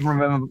couldn't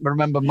even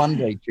remember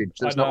Monday, Judge.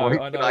 That's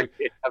I know.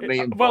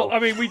 Well, I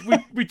mean,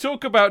 we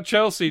talk about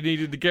Chelsea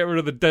needing to get rid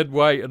of the dead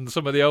weight and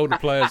some of the older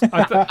players.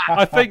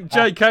 I think,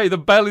 JK, the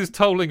bell is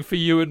tolling for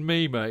you and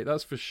me, mate.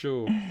 That's for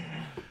sure.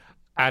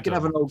 Adam, you can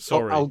have an old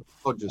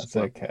Dodgers. That's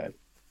okay.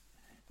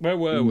 Where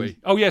were we?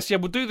 Oh, yes,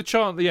 we'll do the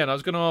chant at the end. I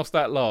was going to ask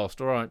that last.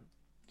 All right.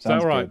 Is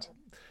that all right?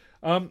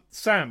 Good.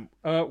 Sam,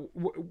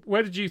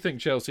 where did you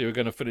think Chelsea were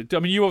going to finish? I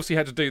mean, you obviously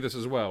had to do this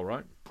as well,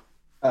 right?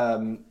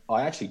 I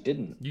actually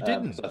didn't. You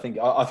didn't? I think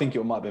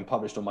it might have been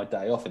published on my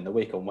day off in the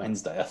week on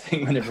Wednesday, I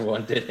think, when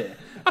everyone did it.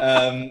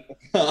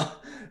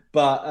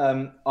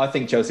 But I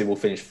think Chelsea will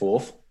finish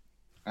fourth.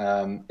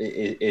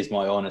 It is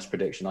my honest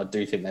prediction. I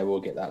do think they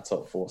will get that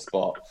top four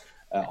spot.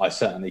 I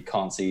certainly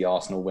can't see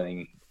Arsenal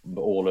winning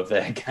all of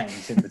their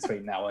games in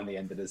between now and the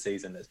end of the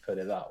season, let's put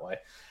it that way.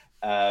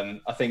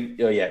 I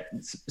think,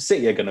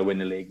 City are going to win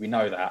the league. We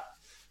know that.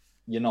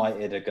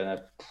 United are going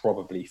to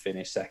probably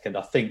finish second.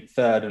 I think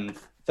third and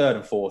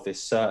fourth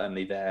is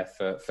certainly there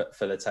for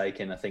the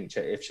taking. I think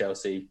if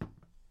Chelsea,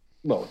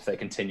 if they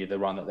continue the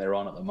run that they're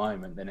on at the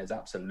moment, then there's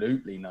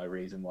absolutely no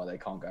reason why they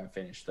can't go and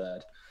finish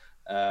third.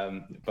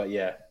 But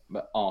yeah,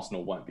 but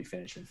Arsenal won't be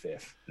finishing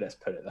fifth. Let's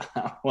put it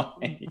that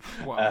way.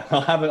 Wow.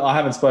 I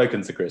haven't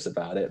spoken to Chris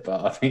about it,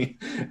 but I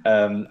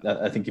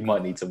think he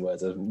might need some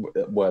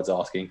words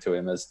asking to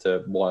him as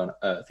to why on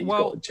earth he's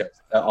got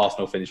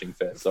Arsenal finishing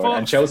fifth,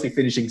 and Chelsea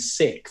finishing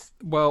sixth.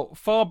 Well,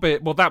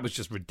 that was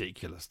just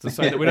ridiculous to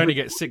say that we'd only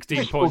get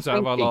 16 points out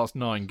of our last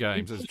 9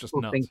 games. It's just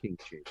nuts.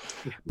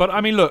 But I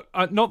mean, look,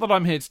 not that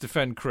I'm here to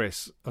defend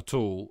Chris at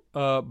all,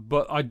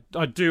 but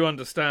I do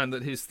understand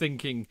that his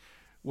thinking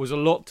was a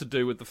lot to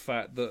do with the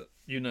fact that,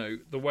 you know,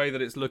 the way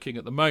that it's looking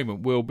at the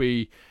moment will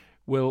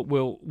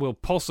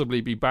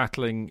possibly be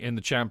battling in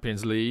the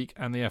Champions League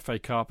and the FA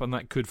Cup, and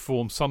that could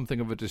form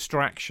something of a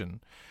distraction.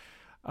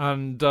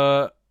 And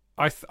I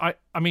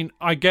mean,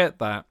 I get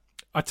that.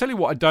 I tell you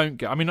what I don't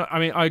get. I mean,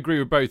 I agree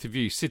with both of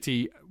you.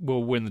 City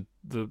will win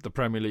the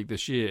Premier League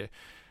this year.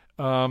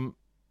 I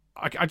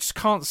just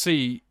can't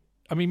see.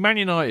 I mean, Man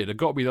United have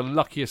got to be the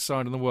luckiest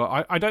side in the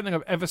world. I don't think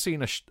I've ever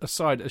seen a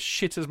side as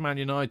shit as Man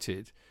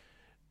United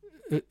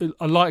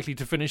are likely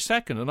to finish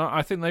second, and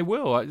I think they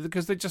will,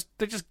 because they just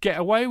get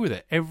away with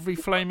it every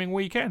flaming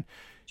weekend.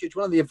 It's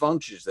one of the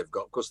advantages they've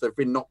got, because they've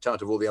been knocked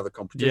out of all the other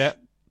competition. Yeah.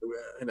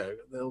 You know,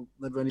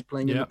 they're only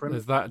playing in the Premier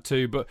League. There's that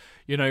too, but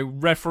you know,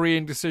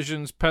 refereeing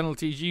decisions,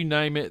 penalties, you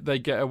name it, they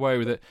get away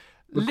with it.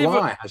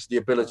 Maguire has the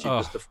ability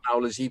just to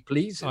foul as he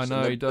pleases. I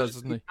know he does,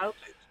 doesn't he?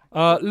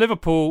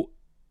 Liverpool,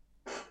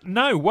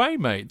 no way,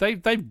 mate.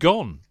 They've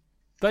gone.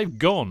 They've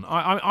gone.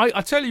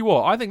 I tell you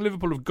what, I think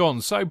Liverpool have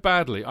gone so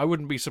badly, I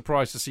wouldn't be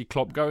surprised to see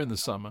Klopp go in the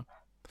summer.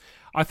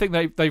 I think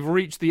they've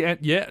reached the end.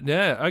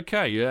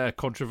 Yeah,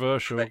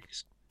 controversial.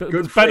 But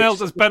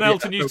as Ben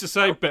Elton used to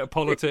say, bit of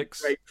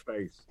politics. Great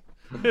face.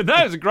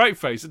 That is a great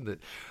face, isn't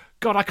it?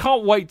 God, I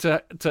can't wait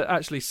to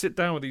actually sit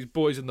down with these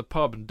boys in the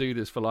pub and do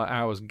this for like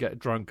hours and get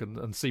drunk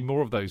and see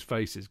more of those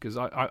faces, because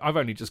I've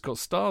only just got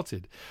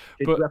started.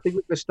 But I think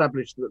we've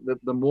established that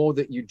the more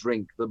that you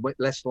drink, the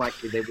less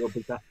likely they will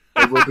be to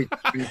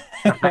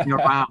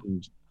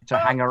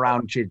hang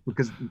around, Chid,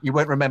 because you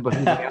won't remember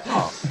who they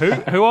are.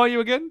 Who are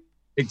you again?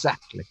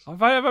 Exactly.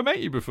 Have I ever met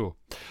you before?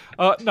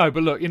 No,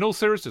 but look, in all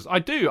seriousness, I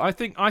do. I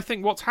think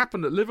what's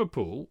happened at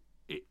Liverpool,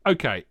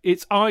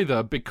 it's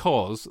either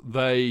because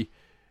they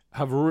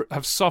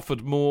have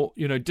suffered more,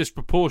 you know,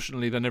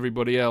 disproportionately than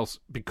everybody else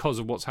because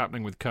of what's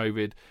happening with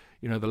COVID,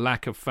 you know, the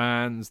lack of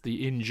fans,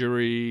 the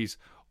injuries,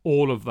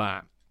 all of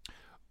that.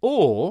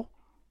 Or,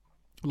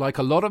 like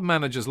a lot of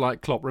managers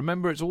like Klopp,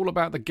 remember, it's all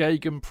about the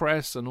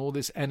gegenpress and all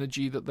this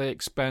energy that they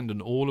expend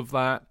and all of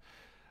that.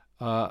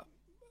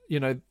 You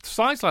know,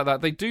 sides like that,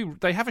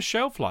 they have a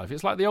shelf life.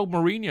 It's like the old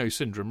Mourinho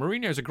syndrome.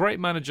 Mourinho's a great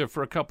manager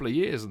for a couple of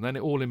years and then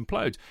it all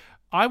implodes.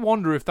 I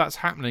wonder if that's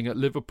happening at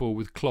Liverpool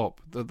with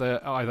Klopp, that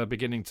they're either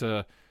beginning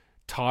to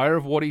tire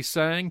of what he's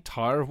saying,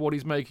 tire of what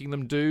he's making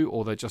them do,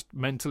 or they're just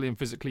mentally and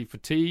physically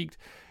fatigued.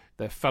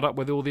 They're fed up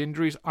with all the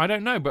injuries. I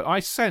don't know, but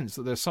I sense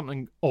that there's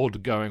something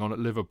odd going on at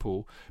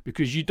Liverpool,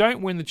 because you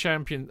don't win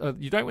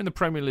the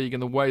Premier League in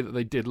the way that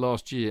they did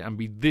last year and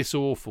be this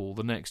awful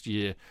the next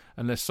year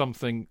unless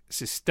something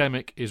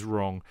systemic is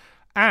wrong.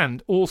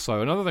 And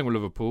also, another thing with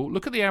Liverpool,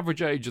 look at the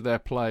average age of their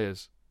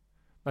players.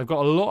 They've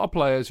got a lot of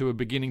players who are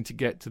beginning to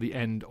get to the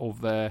end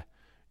of their,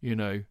 you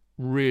know,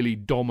 really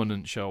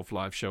dominant shelf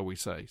life, shall we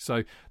say.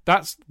 So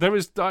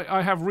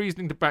I have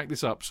reasoning to back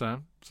this up,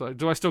 Sam. So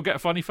do I still get a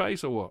funny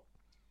face or what?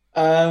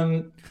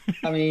 I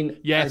mean,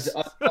 yes.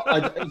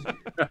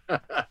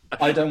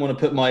 I don't want to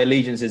put my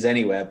allegiances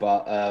anywhere,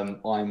 but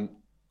I'm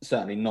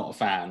certainly not a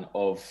fan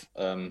of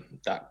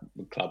that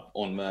club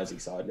on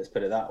Merseyside. Let's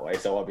put it that way.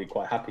 So I'd be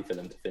quite happy for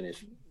them to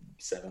finish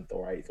 7th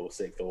or 8th or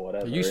 6th or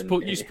whatever. You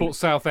support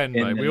Southend,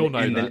 mate. We all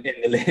know that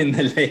in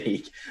the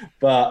league.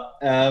 But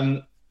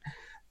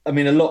I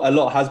mean, a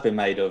lot has been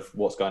made of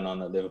what's going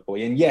on at Liverpool,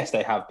 and yes,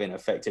 they have been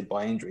affected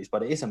by injuries.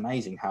 But it is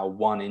amazing how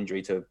one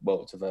injury to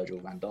Virgil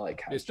van Dijk.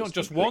 It's not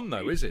just one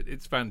though, is it?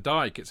 It's Van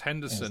Dijk, it's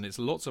Henderson, it's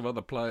lots of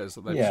other players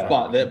that they've. Yeah.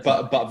 But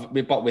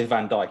with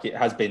Van Dijk, it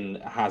has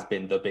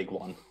been the big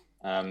one.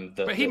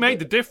 But he made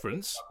the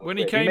difference when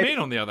he came in.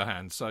 On the other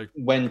hand, so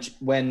when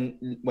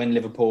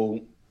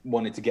Liverpool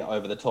wanted to get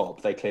over the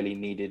top, they clearly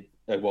needed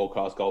a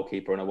world-class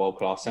goalkeeper and a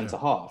world-class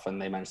centre-half,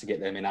 and they managed to get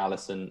them in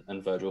Alisson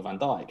and Virgil van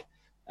Dijk.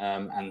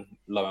 And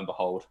lo and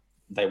behold,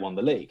 they won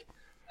the league.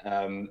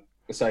 I'd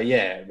say,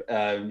 as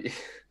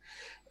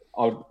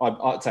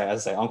I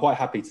say, I'm quite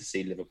happy to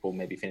see Liverpool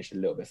maybe finish a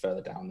little bit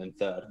further down than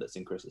third. That's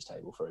in Chris's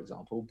table, for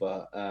example.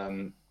 But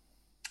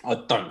I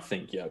don't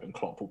think Jurgen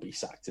Klopp will be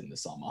sacked in the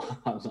summer.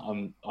 I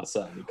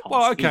certainly can't.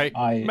 Well, okay,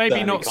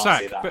 maybe not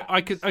sacked, but I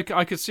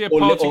could see a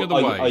parting of the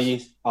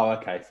ways.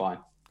 Okay, fine.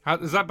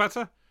 Is that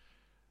better?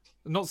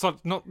 Not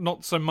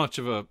so much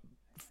of a.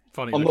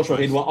 Funny. I'm not sure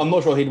he'd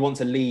want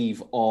to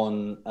leave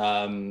on.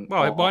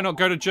 Why not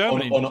go to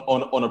Germany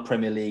on a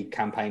Premier League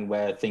campaign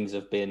where things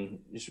have been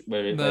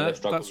where they've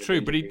struggled? That's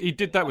true, but he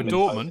did that with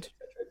Dortmund.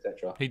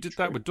 He did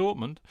that with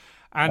Dortmund,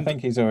 And I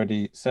think he's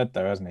already said,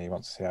 though, hasn't he? He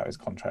wants to see out his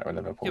contract with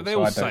Liverpool. yeah, they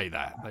all say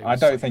that. I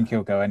don't think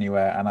he'll go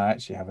anywhere, and I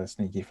actually have a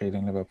sneaky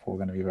feeling Liverpool are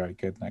going to be very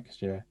good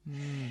next year.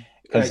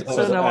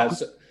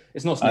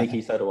 It's not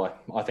sneaky, so do I.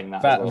 I think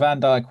that as well. Van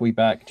Dijk will be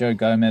back. Joe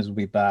Gomez will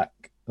be back.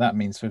 That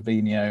means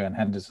Fabinho and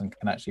Henderson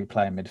can actually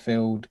play in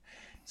midfield.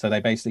 So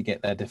they basically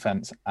get their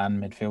defence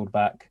and midfield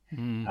back.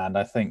 And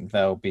I think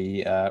they'll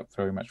be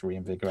very much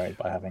reinvigorated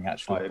by having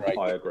actually.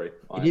 I agree.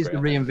 It is the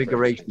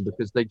reinvigoration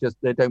because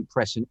they don't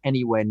press in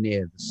anywhere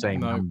near the same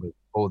numbers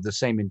or the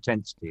same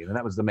intensity. And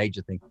that was the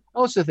major thing. I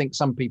also think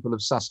some people have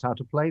sussed how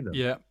to play them.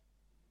 Yeah.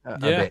 A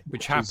bit,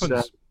 which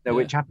happens.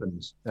 Which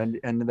happens. And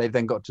they've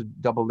then got to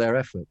double their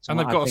efforts. And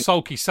they've got a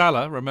sulky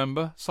Salah,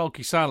 remember?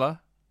 Sulky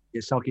Salah.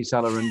 Yeah, sulky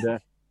Salah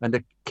and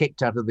a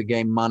kicked out of the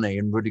game money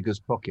in Rudiger's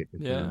pocket.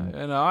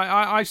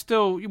 I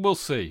still, we'll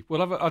see. We'll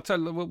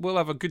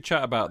have a good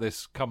chat about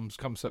this come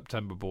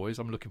September, boys.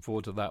 I'm looking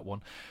forward to that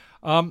one.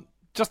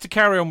 Just to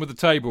carry on with the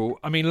table,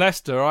 I mean,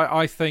 Leicester,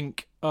 I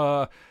think,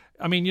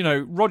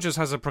 Rodgers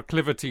has a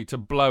proclivity to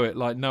blow it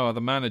like no other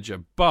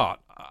manager,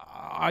 but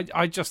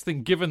I just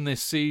think given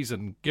this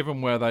season,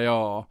 given where they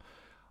are,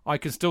 I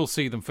can still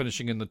see them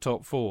finishing in the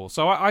top four.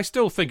 So I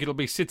still think it'll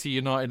be City,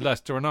 United,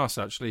 Leicester and us,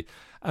 actually,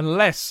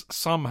 unless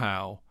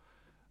somehow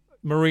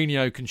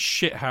Mourinho can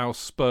shithouse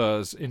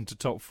Spurs into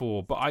top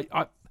four. But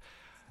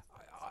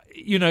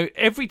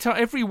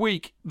every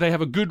week they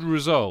have a good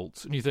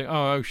result and you think,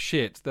 oh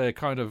shit, they're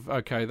kind of,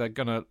 okay, they're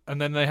going to...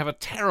 And then they have a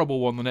terrible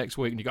one the next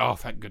week and you go, oh,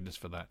 thank goodness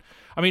for that.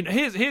 I mean,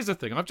 here's the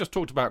thing. I've just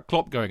talked about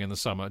Klopp going in the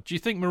summer. Do you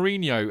think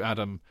Mourinho,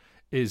 Adam,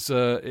 is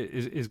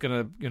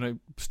going to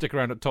stick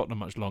around at Tottenham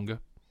much longer?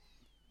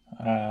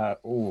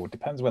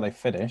 Depends where they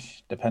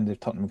finish. Depends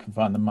if Tottenham can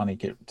find the money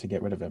to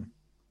get rid of him.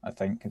 I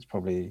think it's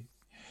probably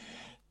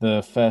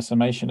the fair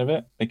summation of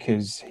it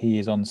because he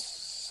is on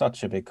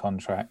such a big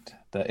contract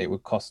that it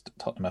would cost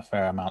Tottenham a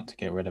fair amount to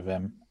get rid of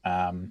him.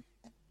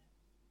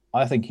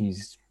 I think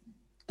he's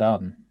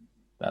done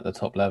at the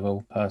top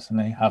level,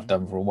 personally. Have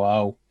done for a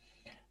while.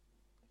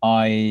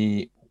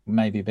 I,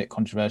 maybe a bit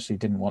controversially,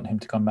 didn't want him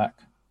to come back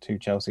to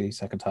Chelsea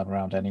second time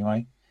around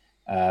anyway,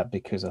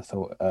 because I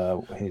thought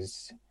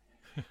his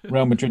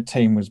Real Madrid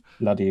team was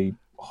bloody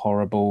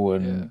horrible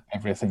and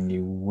everything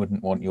you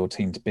wouldn't want your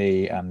team to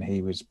be, and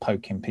he was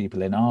poking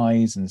people in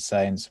eyes and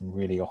saying some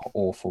really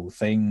awful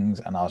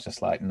things, and I was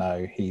just like,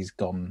 no, he's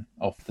gone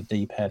off the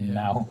deep end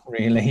now,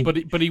 really.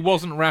 But he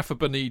wasn't Rafa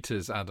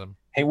Benitez, Adam.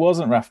 He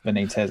wasn't Rafa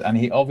Benitez, and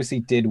he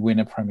obviously did win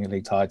a Premier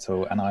League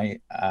title, and I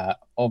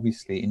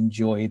obviously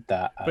enjoyed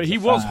that. But he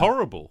was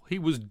horrible. He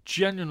was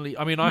genuinely...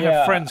 I mean, I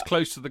have friends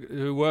close to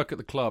who work at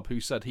the club who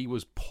said he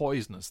was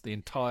poisonous the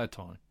entire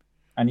time.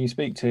 And I've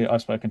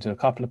spoken to a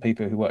couple of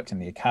people who worked in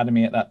the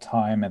academy at that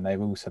time, and they've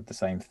all said the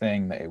same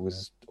thing, that it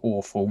was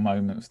awful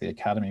moment for the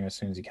academy as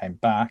soon as he came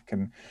back.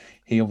 And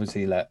he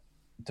obviously let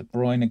De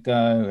Bruyne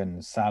go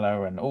and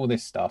Salah and all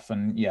this stuff.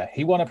 And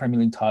he won a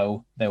Premier League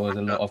title. There was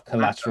a lot of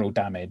collateral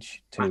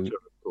damage to... Mata,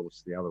 of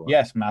course, the other one.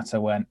 Yes,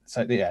 Mata went.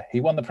 So, he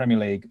won the Premier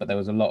League, but there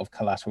was a lot of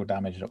collateral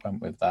damage that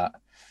went with that.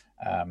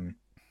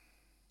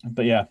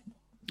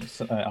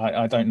 So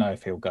I don't know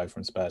if he'll go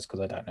from Spurs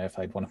because I don't know if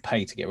they'd want to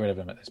pay to get rid of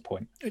him at this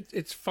point.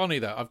 It's funny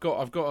that I've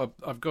got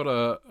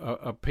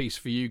a piece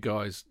for you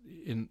guys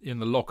in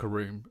the locker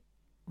room,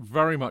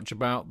 very much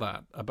about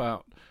that.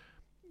 About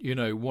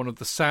one of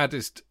the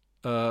saddest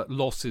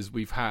losses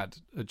we've had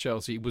at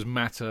Chelsea was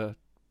Mata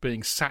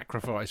being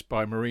sacrificed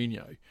by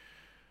Mourinho.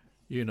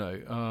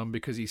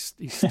 Because he's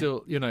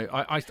still,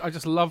 I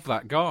just love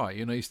that guy.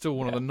 He's still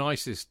one of the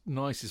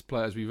nicest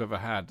players we've ever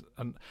had.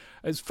 And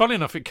it's funny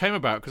enough, it came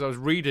about because I was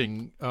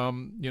reading,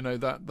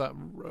 that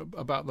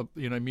about the,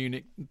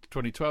 Munich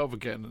 2012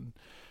 again. And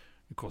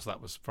of course,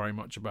 that was very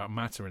much about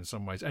Mata in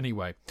some ways.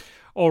 Anyway,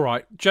 all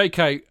right,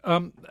 JK,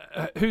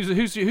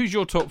 who's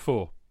your top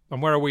four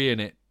and where are we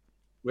in it?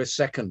 We're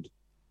second.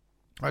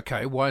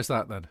 Okay, why is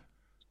that then?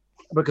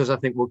 Because I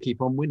think we'll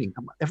keep on winning.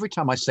 Every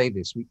time I say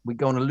this, we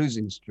go on a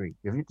losing streak.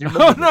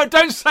 Oh, no,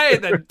 don't say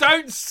it then.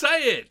 Don't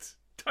say it.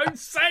 Don't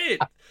say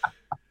it.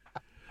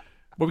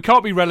 Well, we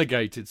can't be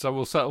relegated, so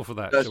we'll settle for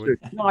that. That's true.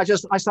 No, I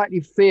slightly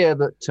fear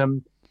that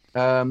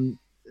the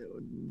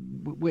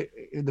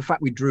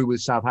fact we drew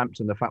with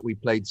Southampton, the fact we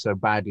played so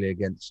badly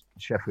against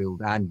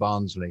Sheffield and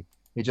Barnsley,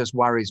 it just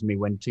worries me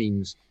when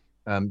teams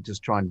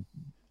just try and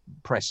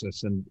press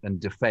us and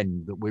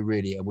defend that we're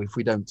really, if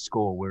we don't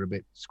score, we're a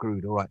bit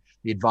screwed. All right,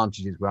 the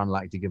advantage is we're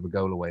unlikely to give a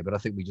goal away, but I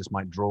think we just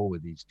might draw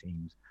with these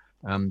teams.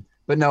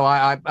 But no,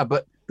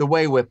 but the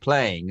way we're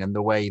playing and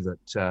the way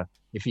that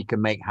if he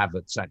can make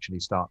Havertz actually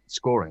start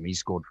scoring, he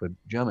scored for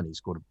Germany,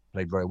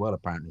 played very well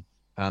apparently.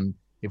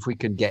 If we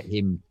can get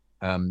him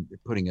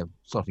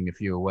slotting a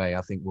few away,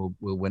 I think we'll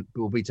win.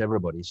 We'll beat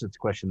everybody. So it's a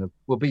question of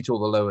we'll beat all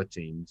the lower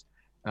teams.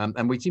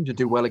 And we seem to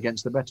do well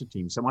against the better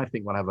teams. So I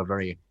think we'll have a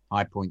very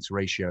high points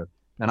ratio.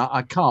 And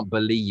I can't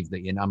believe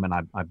that,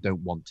 I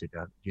don't want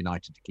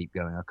United to keep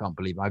going. I can't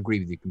believe I agree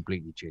with you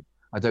completely, Chid.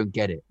 I don't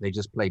get it. They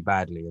just play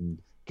badly and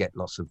get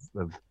lots of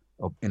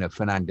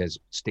Fernandez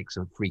sticks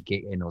a free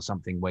kick in or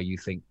something where you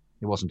think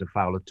it wasn't a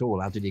foul at all.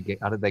 How did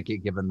they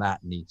get given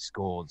that and he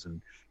scores?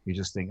 And you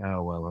just think,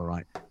 oh well, all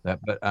right.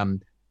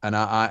 And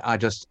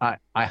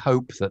I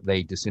hope that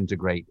they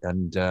disintegrate,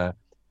 and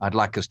I'd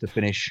like us to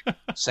finish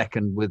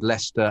second with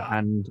Leicester,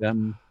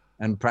 and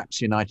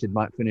perhaps United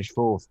might finish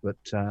fourth. But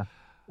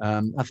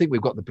I think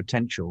we've got the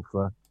potential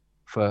for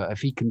if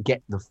he can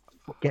get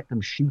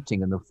them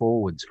shooting and the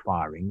forwards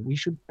firing, we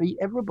should beat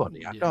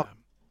everybody.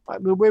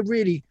 We're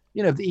really,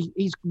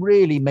 he's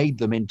really made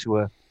them into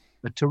a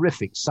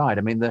terrific side.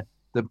 I mean, the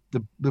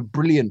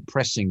brilliant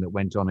pressing that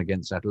went on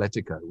against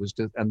Atletico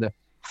and the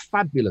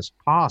fabulous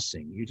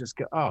passing. You just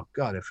go, oh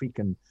God, if we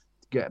can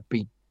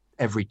beat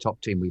every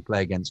top team we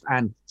play against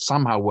and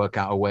somehow work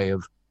out a way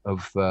of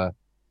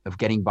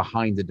getting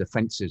behind the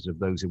defenses of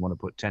those who want to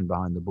put 10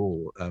 behind the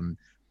ball.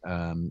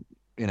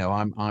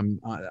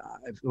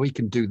 If we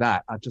can do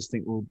that, I just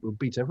think we'll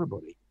beat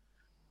everybody.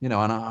 And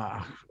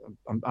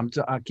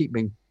I keep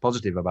being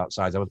positive about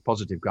sides. I was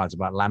positive, guys,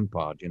 about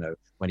Lampard.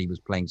 When he was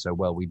playing so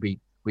well, we beat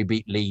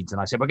Leeds,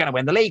 and I said we're going to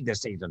win the league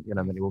this season.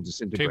 Then it will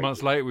disintegrate. 2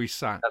 months later, we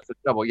sacked. That's the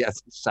trouble.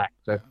 Yes, sacked.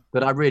 So,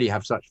 but I really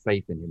have such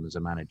faith in him as a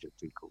manager,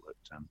 Tuchel.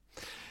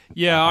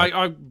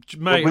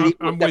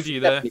 I'm with you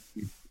there.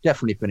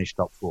 Definitely finish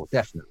top four.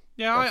 Definitely.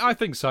 Yeah, I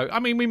think so. I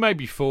mean, we may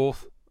be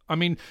fourth. I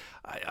mean,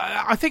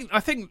 I think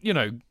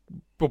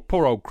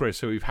poor old Chris,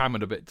 who we've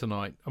hammered a bit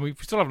tonight. I mean,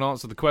 we still haven't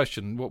answered the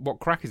question. What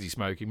crack is he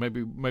smoking?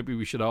 Maybe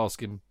we should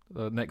ask him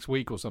next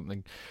week or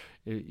something.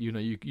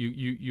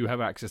 You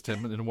have access to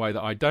him in a way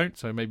that I don't,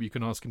 so maybe you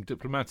can ask him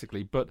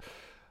diplomatically. But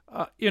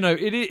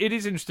it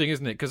is interesting,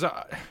 isn't it? Because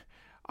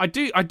I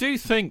do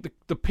think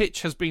the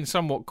pitch has been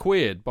somewhat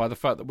queered by the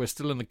fact that we're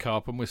still in the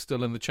Cup and we're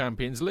still in the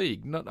Champions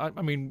League.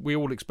 I mean, we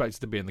all expected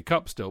to be in the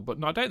Cup still,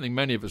 but I don't think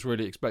many of us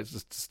really expected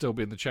us to still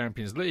be in the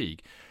Champions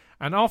League.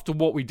 And after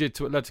what we did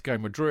to Atletico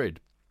Madrid,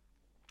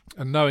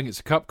 and knowing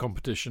it's a cup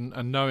competition,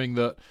 and knowing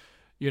that,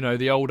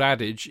 the old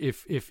adage,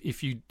 if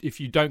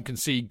you don't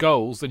concede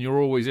goals, then you're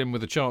always in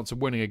with a chance of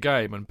winning a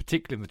game, and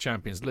particularly in the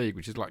Champions League,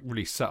 which is like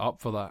really set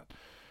up for that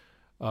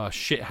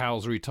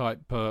shithousery type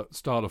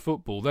style of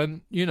football,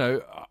 then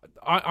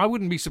I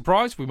wouldn't be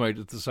surprised if we made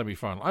it to the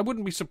semi-final. I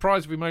wouldn't be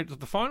surprised if we made it to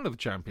the final of the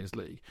Champions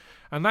League,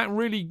 and that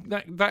really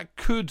that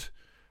could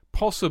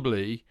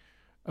possibly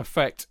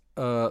affect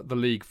the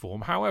league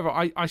form. However,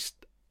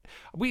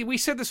 we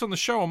said this on the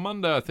show on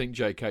Monday, I think,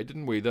 JK,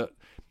 didn't we? That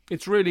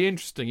it's really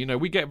interesting.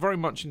 We get very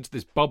much into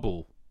this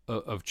bubble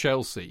of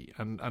Chelsea,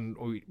 and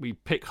we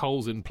pick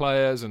holes in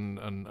players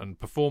and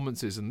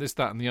performances and this,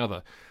 that, and the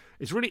other.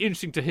 It's really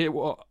interesting to hear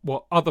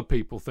what other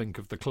people think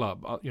of the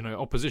club,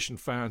 opposition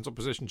fans,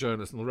 opposition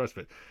journalists, and all the rest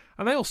of it.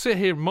 And they all sit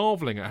here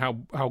marvelling at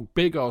how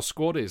big our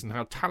squad is and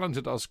how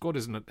talented our squad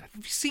is. And have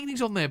you seen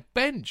who's on their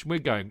bench? And we're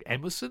going,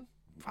 Emerson?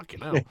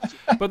 Fucking hell.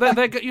 But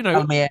they're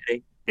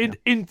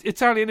in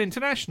Italian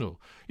international,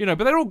 but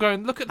they're all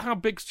going, look at how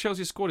big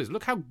Chelsea's squad is.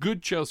 Look how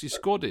good Chelsea's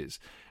squad is.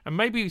 And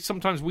maybe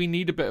sometimes we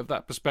need a bit of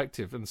that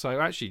perspective and say,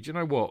 actually, do you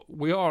know what?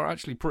 We are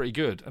actually pretty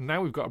good. And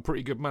now we've got a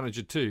pretty good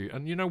manager too.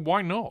 And,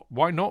 why not?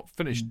 Why not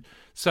finish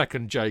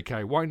second,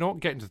 JK? Why not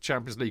get into the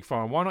Champions League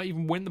final? Why not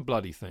even win the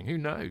bloody thing? Who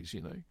knows,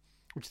 What do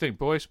you think,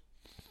 boys?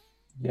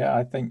 Yeah,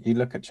 I think you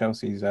look at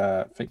Chelsea's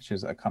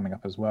fixtures that are coming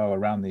up as well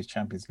around these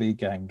Champions League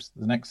games.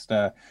 The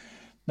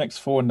next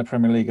four in the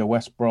Premier League are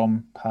West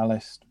Brom,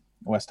 Palace,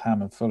 West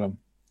Ham and Fulham.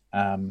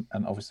 And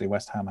obviously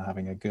West Ham are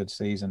having a good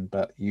season,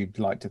 but you'd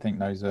like to think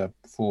those are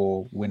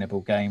 4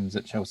 winnable games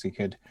that Chelsea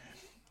could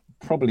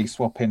probably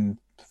swap in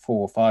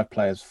 4 or 5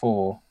 players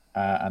for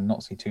and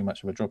not see too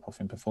much of a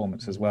drop-off in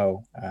performance as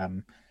well.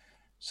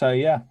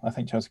 I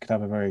think Chelsea could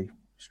have a very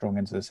strong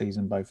end to the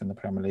season, both in the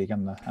Premier League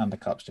and the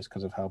Cups, just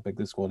because of how big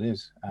the squad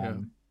is,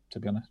 to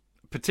be honest.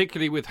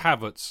 Particularly with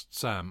Havertz,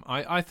 Sam.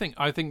 I think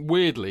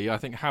weirdly,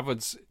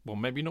 Havertz, well,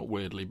 maybe not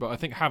weirdly, but I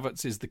think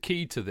Havertz is the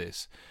key to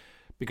this.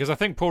 Because I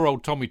think poor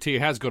old Tommy T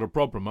has got a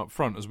problem up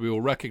front, as we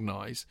all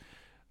recognise.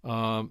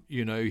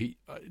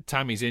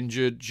 Tammy's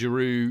injured.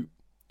 Giroud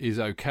is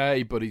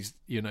okay, but he's,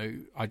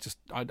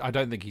 I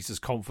don't think he's as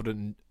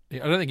confident. I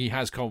don't think he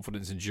has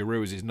confidence in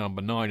Giroud as his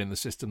number 9 in the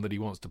system that he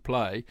wants to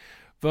play.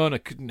 Werner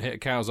couldn't hit a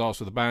cow's arse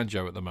with a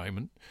banjo at the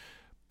moment.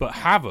 But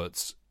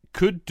Havertz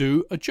could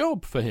do a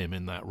job for him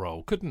in that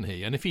role, couldn't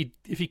he? And if he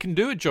can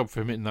do a job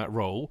for him in that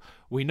role,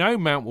 we know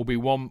Mount will be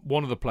one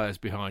of the players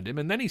behind him.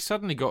 And then he's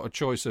suddenly got a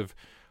choice of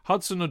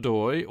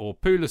Hudson-Odoi or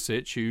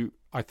Pulisic, who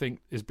I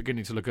think is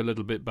beginning to look a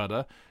little bit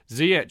better,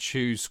 Ziyech,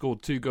 who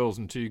scored 2 goals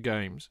in 2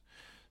 games.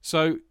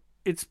 So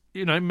it's,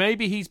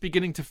 maybe he's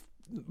beginning to,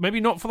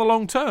 maybe not for the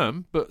long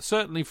term, but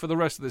certainly for the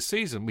rest of the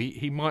season,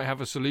 he might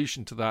have a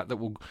solution to that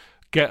will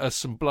get us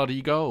some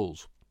bloody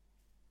goals.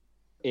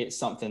 It's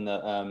something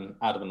that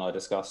Adam and I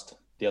discussed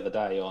the other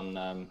day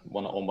on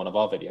one of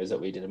our videos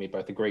that we did, and we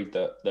both agreed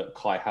that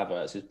Kai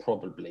Havertz is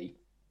probably,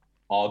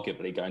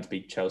 arguably, going to be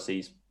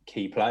Chelsea's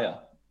key player.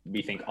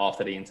 We think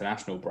after the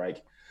international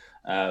break,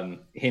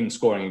 him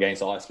scoring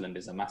against Iceland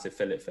is a massive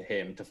fillip for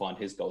him to find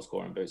his goal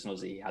scoring boots. And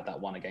obviously he had that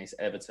one against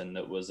Everton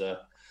that was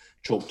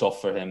chalked off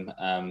for him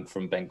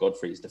from Ben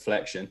Godfrey's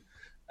deflection.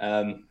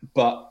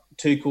 But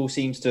Tuchel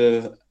seems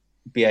to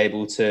be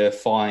able to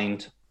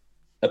find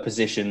a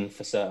position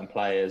for certain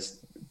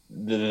players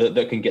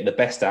that can get the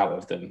best out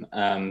of them.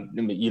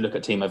 You look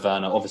at Timo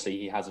Werner. Obviously,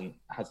 he hasn't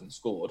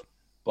scored,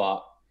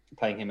 but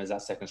playing him as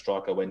that second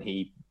striker when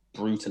he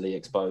brutally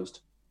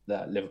exposed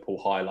that Liverpool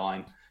high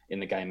line in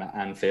the game at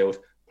Anfield,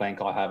 playing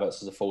Kai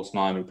Havertz as a false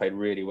nine, who played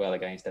really well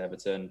against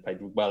Everton, played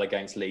well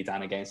against Leeds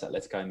and against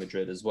Atletico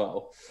Madrid as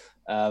well.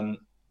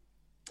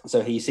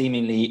 So he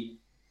seemingly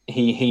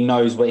he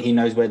knows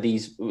where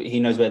these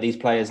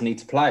players need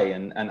to play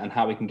and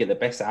how we can get the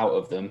best out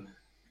of them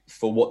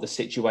for what the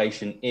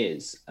situation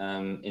is,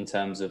 in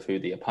terms of who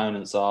the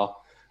opponents are,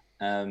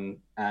 and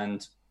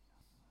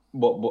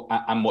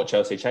what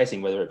Chelsea are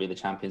chasing, whether it be the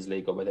Champions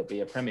League or whether it be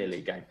a Premier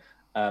League game.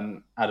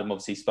 Adam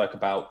obviously spoke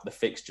about the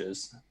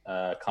fixtures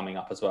coming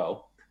up as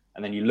well.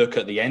 And then you look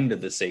at the end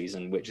of the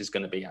season, which is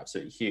going to be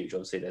absolutely huge.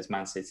 Obviously, there's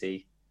Man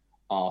City,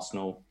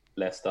 Arsenal,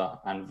 Leicester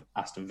and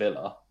Aston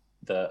Villa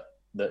that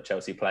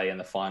Chelsea play in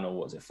the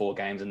final, 4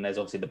 games? And there's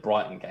obviously the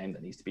Brighton game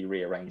that needs to be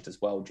rearranged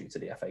as well due to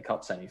the FA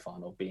Cup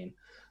semi-final being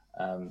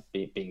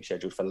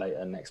scheduled for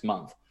later next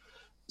month.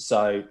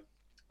 So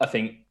I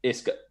think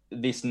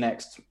this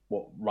next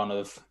run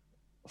of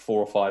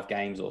 4 or 5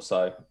 games or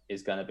so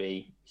is going to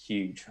be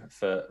huge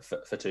for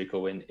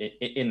Tuchel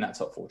in that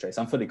top 4 chase.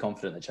 I'm fully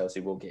confident that Chelsea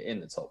will get in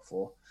the top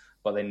 4,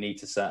 but they need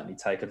to certainly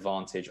take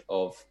advantage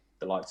of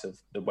the likes of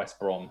the West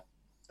Brom,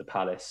 the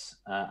Palace,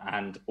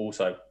 and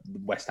also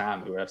West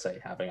Ham, who are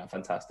having a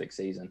fantastic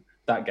season.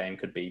 That game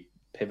could be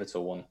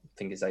pivotal on, I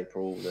think it's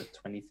April the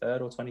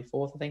 23rd or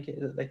 24th, I think it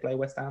is, that they play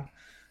West Ham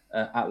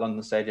at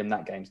London Stadium.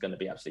 That game's going to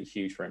be absolutely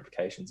huge for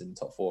implications in the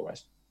top 4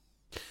 race.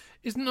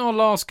 Isn't our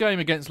last game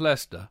against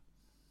Leicester?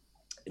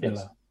 It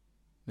is.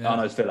 Yeah. Oh,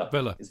 no, it's Villa.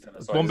 It's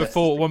Villa. Sorry, one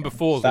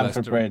before Stamford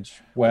Leicester.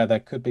 Bridge, where there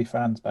could be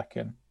fans back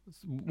in.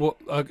 What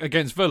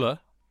against Villa?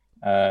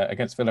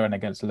 Against Villa and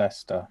against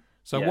Leicester.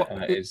 So Yeah.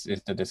 what Is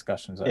the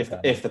discussions that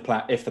if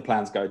the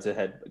plans go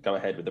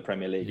ahead with the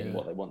Premier League and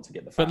what they want to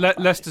get the fans But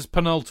back. Leicester's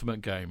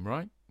penultimate game,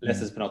 right?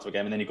 Leicester's penultimate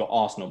game, and then you've got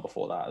Arsenal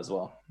before that as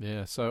well.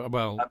 Yeah. So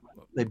well,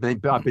 They've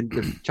chatted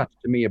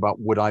to me about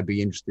would I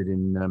be interested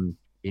in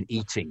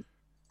eating,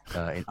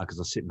 because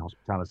I sit in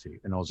hospitality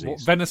in Aussies.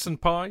 what, venison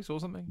pies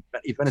or something?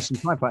 Venison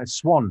pie,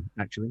 swan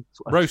actually.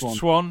 Roast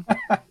swan.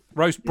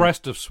 Roast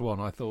breast of swan.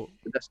 I thought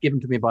That's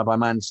given to me by my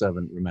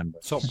manservant. Remember,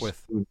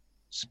 Sopwith.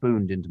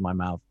 spooned into my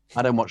mouth.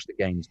 I don't watch the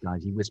games,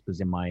 guys. He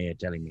whispers in my ear,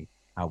 telling me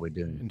how we're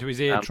doing. Into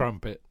his ear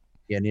trumpet.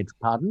 Yeah,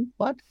 pardon,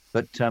 what?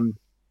 But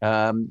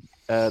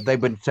they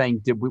were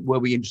saying, were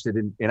we interested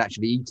in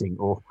actually eating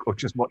or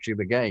just watching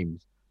the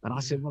games? And I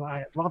said, well,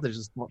 I'd rather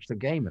just watch the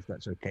game if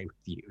that's okay with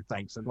you.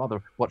 Thanks. I'd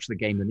rather watch the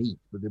game than eat.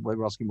 But they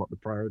were asking what the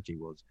priority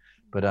was.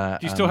 But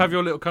Do you still have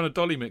your little kind of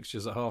dolly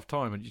mixtures at half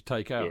time and you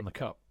take out in the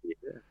cup?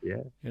 Yeah.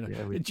 You know,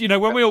 Yeah, do you know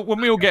when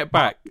we all get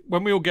back?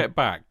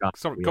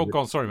 Sorry, go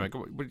on. Sorry, mate.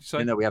 What did you say?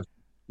 You know, we have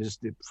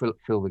just to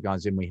fill the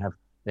guys in.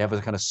 They have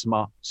a kind of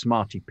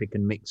smarty pick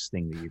and mix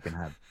thing that you can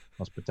have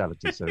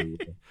hospitality. So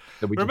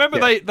we remember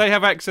they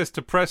have access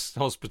to press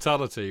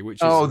hospitality,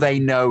 which is they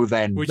know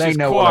then. which they is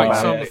know all quite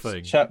about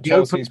something. the open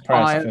Chelsea's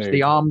press fires, food.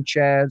 the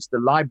armchairs, the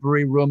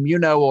library room. You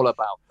know all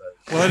about those.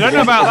 Well, they don't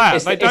know about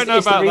that. They don't know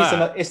about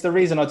that. It's the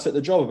reason I took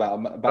the job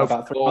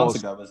about 3 months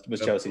ago was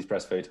Chelsea's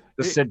press food.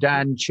 The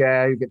sedan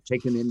chair, you get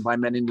taken in by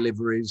men in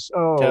liveries.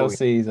 Oh,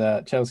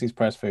 Chelsea's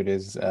press food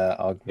is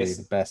arguably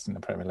the best in the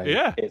Premier League.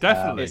 Yeah,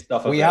 definitely.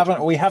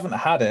 We haven't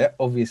had it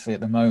obviously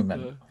at the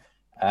moment.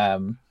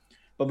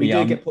 But we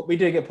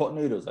do get pot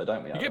noodles though,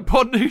 don't we? You get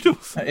pot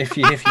noodles. If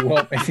you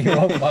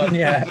want one,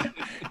 yeah.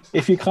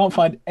 If you can't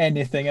find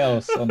anything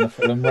else on the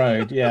Fulham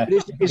Road, yeah.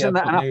 Isn't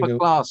that an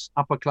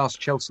upper class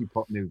Chelsea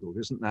pot noodle?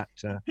 Isn't that?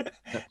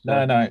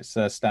 No, it's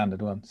a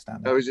standard one.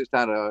 Standard. Oh, is it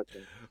standard? Oh,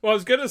 okay. Well, I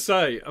was going to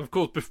say, of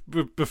course,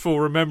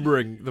 before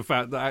remembering the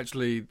fact that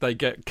actually they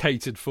get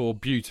catered for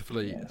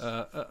beautifully. Yes.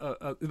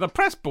 The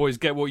press boys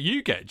get what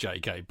you get,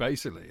 JK.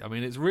 Basically, I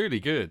mean, it's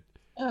really good.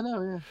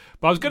 Yeah.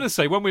 But I was going to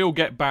say, when we all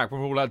get back,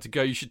 when we're all allowed to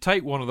go, you should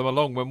take one of them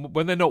along.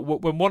 When they're not,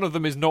 when one of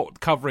them is not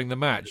covering the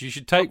match, you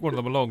should take one of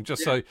them along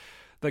just so.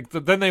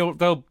 Then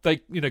they'll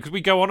because we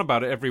go on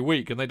about it every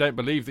week, and they don't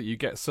believe that you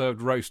get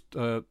served roast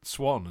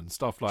swan and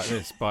stuff like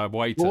this by a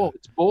waiter.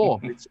 It's boar.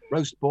 It's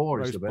roast boar.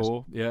 Roast is the best.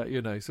 boar,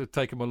 yeah, so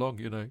take them along,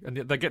 and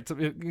they get to.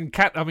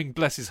 I mean,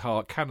 bless his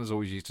heart, Canners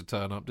always used to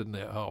turn up, didn't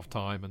they, at half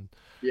time and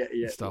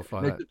stuff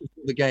like that.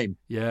 The game.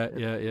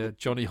 Yeah.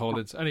 Johnny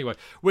Hollins. Anyway,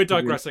 we're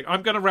digressing.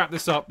 I'm going to wrap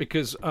this up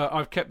because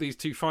I've kept these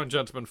two fine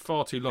gentlemen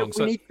far too long.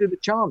 We need to do the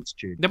chants,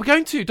 Jude. No, we're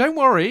going to. Don't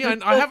worry.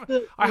 And I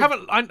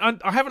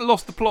haven't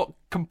lost the plot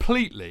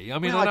completely. I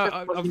mean,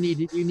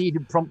 you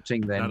needed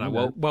prompting then.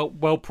 No.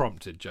 Well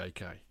prompted,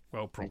 JK.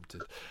 Well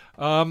prompted.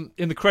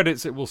 In the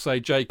credits, it will say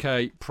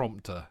JK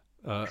prompter.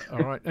 All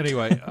right.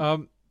 Anyway,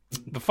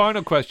 the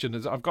final question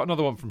is: I've got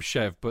another one from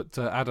Chev, but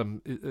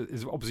Adam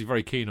is obviously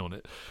very keen on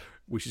it,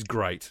 which is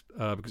great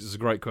because it's a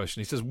great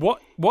question. He says,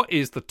 "What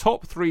is the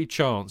top 3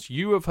 chants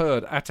you have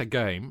heard at a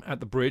game,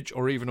 at the Bridge,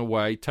 or even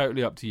away?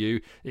 Totally up to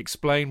you.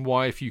 Explain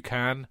why if you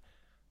can."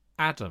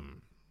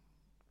 Adam.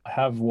 I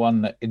have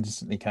one that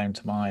instantly came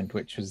to mind,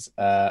 which was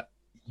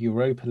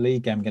Europa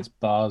League game against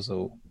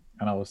Basel,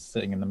 and I was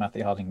sitting in the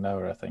Matthew Harding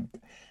lower, I think,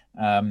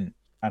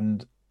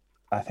 and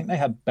I think they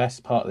had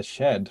best part of the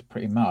shed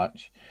pretty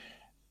much,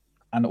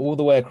 and all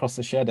the way across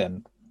the shed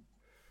end,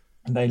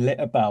 they lit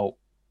about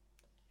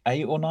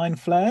 8 or 9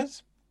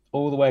 flares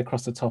all the way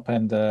across the top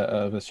end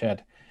of the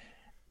shed,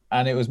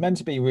 and it was meant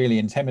to be really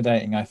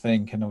intimidating, I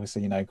think, and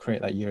obviously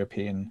create that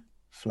European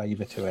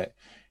flavour to it,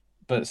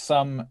 but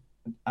some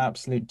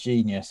absolute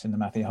genius in the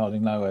Matthew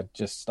Harding lower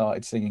just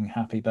started singing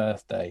Happy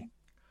Birthday,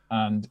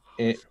 and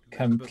it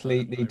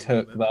completely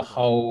took the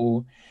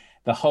whole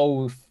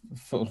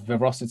sort of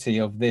veracity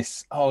of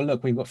this. Oh,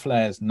 look, we've got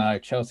flares. No,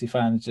 Chelsea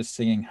fans just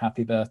singing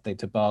Happy Birthday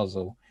to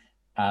Basel,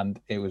 and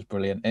it was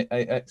brilliant.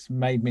 It's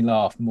made me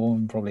laugh more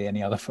than probably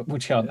any other football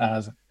chant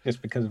has,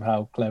 just because of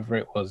how clever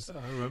it was.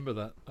 I remember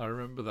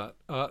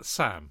that.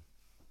 Sam?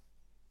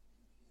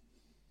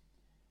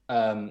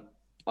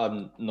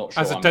 I'm not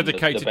sure. As a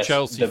dedicated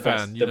Chelsea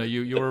fan, you're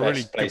a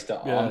really place to.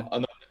 Yeah.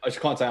 I just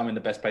can't say I'm in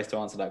the best place to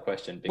answer that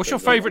question. What's your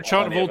favourite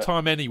chant of all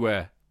time,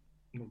 anywhere?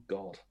 Oh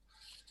God,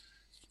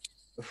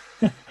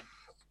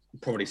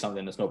 probably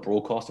something that's not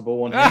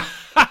broadcastable on here.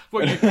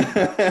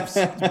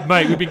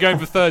 Mate, we've been going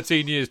for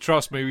 13 years.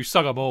 Trust me, we've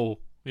sung them all.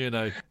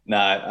 No,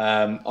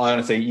 I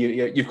honestly,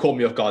 you've caught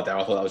me off guard there.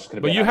 I thought that was just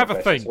going to be. But you have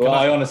a thing. Well,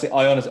 I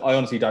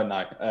honestly don't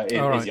know.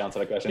 Is the answer to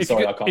that question?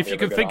 Sorry, I can't. If you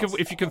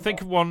can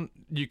think of one,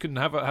 you can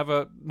have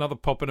another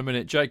pop in a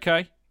minute.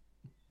 JK.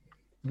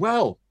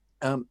 Well,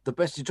 the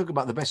best. You talk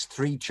about the best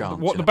 3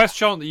 chants. What the best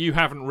chant that you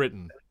haven't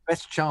written?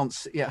 Best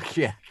chance, yeah,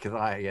 because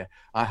I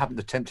haven't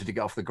attempted to get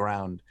off the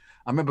ground.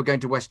 I remember going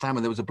to West Ham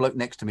and there was a bloke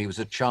next to me who was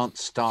a chant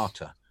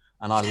starter.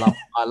 And I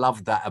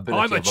love that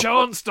ability. I'm a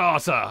chant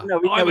starter.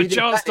 I'm a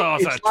chant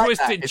starter.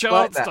 Twisted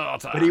chant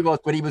starter. But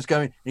he was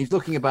going, and he's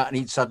looking about, and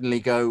he'd suddenly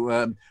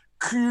go,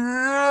 for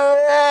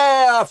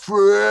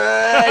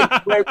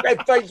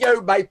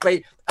you,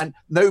 matey, and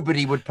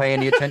nobody would pay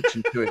any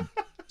attention to him.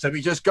 So we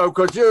just go,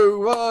 because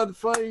you are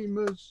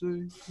famous.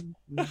 and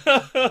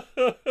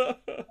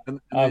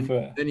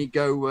then he'd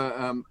go,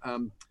 I'm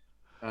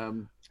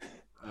trying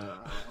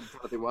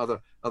to think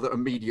what other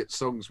immediate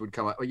songs would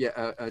come out. Oh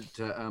yeah,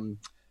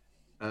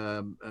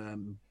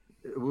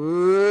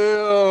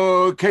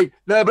 keep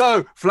the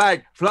blue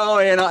flag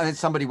flying, and then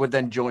somebody would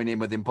then join in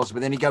with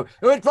Impossible. Then he'd go,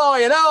 it's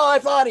flying, I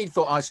finally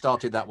thought I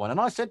started that one, and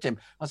I said to him,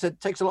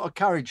 it takes a lot of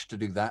courage to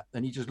do that,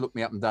 and he just looked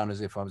me up and down as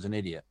if I was an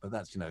idiot. But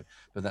that's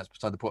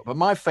beside the point. But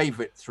my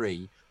favourite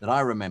 3 that I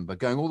remember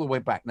going all the way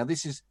back. Now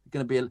this is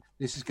going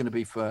to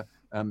be for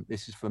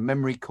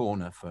Memory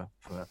Corner for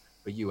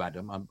you,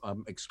 Adam.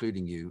 I'm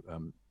excluding you,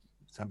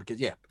 Sam,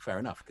 because fair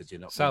enough, because you're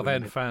not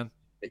Southend fan.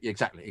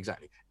 Exactly.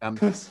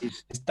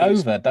 It's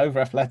Dover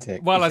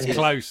Athletic. Well, that's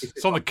close.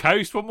 It's on the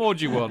coast. What more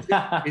do you want?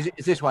 Is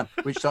this one,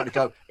 which started to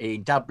go,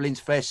 in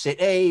Dublin's fair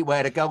city,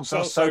 where the girls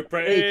are so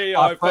pretty,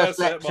 I first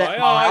set my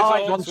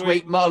eyes on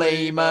sweet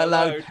Molly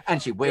Malone,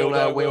 and she wheeled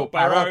her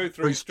wheelbarrow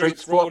through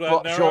streets short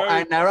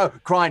and narrow,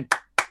 crying,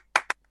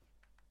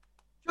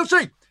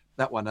 Chelsea!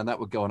 That one, and that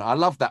would go on. I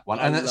love that one.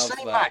 And the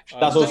same match.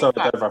 That's also a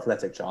Dover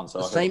Athletic chant.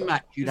 So same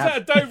match. Is that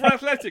a Dover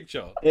Athletic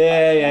chant?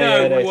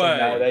 Yeah. No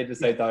way. They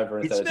just say Dover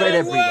It's instead. spread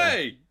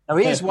everywhere. Now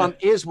here's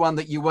one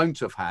that you won't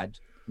have had.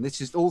 And this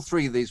is all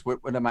 3 of these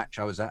were in a match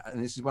I was at,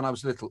 and this is when I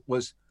was little.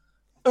 Was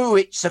ooh,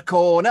 it's a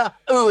corner.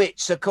 Ooh,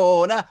 it's a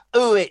corner.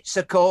 Ooh, it's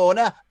a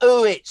corner.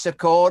 Ooh, it's a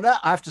corner.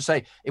 I have to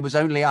say, it was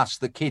only us,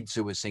 the kids,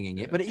 who were singing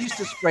it, but it used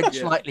to spread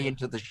slightly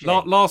into the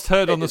shed. Last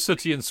heard on the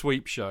Sooty and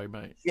Sweep show,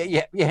 mate.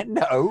 Yeah.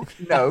 No,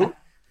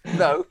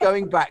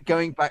 going back,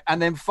 and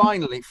then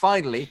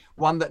finally,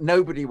 one that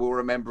nobody will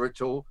remember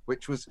at all,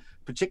 which was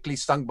particularly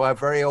sung by a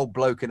very old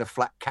bloke in a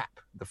flat cap.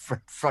 The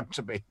front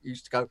of me, he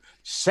used to go,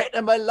 set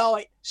them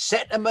alight,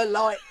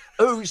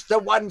 who's the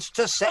ones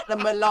to set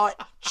them alight?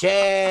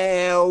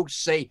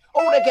 Chelsea,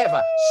 all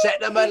together, set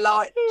them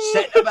alight.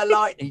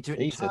 He did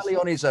it entirely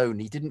on his own.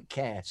 He didn't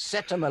care.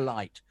 Set them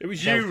alight. It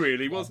was you,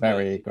 really, wasn't it?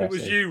 Very aggressive.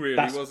 It was you,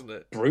 really, wasn't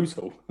it?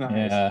 Brutal.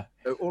 Yeah.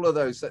 So all of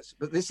those.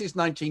 But this is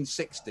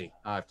 1960.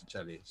 I have to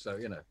tell you. So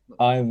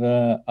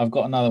I've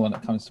got another one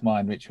that comes to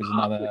mind, which was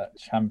another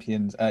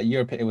Champions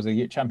Europe. It was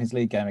a Champions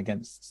League game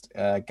against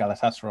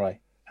Galatasaray.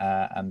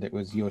 And it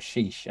was your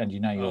sheesh, and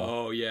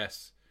Oh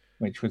yes,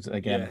 which was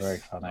again very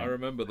funny. I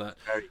remember that.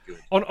 Very good.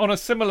 On a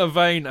similar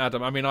vein,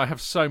 Adam. I mean, I have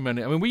so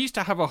many. I mean, we used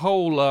to have a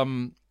whole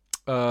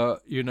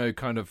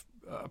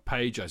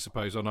page, I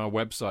suppose, on our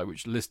website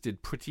which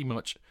listed pretty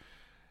much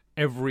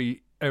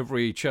every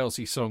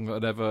Chelsea song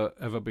that had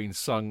ever been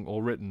sung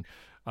or written,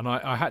 and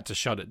I had to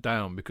shut it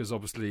down because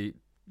obviously,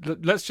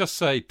 let's just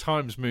say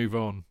times move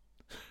on.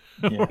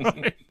 Yeah.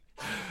 Right?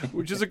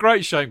 Which is a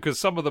great shame because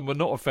some of them were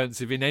not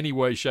offensive in any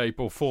way,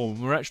 shape or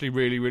form. Were actually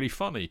really, really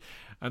funny.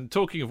 And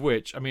talking of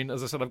which, I mean,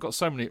 as I said, I've got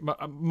so many.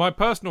 My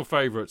personal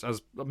favourites,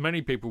 as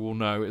many people will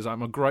know, is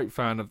I'm a great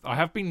fan of. I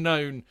have been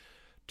known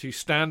to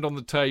stand on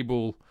the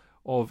table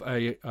of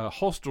a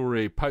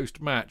hostelry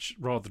post-match,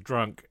 rather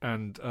drunk,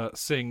 and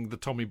sing the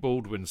Tommy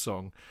Baldwin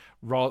song,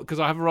 because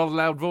I have a rather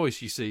loud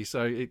voice, you see,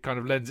 so it kind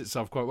of lends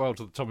itself quite well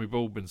to the Tommy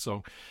Baldwin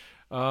song.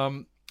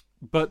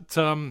 Because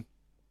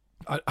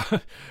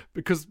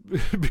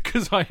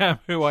I am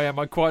who I am,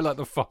 I quite like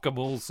the "Fuck 'Em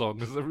All"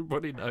 song, as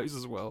everybody knows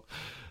as well.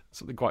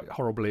 Something quite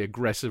horribly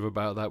aggressive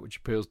about that, which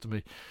appeals to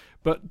me.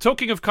 But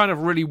talking of kind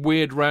of really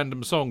weird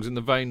random songs in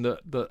the vein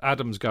that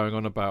Adam's going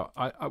on about,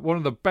 one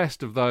of the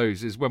best of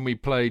those is when we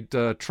played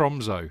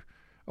Tromso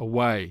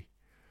away.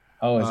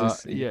 Oh, is this?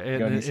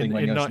 Sing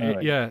when you're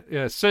snowing?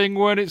 Yeah. Sing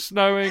when it's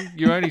snowing.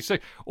 You only sing.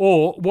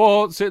 Or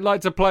what's it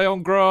like to play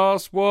on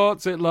grass?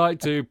 What's it like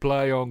to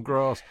play on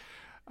grass?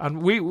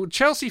 And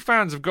Chelsea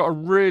fans have got a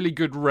really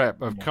good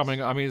rep of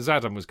coming. I mean, as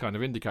Adam was kind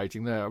of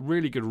indicating there, a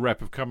really good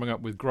rep of coming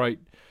up with great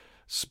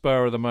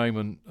spur of the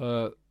moment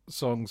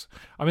songs.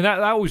 I mean, that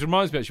always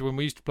reminds me actually when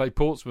we used to play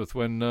Portsmouth,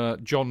 when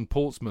John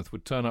Portsmouth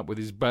would turn up with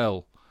his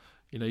bell.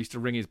 You know, he used to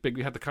ring his big.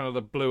 We had the kind of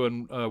the blue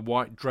and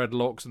white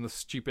dreadlocks and the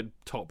stupid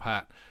top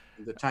hat,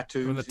 The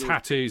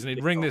tattoos, and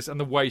he'd ring this and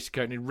the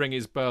waistcoat, and he'd ring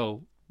his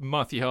bell.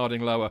 Matthew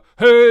Harding lower.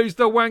 Who's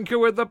the wanker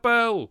with the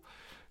bell?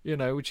 You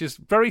know, which is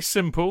very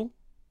simple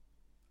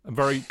and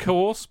very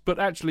coarse, but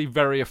actually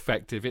very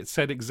effective. It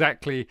said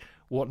exactly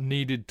what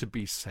needed to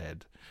be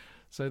said.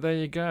 So there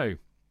you go.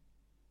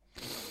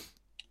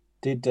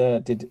 Did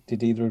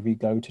either of you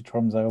go to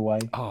Tromso away?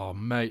 Oh,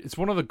 mate, it's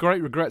one of the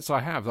great regrets I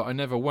have that I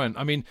never went.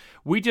 I mean,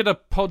 we did a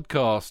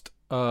podcast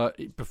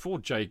before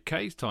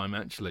JK's time,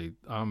 actually,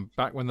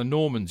 back when the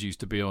Normans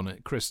used to be on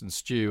it, Chris and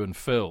Stu and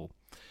Phil,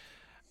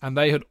 and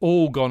they had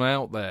all gone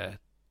out there.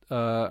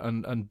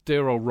 And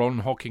dear old Ron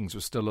Hawkins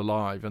was still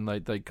alive, and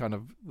they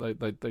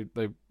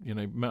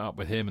met up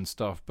with him and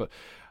stuff. But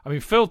I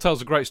mean, Phil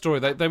tells a great story.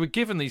 They were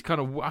given these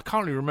kind of, I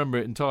can't really remember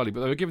it entirely,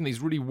 but they were given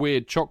these really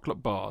weird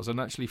chocolate bars, and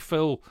actually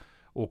Phil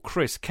or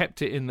Chris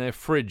kept it in their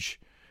fridge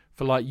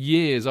for like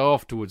years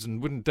afterwards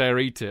and wouldn't dare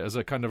eat it as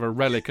a kind of a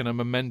relic and a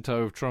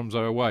memento of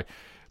Tromso away.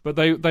 But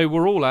they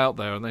were all out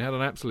there, and they had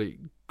an absolutely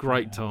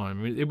great time.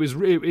 I mean,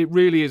 it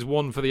really is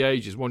one for the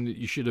ages, one that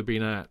you should have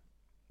been at.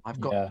 I've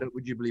got,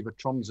 would you believe, a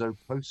Tromso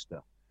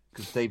poster?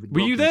 Because David.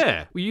 Were you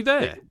there?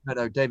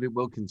 No, David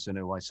Wilkinson,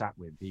 who I sat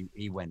with,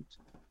 he went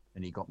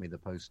and he got me the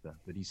poster.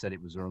 But he said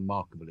it was a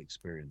remarkable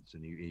experience,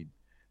 and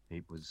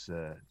it was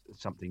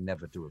something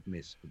never to have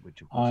missed.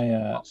 Which of course,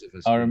 lots of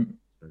us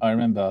I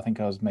remember. I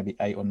think I was maybe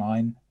 8 or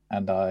 9,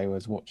 and I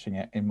was watching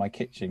it in my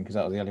kitchen because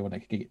that was the only one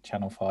that could get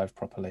Channel 5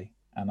 properly.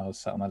 And I was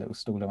sat on a little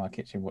stool in my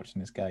kitchen watching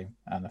this game,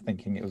 and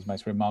thinking it was the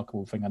most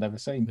remarkable thing I'd ever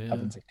seen.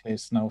 Having to clear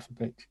snow off the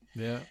pitch.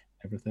 Yeah.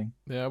 Everything.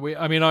 Yeah,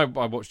 I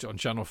watched it on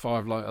Channel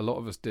 5 like a lot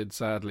of us did,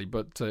 sadly,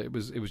 but it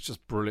was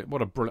just brilliant.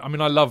 What a brilliant. I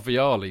mean, I love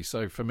Vialli,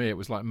 so for me it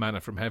was like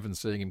manna from heaven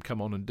seeing him come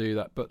on and do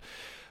that. But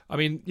I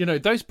mean, you know,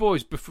 those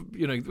boys, before,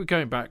 you know, we're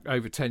going back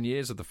over 10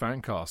 years of the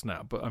Fancast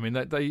now, but I mean,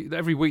 they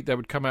every week they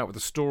would come out with a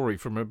story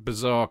from a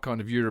bizarre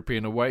kind of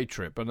European away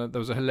trip, and there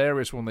was a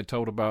hilarious one they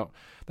told about.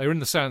 They were in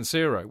the San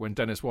Siro when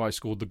Dennis Wise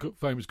scored the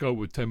famous goal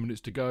with 10 minutes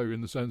to go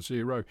in the San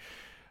Siro.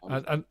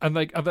 And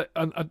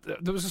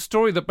there was a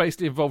story that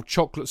basically involved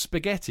chocolate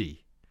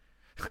spaghetti.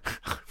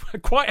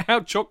 Quite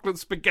how chocolate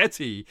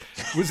spaghetti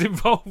was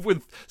involved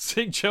with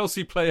seeing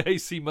Chelsea play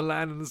AC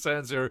Milan in the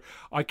San Siro,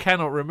 I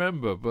cannot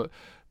remember, but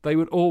they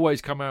would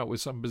always come out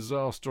with some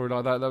bizarre story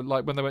like that.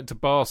 Like when they went to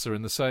Barca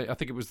in the same, I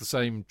think it was the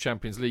same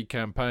Champions League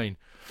campaign,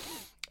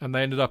 and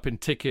they ended up in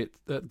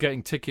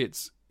getting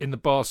tickets in the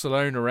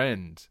Barcelona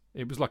end.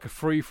 It was like a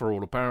free for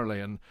all apparently,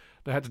 and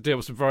they had to deal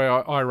with some very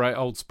irate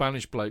old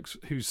Spanish blokes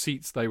whose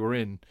seats they were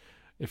in.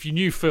 If you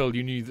knew Phil,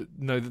 you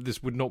know that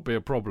this would not be a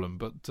problem,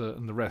 but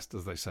and the rest,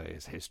 as they say,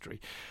 is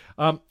history.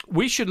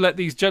 We should let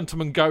these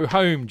gentlemen go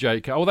home,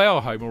 Jake. Oh, they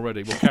are home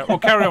already. We'll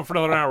carry on for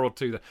another hour or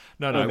two.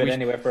 No, we've been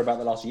anywhere for about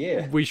the last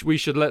year. We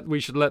should let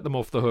them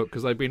off the hook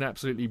because they've been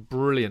absolutely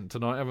brilliant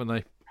tonight, haven't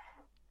they?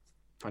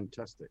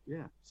 Fantastic,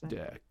 yeah. Same.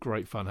 Yeah,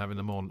 great fun having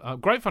them on.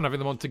 Great fun having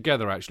them on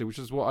together, actually, which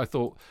is what I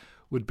thought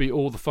would be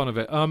all the fun of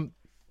it.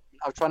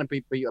 I was trying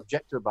to be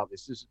objective about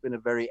this. This has been a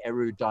very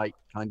erudite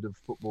kind of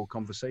football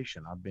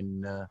conversation. I've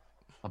been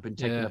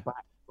taken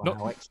aback by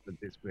how excellent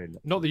it's been.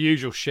 Not the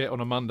usual shit on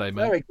a Monday,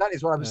 mate. Eric, that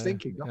is what I was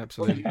thinking.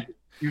 Absolutely.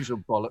 Usual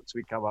bollocks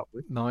we come up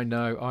with. I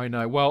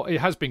know. Well, it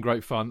has been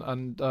great fun,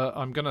 and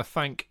I'm going to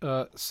thank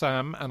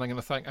Sam and I'm going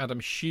to thank Adam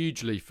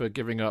hugely for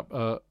giving up,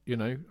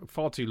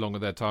 far too long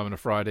of their time on a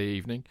Friday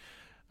evening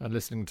and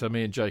listening to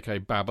me and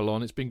JK babble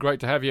on. It's been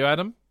great to have you,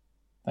 Adam.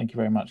 Thank you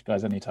very much,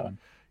 guys. Anytime.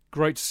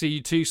 Great to see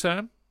you too,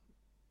 Sam.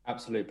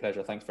 Absolute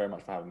pleasure. Thanks very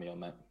much for having me on,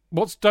 mate.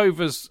 What's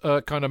Dover's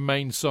kind of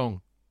main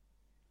song?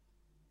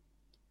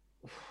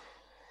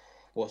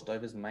 What's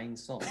Dover's main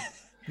song?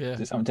 Yeah.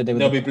 Is it something to do with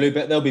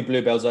there'll be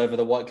bluebells over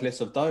the white cliffs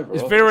of Dover.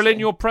 Is Vera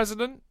your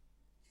president?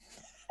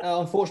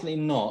 Unfortunately,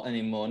 not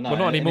anymore. No, well,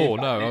 not anymore.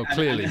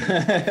 Clearly.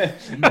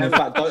 In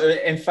fact,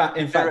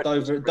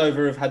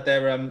 Dover have had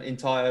their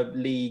entire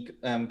league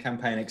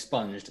campaign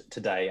expunged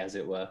today, as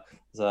it were.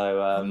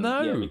 So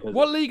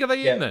what league are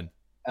they in then?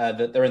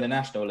 They're in the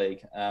National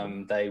League.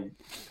 They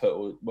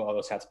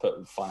obviously had to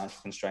put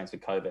financial constraints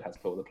with COVID, had to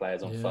put all the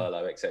players on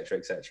furlough,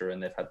 etc.,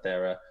 and they've had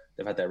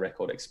their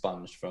record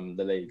expunged from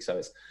the league.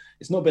 So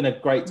it's not been a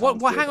great time.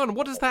 Hang on,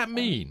 what does that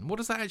mean? What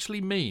does that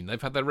actually mean?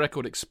 They've had their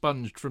record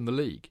expunged from the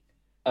league.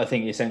 I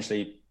think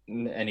essentially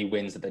any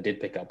wins that they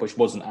did pick up, which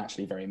wasn't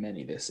actually very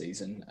many this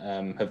season,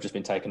 have just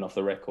been taken off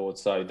the record.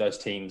 So those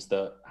teams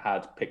that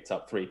had picked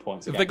up 3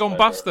 points, have they gone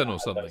bust then, or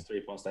something?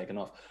 3 points taken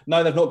off.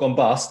 No, they've not gone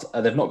bust.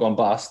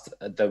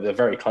 They're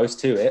very close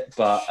to it,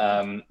 but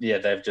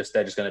they're just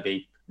going to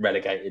be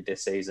relegated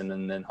this season,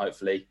 and then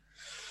hopefully,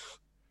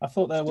 I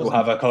thought we'll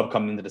have a club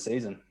coming into the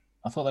season.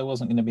 I thought there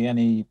wasn't going to be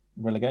any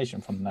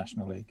relegation from the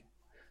National League.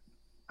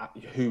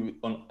 Who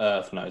on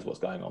earth knows what's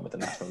going on with the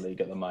National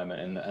League at the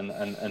moment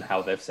and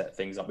how they've set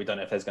things up? We don't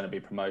know if there's going to be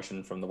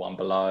promotion from the one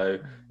below,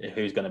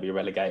 who's going to be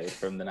relegated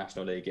from the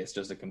National League. It's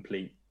just a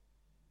complete...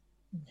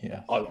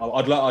 Yeah.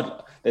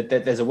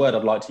 There's a word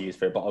I'd like to use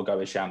for it, but I'll go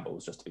with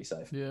shambles just to be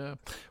safe. Yeah.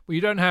 Well,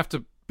 you don't have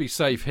to be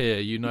safe here,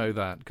 you know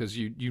that, because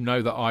you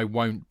know that I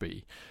won't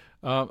be.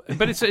 But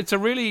it's a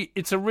really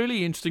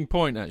interesting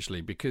point,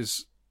 actually,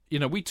 because,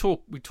 we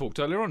talked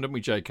earlier on, didn't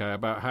we, JK,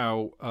 about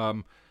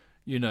how...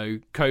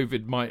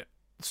 COVID might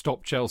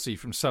stop Chelsea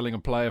from selling a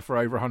player for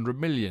over 100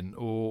 million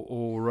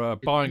or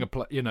buying a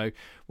player. Well,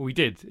 we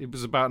did. It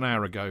was about an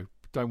hour ago.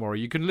 Don't worry.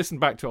 You can listen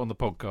back to it on the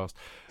podcast.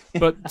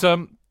 But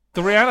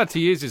the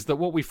reality is that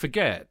what we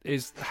forget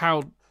is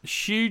how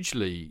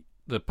hugely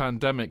the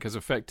pandemic has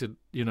affected,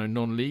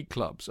 non-league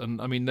clubs. And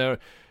I mean,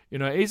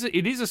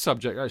 it is a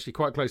subject actually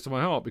quite close to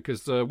my heart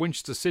because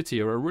Winchester City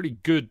are a really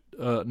good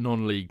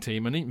non-league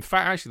team. And in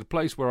fact, actually, the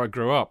place where I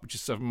grew up, which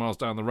is 7 miles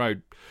down the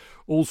road,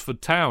 Alresford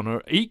Town,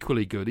 are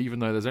equally good, even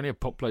though there's only a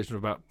population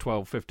of about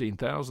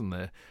 15,000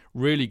 there.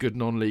 Really good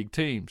non-league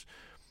teams.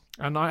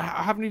 And I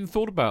haven't even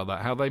thought about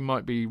that, how they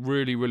might be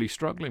really, really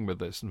struggling with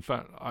this. In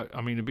fact,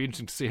 I mean, it'd be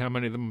interesting to see how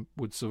many of them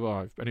would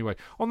survive. Anyway,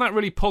 on that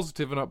really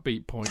positive and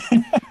upbeat point,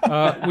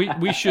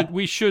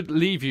 we should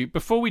leave you.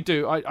 Before we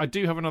do, I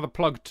do have another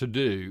plug to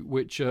do,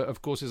 which,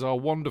 of course, is our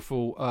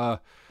wonderful...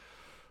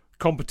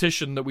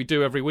 competition that we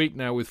do every week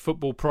now with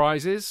football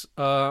prizes,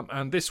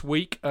 and this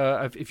week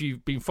if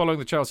you've been following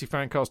the Chelsea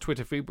Fancast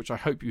Twitter feed, which I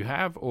hope you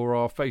have, or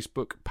our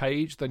Facebook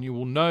page, then you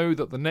will know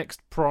that the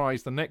next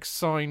prize, the next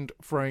signed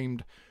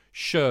framed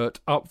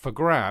shirt up for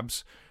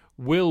grabs,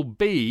 will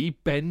be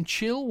Ben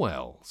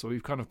Chilwell. So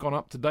we've kind of gone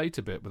up to date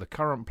a bit with a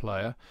current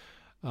player.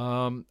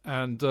 And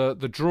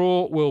the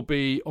draw will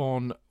be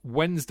on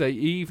Wednesday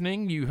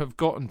evening. You have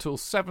got until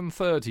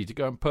 7:30 to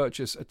go and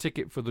purchase a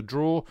ticket for the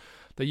draw.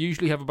 They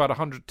usually have about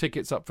 100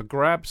 tickets up for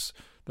grabs.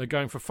 They're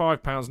going for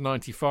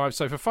 £5.95.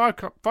 So for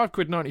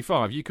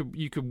 £5.95,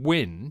 you could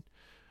win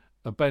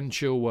a Ben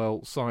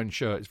Chilwell signed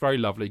shirt. It's very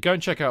lovely. Go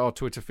and check out our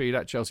Twitter feed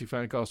at Chelsea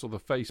Fancast or the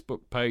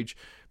Facebook page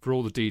for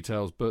all the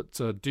details. But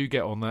do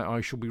get on that.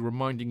 I shall be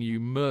reminding you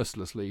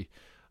mercilessly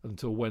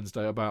until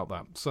Wednesday about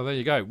that. So there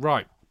you go.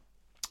 Right.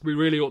 We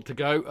really ought to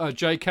go.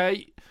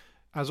 JK,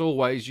 as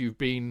always, you've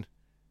been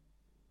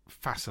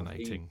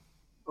fascinating.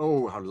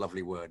 Oh, how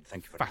lovely word.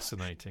 Thank you for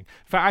fascinating.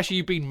 In fact, actually,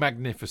 you've been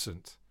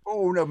magnificent.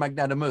 Oh, no,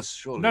 magnanimous,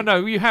 surely.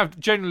 No, you have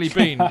generally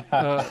been...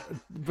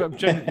 you've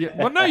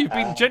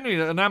been generally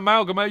an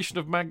amalgamation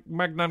of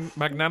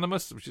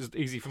magnanimous, which is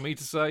easy for me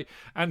to say,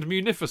 and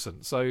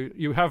munificent. So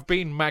you have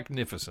been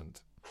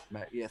magnificent.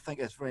 Yeah, thank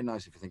you. That's very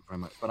nice if you think very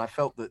much. But I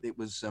felt that it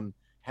was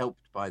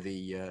helped by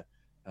the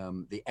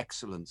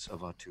excellence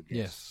of our two guests.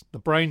 Yes, the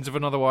brains of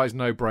an otherwise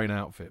no-brain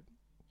outfit.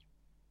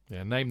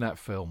 Yeah, name that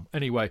film.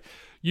 Anyway,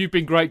 you've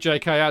been great,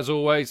 JK, as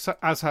always,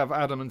 as have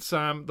Adam and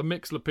Sam, the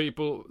Mixler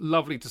people.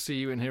 Lovely to see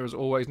you in here, as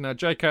always. Now,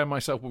 JK and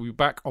myself will be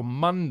back on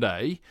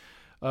Monday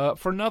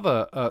for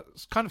another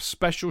kind of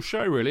special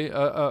show, really,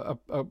 a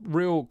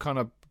real kind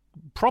of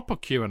proper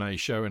Q&A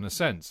show, in a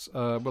sense.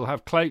 We'll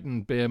have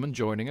Clayton Bierman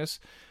joining us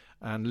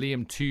and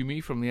Liam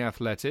Toomey from The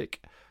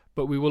Athletic.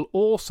 But we will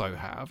also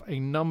have a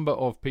number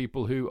of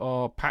people who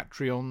are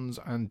Patreons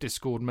and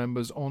Discord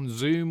members on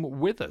Zoom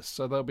with us.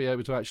 So they'll be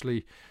able to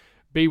actually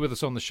be with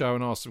us on the show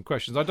and ask some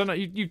questions. I don't know,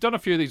 you've done a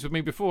few of these with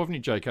me before, haven't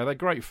you, JK? They're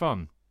great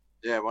fun.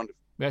 Yeah, wonderful.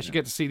 We actually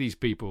get to see these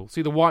people,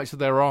 see the whites of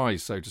their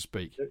eyes, so to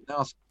speak. They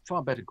ask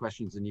far better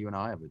questions than you and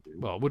I ever do.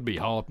 Well, it would be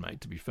hard, mate,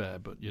 to be fair,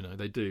 but,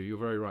 they do. You're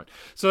very right.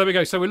 So there we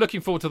go. So we're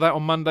looking forward to that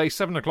on Monday,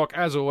 7 o'clock,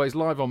 as always,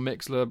 live on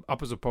Mixler,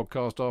 up as a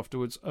podcast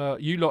afterwards.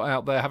 You lot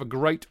out there, have a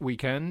great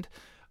weekend.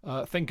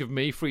 Think of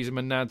me, Freezem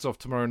and Nads off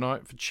tomorrow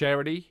night for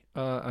charity,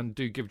 and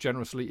do give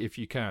generously if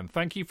you can.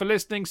 Thank you for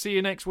listening. See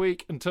you next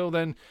week. Until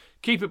then,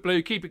 keep it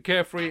blue, keep it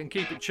carefree, and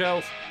keep it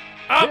Chelsea.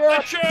 Up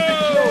the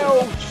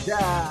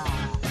Chelsea!